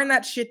angry, burn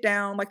that shit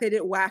down like they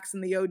did Wax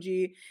in the OG,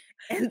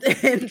 and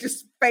then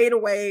just fade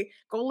away.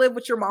 Go live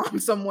with your mom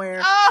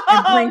somewhere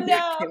and bring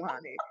back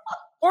Kehlani,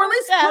 or at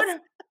least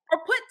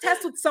put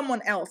Tess with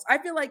someone else. I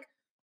feel like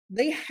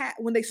they had,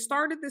 when they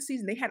started this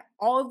season, they had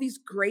all of these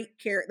great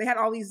they had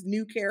all these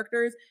new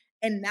characters,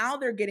 and now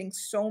they're getting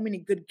so many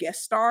good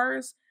guest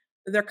stars.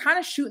 They're kind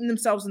of shooting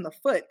themselves in the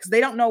foot because they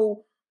don't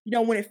know.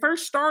 When it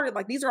first started,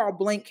 like these are all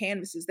blank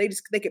canvases. They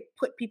could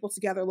put people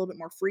together a little bit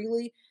more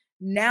freely.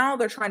 Now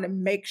they're trying to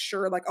make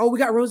sure, like, oh, we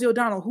got Rosie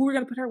O'Donnell. Who are we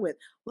going to put her with?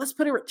 Let's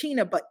put her with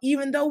Tina. But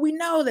even though we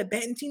know that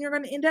Bet and Tina are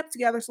going to end up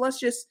together, so let's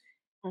just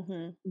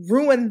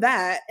ruin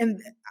that. And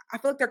I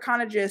feel like they're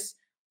kind of just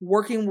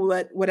working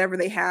with whatever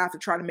they have to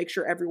try to make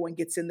sure everyone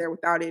gets in there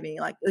without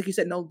any, like you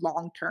said, no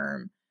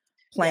long-term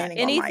planning.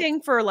 Yeah,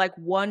 anything for like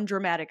one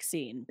dramatic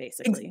scene,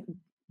 basically.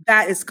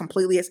 That is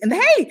completely it. And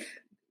hey,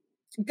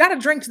 got a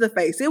drink to the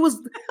face.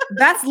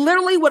 That's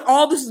literally what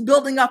all this is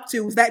building up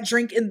to, is that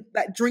drink in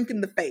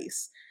the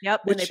face.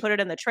 Yep. And they put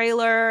it in the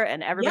trailer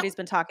and everybody's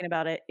been talking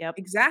about it. Yep.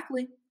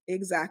 Exactly.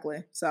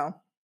 So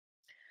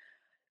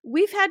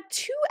we've had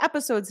 2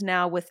 episodes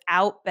now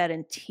without Bet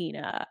and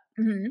Tina.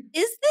 Mm-hmm.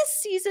 Is this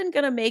season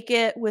going to make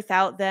it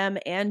without them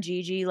and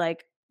Gigi,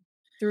 like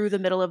through the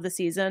middle of the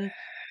season?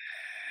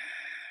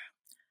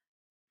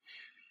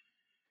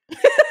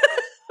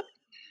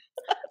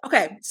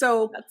 Okay,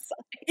 so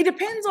it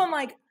depends on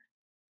like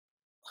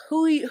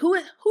who is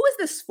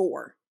this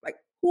for? Like,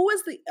 who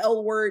is the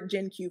L Word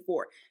Gen Q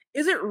for?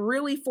 Is it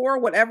really for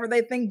whatever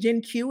they think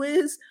Gen Q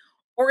is,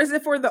 or is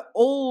it for the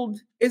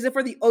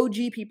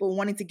OG people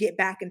wanting to get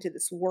back into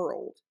this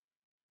world?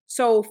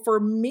 So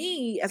for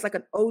me, as like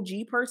an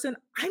OG person,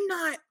 I'm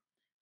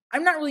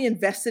not really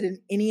invested in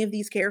any of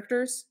these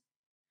characters.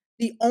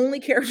 The only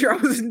character I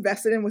was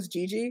invested in was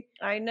Gigi.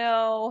 I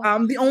know.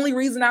 The only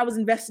reason I was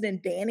invested in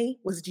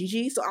Danny was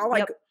Gigi. So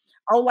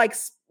I'll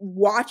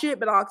watch it,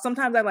 but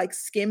sometimes I like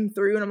skim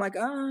through and I'm like,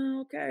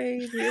 oh,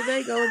 okay, here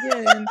they go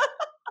again.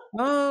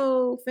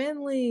 Oh,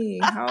 Finley,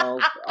 how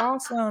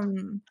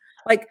awesome.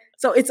 Like,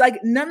 so it's like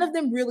none of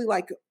them really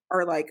like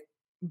are like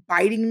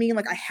biting me.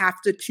 Like I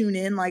have to tune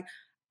in. Like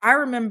I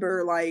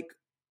remember like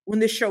when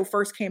this show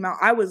first came out,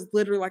 I was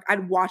literally like,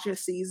 I'd watch an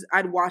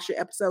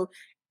episode,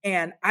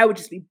 and I would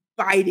just be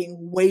biting,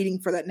 waiting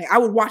for that. I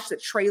would watch the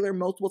trailer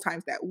multiple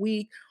times that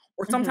week,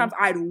 or sometimes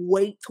I'd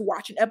wait to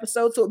watch an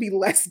episode so it'd be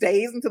less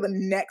days until the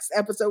next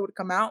episode would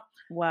come out.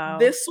 Wow.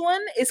 This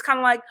one is kind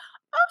of like,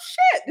 oh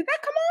shit, did that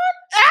come on?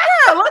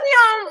 Yeah,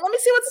 let me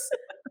see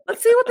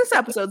let's see what this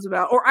episode's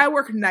about. Or I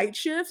work night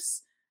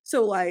shifts,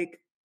 so like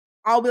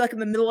I'll be like in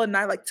the middle of the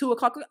night, like 2:00,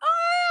 like, oh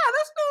yeah,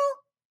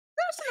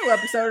 there's a new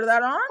episode of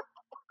that on.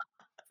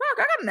 Fuck,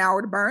 I got an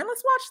hour to burn.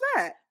 Let's watch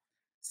that.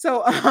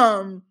 So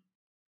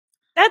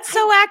that's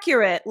so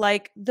accurate.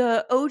 Like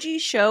the OG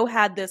show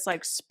had this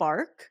like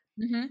spark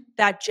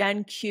that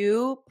Gen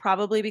Q,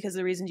 probably because of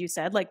the reasons you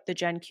said, like the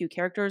Gen Q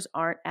characters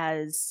aren't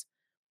as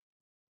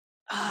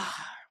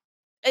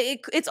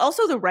it's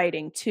also the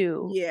writing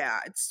too. Yeah,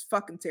 it's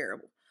fucking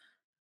terrible.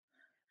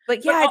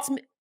 But yeah,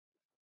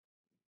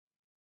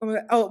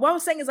 what I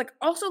was saying is like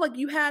also like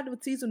you had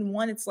with season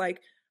 1, it's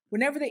like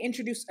whenever they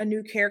introduced a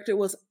new character, it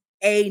was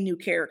a new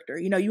character.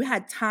 You know, you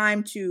had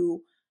time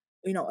to,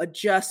 you know,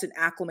 adjust and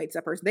acclimate to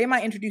that person. They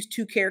might introduce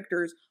 2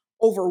 characters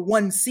over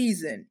 1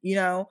 season, you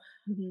know.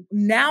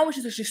 Now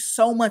there's just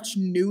so much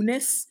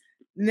newness.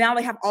 Now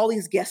they have all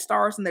these guest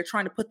stars and they're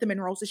trying to put them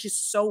in roles. It's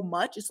just so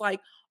much. It's like,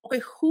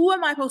 okay, who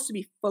am I supposed to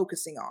be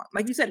focusing on?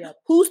 Like you said,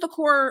 who's the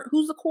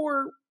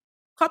core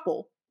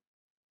couple?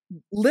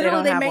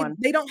 Literally,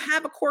 they don't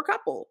have a core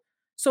couple.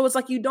 So it's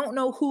like you don't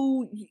know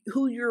who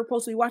you're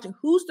supposed to be watching.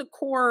 Who's the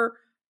core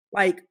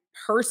like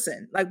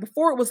person? Like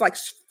before, it was like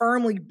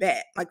firmly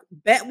Bet. Like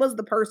Bet was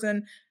the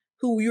person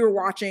who you were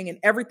watching, and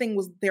everything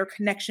was their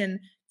connection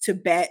to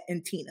Bet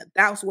and Tina.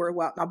 That was where it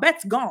was. Now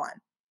Bet's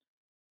gone.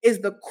 Is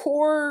the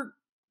core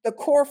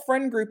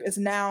friend group is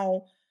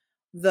now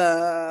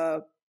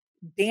the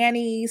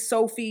Danny,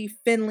 Sophie,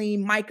 Finley,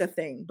 Micah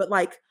thing. But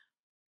like,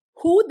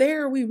 who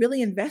there are we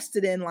really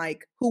invested in?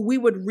 Like, who we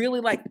would really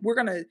like? We're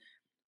going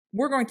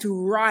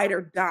to ride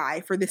or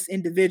die for this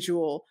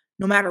individual,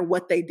 no matter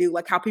what they do.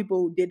 Like how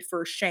people did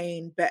for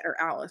Shane, Bet, or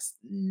Alice.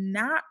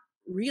 Not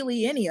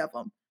really any of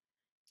them.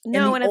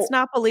 No, and it's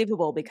not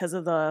believable because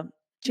of the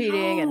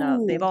cheating,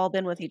 and they've all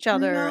been with each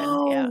other.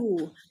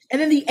 And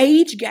then the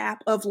age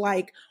gap of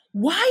like,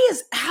 why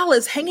is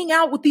Alice hanging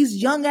out with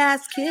these young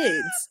ass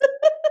kids?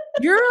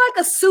 You're like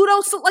a pseudo,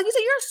 like you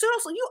said, you're a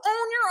pseudo,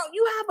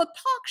 you have a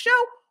talk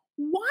show.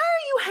 Why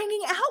are you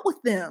hanging out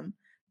with them?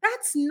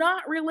 That's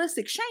not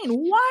realistic. Shane,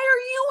 why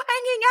are you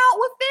hanging out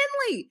with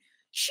Finley?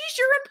 She's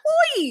your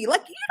employee.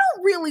 Like you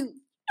don't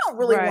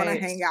really want to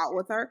hang out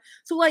with her.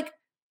 So like,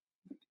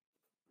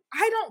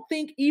 I don't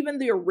think even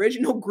the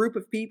original group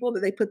of people that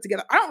they put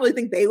together, I don't really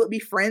think they would be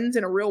friends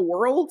in a real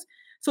world.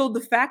 So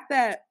the fact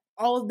that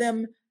all of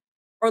them,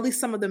 or at least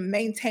some of them,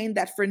 maintained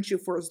that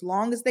friendship for as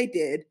long as they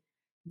did,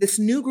 this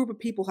new group of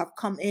people have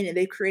come in and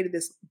they've created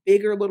this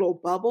bigger little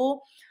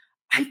bubble.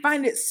 I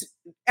find it's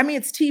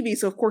TV,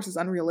 so of course it's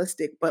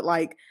unrealistic, but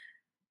like,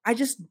 I'm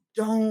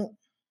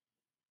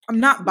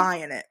not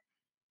buying it.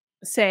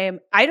 Same.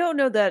 I don't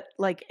know that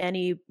like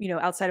any,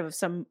 outside of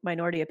some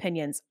minority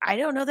opinions, I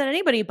don't know that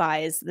anybody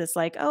buys this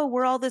like, oh,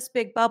 we're all this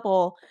big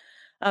bubble.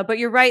 But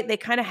you're right. They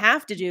kind of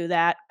have to do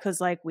that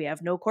because like we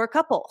have no core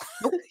couple,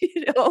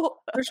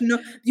 There's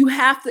you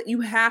have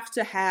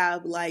to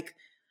have like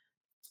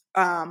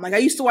I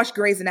used to watch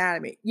Grey's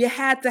Anatomy. You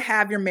had to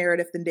have your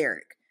Meredith and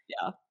Derek.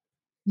 Yeah.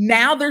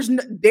 Now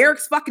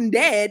Derek's fucking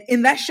dead,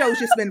 and that show's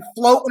just been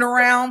floating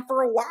around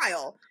for a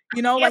while.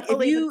 Like if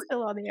it's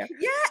still on the air.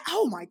 Yeah.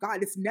 Oh my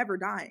God, it's never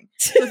dying.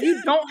 So if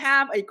you don't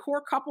have a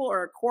core couple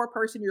or a core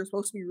person you're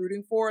supposed to be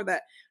rooting for,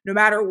 that no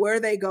matter where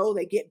they go,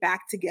 they get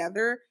back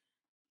together,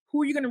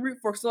 who are you going to root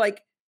for? So like,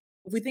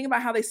 if we think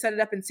about how they set it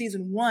up in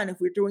season 1, if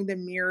we're doing the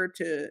mirror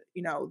to,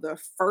 the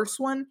first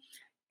one,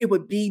 it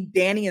would be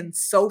Danny and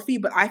Sophie.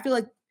 But I feel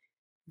like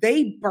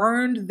they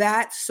burned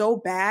that so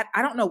bad.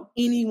 I don't know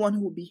anyone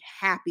who would be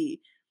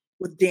happy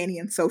with Danny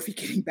and Sophie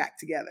getting back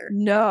together.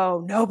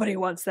 No, nobody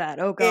wants that.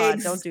 Oh God,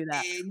 don't do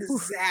that.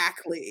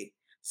 Exactly.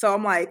 So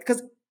I'm like,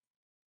 because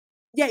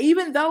yeah,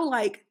 even though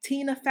like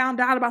Tina found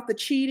out about the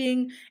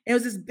cheating, and it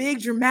was this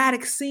big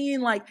dramatic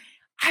scene, like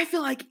I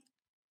feel like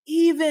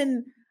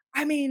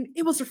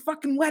it was her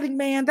fucking wedding,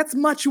 man. That's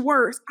much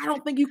worse. I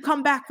don't think you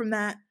come back from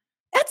that.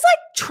 That's like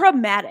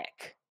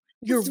traumatic.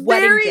 Your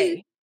wedding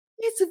day.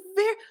 It's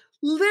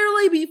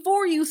literally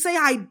before you say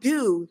I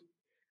do.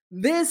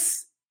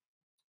 This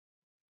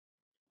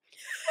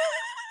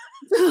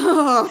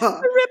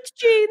ripped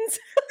jeans.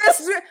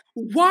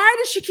 Why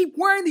does she keep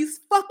wearing these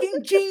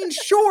fucking jean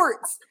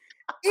shorts?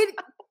 It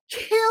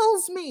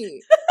kills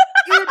me.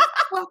 It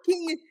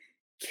fucking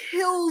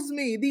kills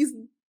me. These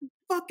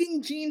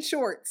fucking jean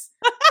shorts.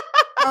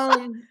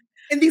 And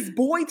these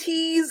boy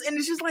tees, and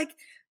it's just like,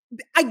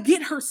 I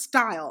get her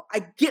style.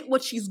 I get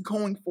what she's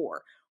going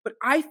for. But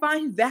I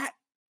find that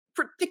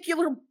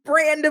particular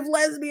brand of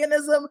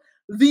lesbianism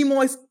the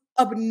most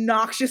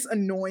obnoxious,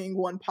 annoying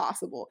one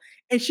possible.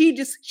 And she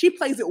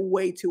plays it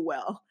way too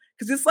well.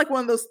 Because it's like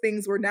one of those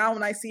things where now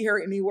when I see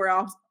her anywhere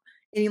else,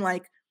 any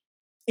like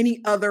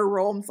any other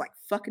role. I'm just like,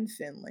 fucking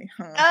Finley,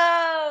 huh?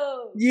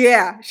 Oh,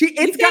 Yeah, it's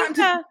think,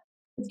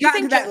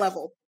 gotten to that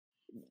level.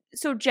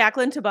 so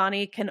Jacqueline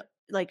Tabani can,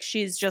 like,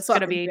 she's just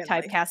gonna Fucking be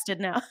Finley. typecasted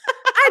now?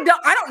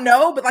 I don't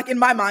know, but like in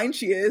my mind,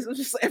 she is. It's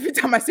just like, every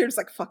time I see her, it's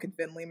like fucking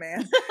Finley,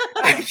 man.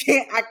 I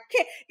can't.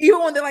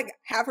 Even when they like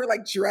have her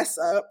like dress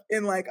up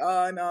in like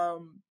on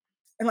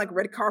and like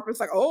red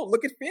carpets, like, oh,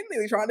 look at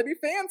Finley trying to be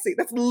fancy.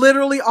 That's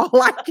literally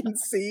all I can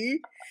see.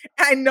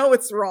 I know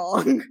it's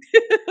wrong.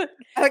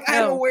 Like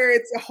I'm No. aware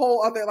it's a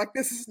whole other, like,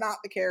 this is not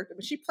the character,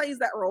 but she plays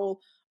that role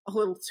a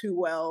little too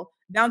well.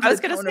 Down to I was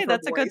the gonna tone say of her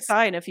that's a good voice.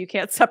 sign if you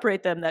can't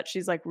separate them, that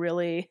she's like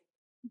really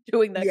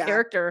doing that Yeah.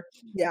 character.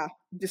 Yeah,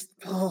 just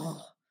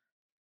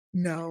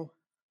no.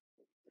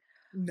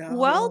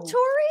 Well,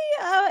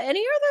 Torrie, any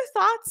other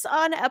thoughts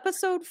on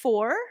episode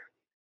 4?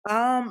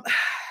 Um,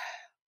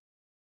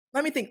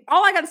 let me think.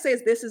 All I gotta say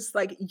is this is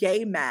like,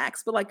 yay,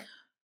 Max, but like,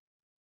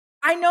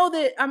 I know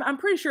that I'm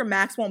pretty sure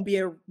Max won't be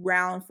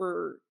around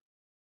for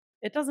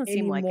It doesn't seem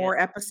any like more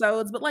it.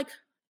 episodes, but like,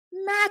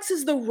 Max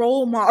is the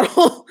role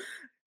model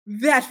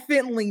that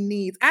Finley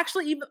needs.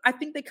 Actually, even I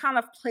think they kind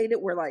of played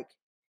it where like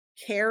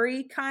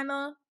Carrie kind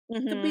of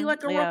could be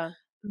like a role. Yeah.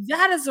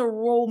 That is a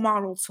role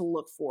model to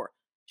look for.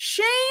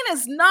 Shane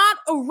is not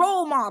a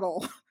role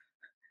model.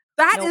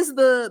 That Nope. is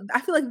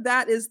I feel like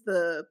that is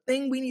the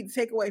thing we need to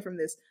take away from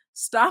this.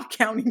 Stop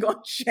counting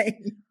on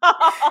Shane.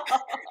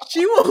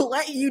 She will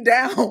let you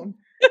down.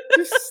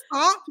 Just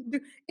stop.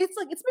 It's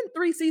like, it's been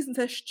 3 seasons.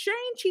 Has Shane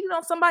cheated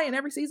on somebody in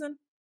every season?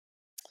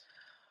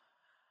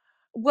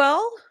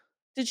 Well,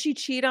 did she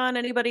cheat on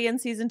anybody in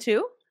season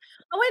 2?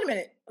 Oh, wait a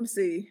minute. Let me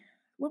see.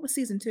 What was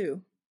season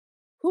 2?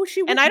 Who was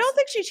she with? And I don't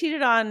think she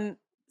cheated on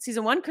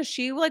season 1 because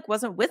she like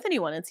wasn't with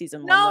anyone in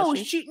season 1, No, was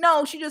she?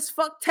 she just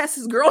fucked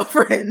Tess's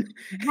girlfriend.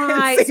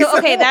 Right. So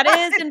okay, that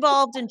is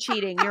involved in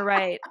cheating. You're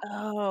right.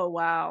 Oh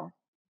wow.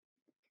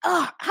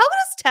 Oh, how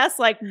does Tess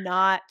like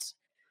not?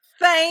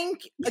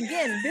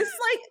 Again, this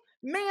like,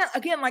 man,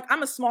 again, like,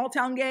 I'm a small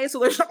town gay, so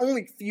there's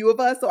only few of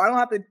us, so I don't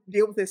have to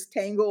deal with this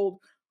tangled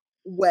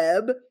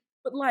web.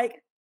 But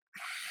like,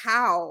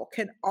 how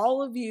can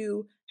all of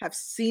you have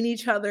seen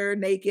each other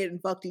naked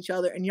and fucked each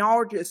other, and y'all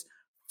are just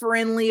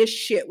friendly as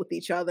shit with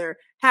each other,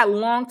 had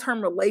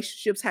long-term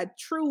relationships, had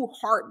true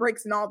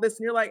heartbreaks and all this,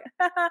 and you're like,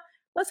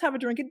 let's have a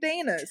drink at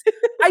Dana's.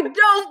 I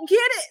don't get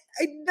it.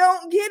 I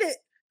don't get it.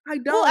 I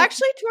don't. Well,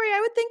 actually, Torrie,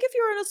 I would think if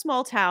you're in a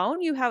small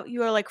town,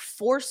 you are like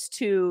forced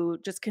to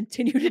just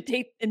continue to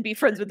date and be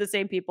friends with the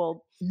same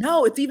people.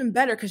 No, it's even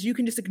better because you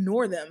can just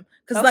ignore them.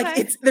 Because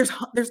like,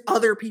 there's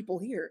other people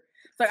here.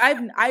 It's like,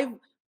 I've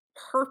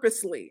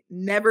purposely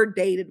never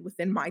dated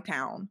within my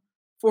town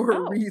for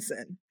a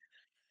reason.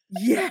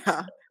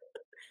 Yeah.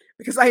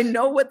 Because I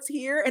know what's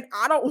here and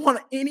I don't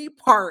want any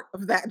part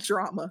of that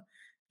drama.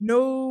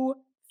 No,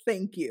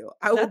 thank you.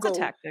 I will go. That's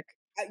a tactic.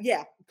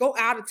 Yeah, go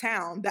out of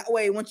town. That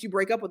way, once you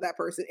break up with that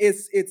person,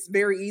 it's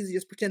very easy.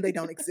 Just pretend they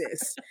don't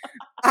exist.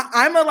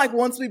 I'm a like,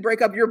 once we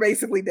break up, you're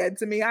basically dead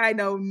to me. I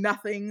know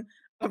nothing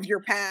of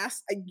your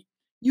past.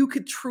 You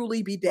could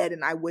truly be dead,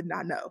 and I would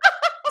not know.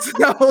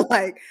 So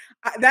like,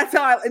 that's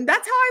how I like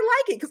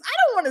it, because I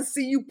don't want to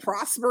see you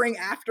prospering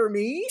after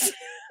me.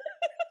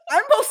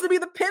 I'm supposed to be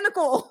the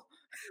pinnacle.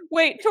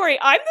 Wait, Torrie,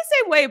 I'm the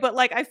same way, but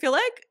like, I feel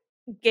like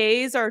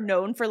gays are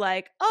known for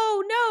like,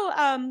 oh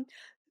no,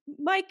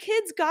 my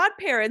kid's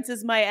godparents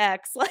is my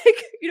ex. Like,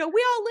 we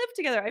all live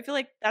together. I feel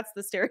like that's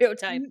the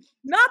stereotype.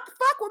 Not the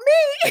fuck with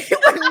me. It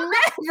would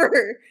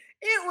never.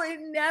 It would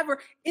never.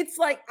 It's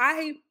like,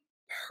 I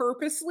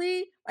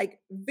purposely, like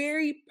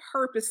very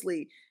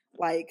purposely,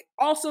 like,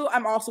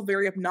 I'm also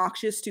very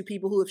obnoxious to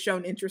people who have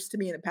shown interest to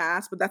me in the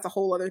past, but that's a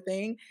whole other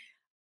thing.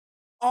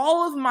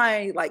 All of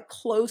my like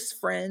close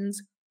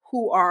friends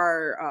who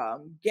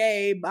are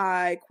gay,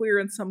 bi, queer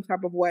in some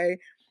type of way,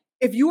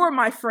 if you are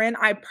my friend,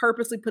 I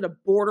purposely put a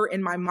border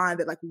in my mind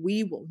that like,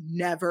 we will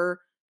never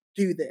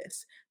do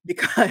this,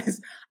 because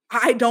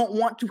I don't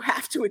want to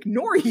have to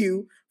ignore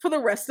you for the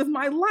rest of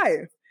my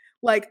life.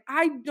 Like,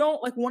 I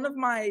don't, like, one of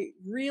my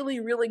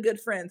really, really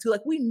good friends who,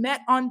 like, we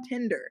met on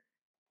Tinder.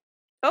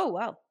 Oh,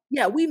 wow.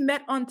 Yeah, we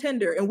met on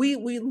Tinder, and we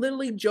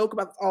literally joke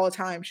about this all the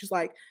time. She's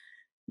like,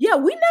 yeah,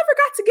 we never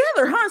got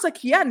together, huh? It's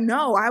like, yeah,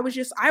 no, I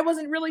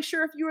wasn't really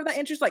sure if you were that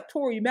interested. Like,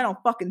 Torrie, you met on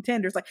fucking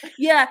Tinder. It's like,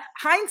 yeah,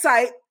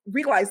 hindsight,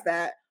 realize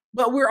that.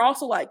 But we're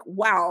also like,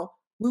 wow,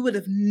 we would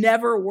have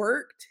never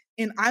worked.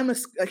 And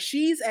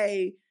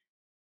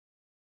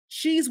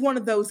she's one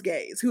of those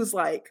gays who's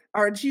like,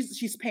 or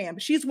she's Pam,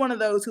 but she's one of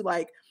those who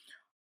like,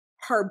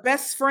 her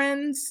best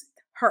friends,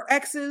 her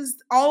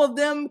exes, all of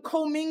them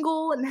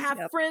commingle and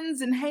have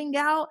friends and hang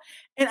out.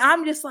 And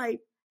I'm just like,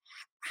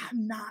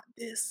 I'm not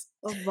this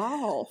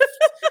evolved.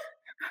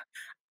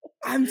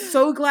 I'm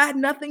so glad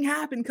nothing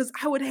happened, because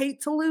I would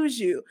hate to lose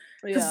you.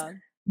 Yeah.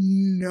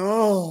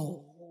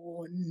 No,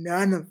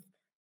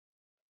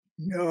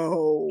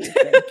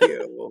 thank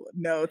you.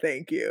 No,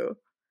 thank you.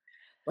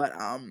 But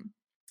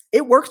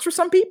it works for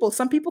some people.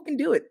 Some people can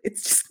do it.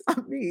 It's just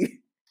not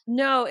me.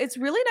 No, it's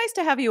really nice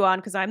to have you on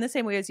because I'm the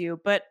same way as you.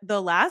 But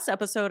the last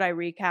episode I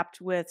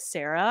recapped with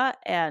Sarah,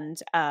 and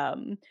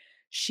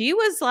she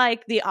was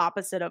like the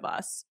opposite of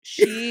us.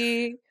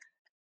 She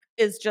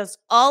is just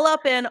all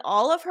up in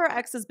all of her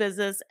ex's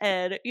business,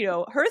 and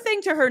her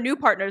thing to her new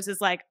partners is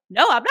like,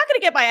 no, I'm not going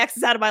to get my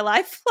exes out of my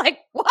life. Like,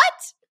 what?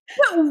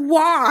 But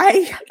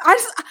why?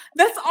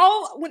 That's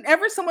all.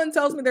 Whenever someone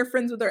tells me they're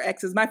friends with their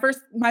exes, my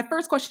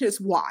first question is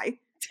why.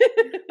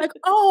 Like,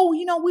 oh,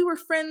 we were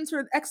friends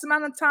for X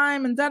amount of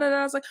time and da da da.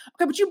 I was like,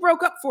 okay, but you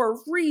broke up for a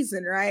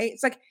reason, right?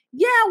 It's like,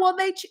 yeah, well,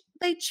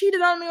 they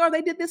cheated on me or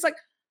they did this. Like,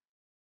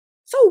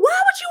 so why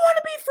would you want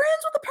to be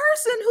friends with the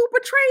person who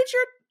betrayed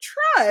your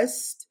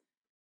trust?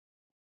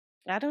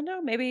 I don't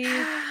know. Maybe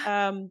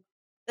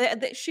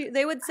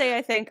they would say,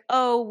 I think,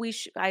 oh, we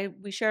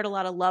shared a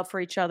lot of love for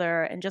each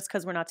other, and just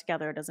because we're not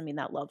together doesn't mean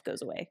that love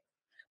goes away.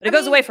 But it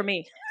goes away for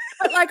me.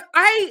 But like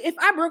if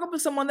I broke up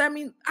with someone, that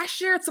means I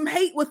shared some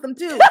hate with them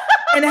too.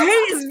 And hate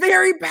is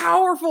very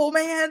powerful,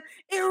 man.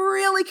 It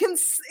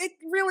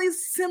really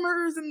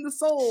simmers in the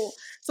soul.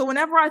 So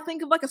whenever I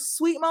think of like a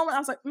sweet moment, I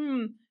was like,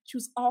 she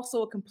was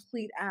also a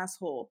complete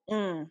asshole.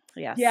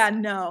 Yes. Yeah,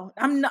 no,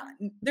 I'm not.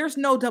 There's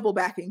no double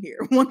backing here.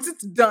 Once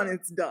it's done,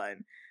 it's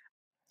done.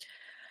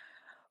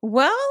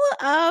 Well,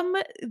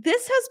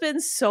 this has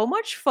been so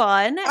much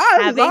fun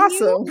having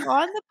you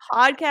on the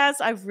podcast.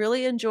 I've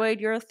really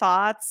enjoyed your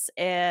thoughts,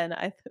 and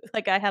I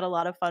had a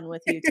lot of fun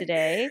with you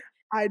today.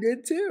 I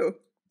did too.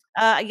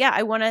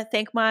 I want to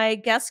thank my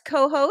guest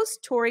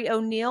co-host, Torrie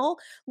O'Neill.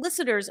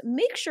 Listeners,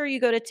 make sure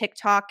you go to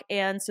TikTok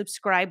and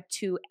subscribe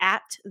to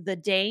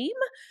 @TheDame.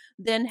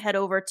 Then head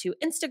over to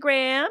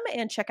Instagram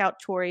and check out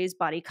Torrie's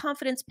body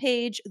confidence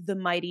page, The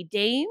Mighty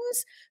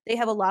Dames. They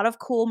have a lot of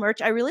cool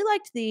merch. I really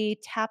liked the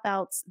Tap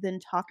Outs Then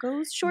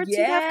Tacos shorts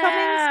you have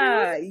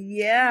coming soon.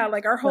 Yeah.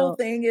 Like our whole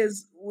thing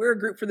is we're a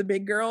group for the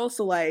big girls.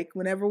 So like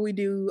whenever I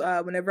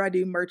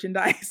do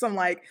merchandise, I'm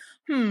like,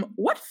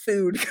 what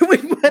food can we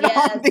put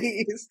on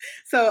these?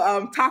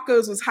 So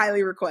tacos was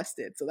highly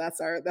requested. So that's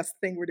the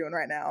thing we're doing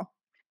right now.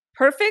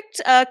 Perfect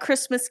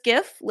Christmas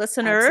gift,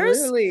 listeners.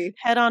 Absolutely.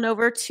 Head on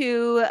over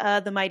to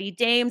The Mighty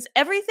Dames.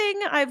 Everything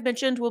I've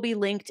mentioned will be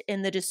linked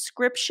in the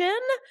description.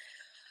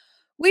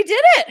 We did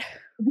it.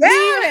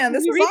 Yeah, man,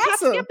 this was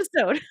awesome. The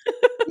episode.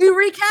 We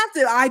recapped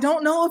it. I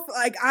don't know if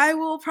I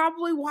will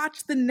probably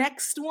watch the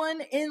next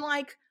one in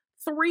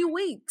 3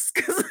 weeks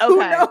because who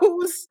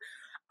knows?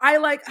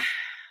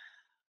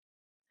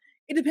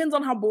 It depends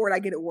on how bored I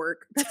get at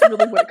work. That's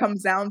really what it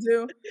comes down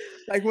to.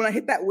 Like when I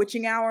hit that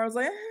witching hour, I was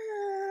like,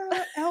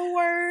 L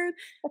word.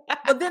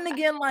 But then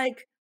again,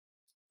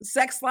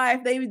 Sex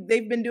Life, they've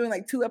been doing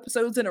 2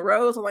 episodes in a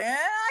row. So I'm like,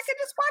 I could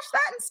just watch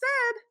that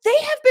instead. They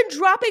have been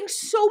dropping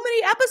so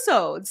many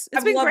episodes.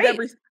 It's been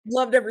great.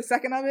 Loved every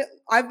second of it.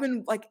 I've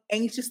been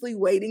anxiously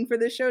waiting for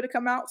this show to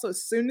come out. So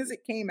as soon as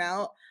it came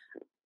out,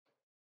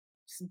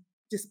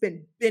 just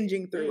been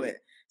binging through it.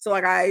 So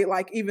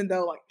even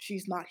though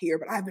she's not here,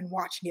 but I've been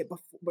watching it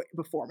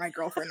before my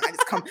girlfriend and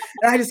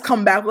I just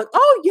come back like,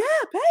 oh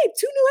yeah, babe,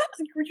 2 new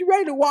episodes. Are you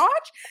ready to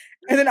watch?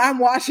 And then I'm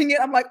watching it.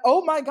 I'm like,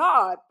 oh my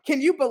God, can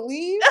you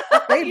believe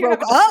they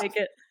broke up?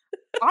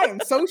 I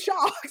am so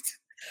shocked.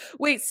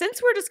 Wait,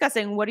 since we're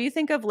discussing, what do you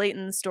think of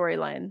Leighton's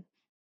storyline?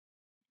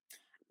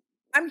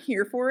 I'm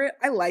here for it.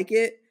 I like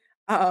it.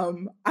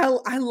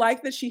 I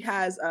like that she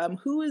has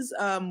who is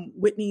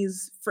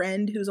Whitney's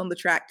friend who's on the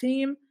track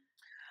team.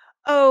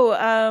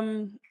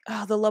 The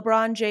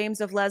LeBron James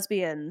of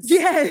lesbians.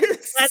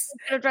 Yes. That's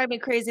gonna drive me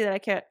crazy that I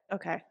can't.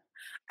 Okay.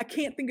 I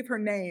can't think of her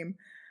name.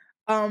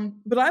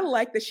 But I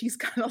like that she's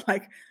kind of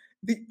like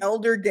the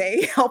elder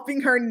gay helping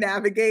her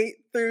navigate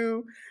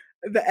through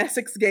the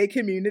Essex gay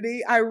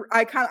community. I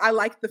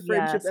like the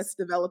friendship that's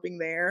developing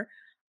there.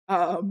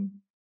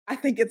 I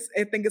think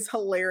it's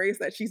hilarious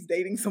that she's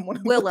dating someone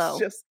who Willow.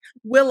 Just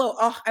Willow.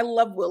 Oh, I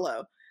love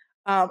Willow.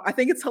 I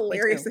think it's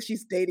hilarious that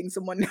she's dating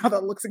someone now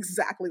that looks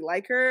exactly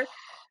like her.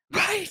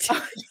 Right.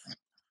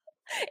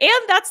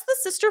 And that's the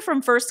sister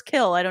from First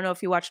Kill. I don't know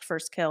if you watched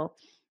First Kill.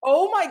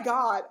 Oh my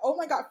God.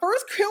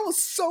 First Kill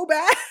was so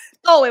bad.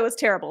 Oh, it was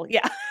terrible.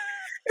 Yeah.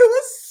 It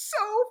was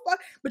so fun.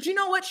 But you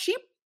know what? She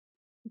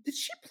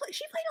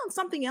played on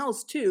something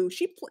else too.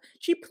 She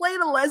played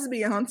a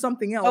lesbian on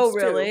something else. Oh,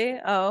 really? Too.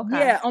 Oh, okay.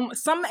 Yeah,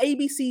 some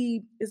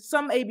ABC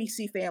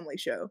family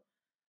show.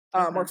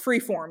 Or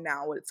Freeform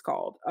now, what it's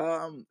called.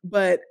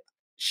 But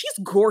she's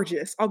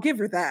gorgeous. I'll give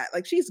her that.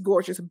 She's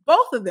gorgeous.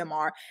 Both of them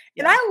are.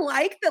 Yeah. And I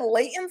like that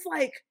Leighton's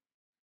a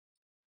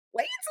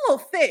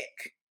little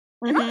thick.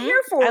 And I'm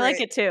here for it. I like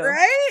it too.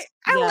 Right?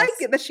 I like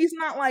it that she's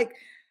not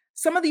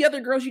some of the other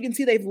girls. You can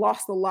see they've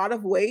lost a lot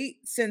of weight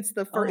since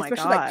the first,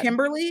 especially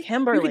Kimberly.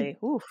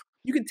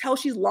 You can tell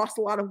she's lost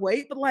a lot of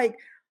weight, but Leighton's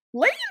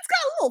got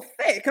a little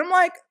thick. And I'm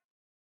like,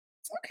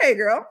 okay,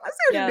 girl, I see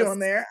what you're doing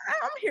there.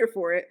 I'm here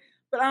for it.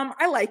 But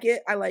I like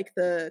it. I like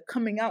the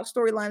coming out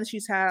storyline that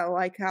she's had. I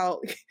like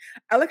how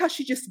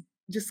she just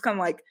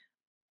kind of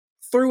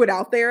threw it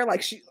out there. I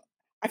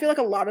feel like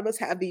a lot of us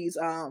have these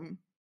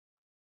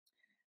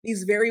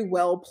very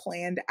well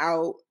planned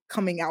out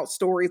coming out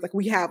stories.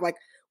 We have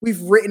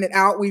We've written it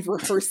out. We've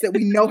rehearsed it.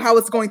 We know how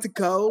it's going to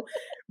go.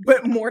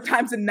 But more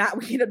times than not,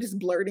 we end up just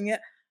blurting it.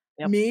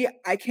 Yep.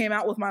 I came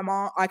out to my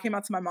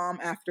mom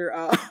after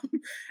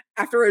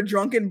after a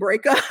drunken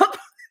breakup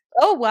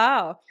Oh,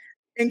 wow.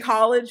 in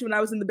college when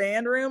I was in the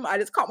band room. I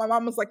just called my mom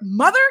and was like,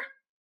 "Mother,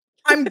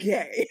 I'm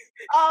gay."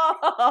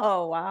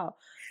 Oh, wow.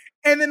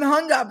 And then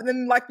hung up. And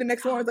then like the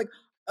next morning I was like,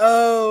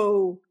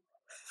 "Oh,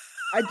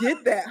 I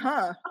did that,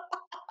 huh?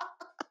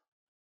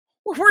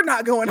 We're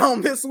not going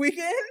home this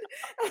weekend."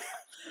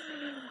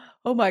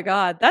 Oh my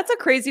God. That's a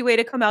crazy way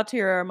to come out to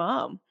your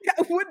mom.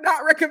 I would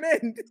not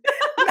recommend.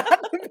 Not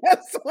the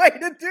best way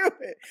to do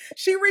it.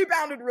 She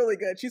rebounded really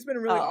good. She's been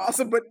really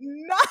awesome, but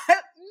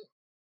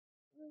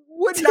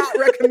would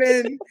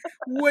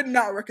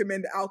not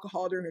recommend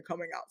alcohol during a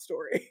coming out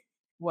story.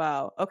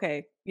 Wow.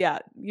 Okay. Yeah.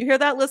 You hear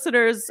that,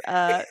 listeners?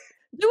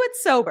 Do it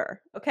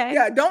sober. Okay.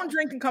 Yeah, don't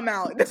drink and come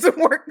out. It doesn't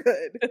work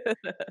good.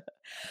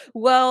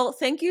 Well,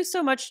 thank you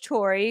so much,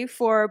 Torrie,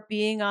 for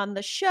being on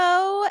the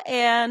show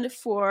and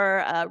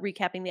for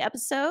recapping the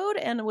episode.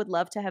 And would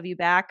love to have you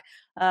back.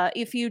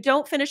 If you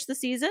don't finish the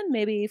season,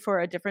 maybe for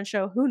a different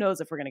show. Who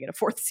knows if we're going to get a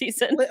 4th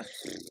season?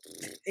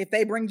 If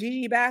they bring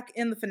Gigi back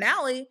in the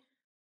finale,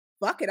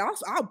 fuck it.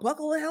 I'll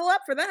buckle the hell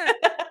up for that.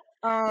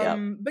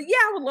 But yeah,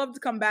 I would love to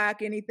come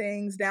back.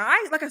 Anything's down.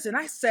 Like I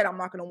said I'm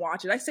not going to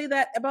watch it. I say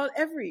that about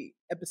every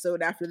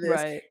episode after this,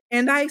 Right.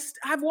 and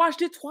I've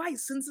watched it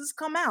twice since it's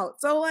come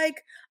out. So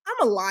like,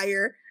 I'm a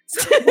liar.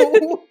 So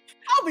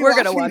We're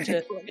gonna watch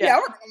it. Yeah,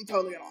 I'm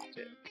totally gonna watch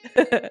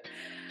it.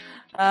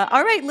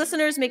 All right,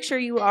 listeners, make sure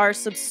you are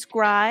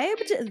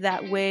subscribed.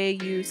 That way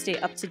you stay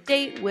up to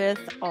date with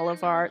all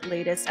of our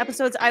latest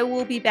episodes. I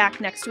will be back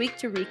next week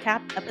to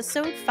recap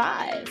episode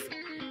 5.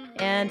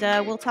 And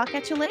we'll talk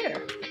at you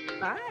later.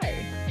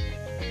 Bye.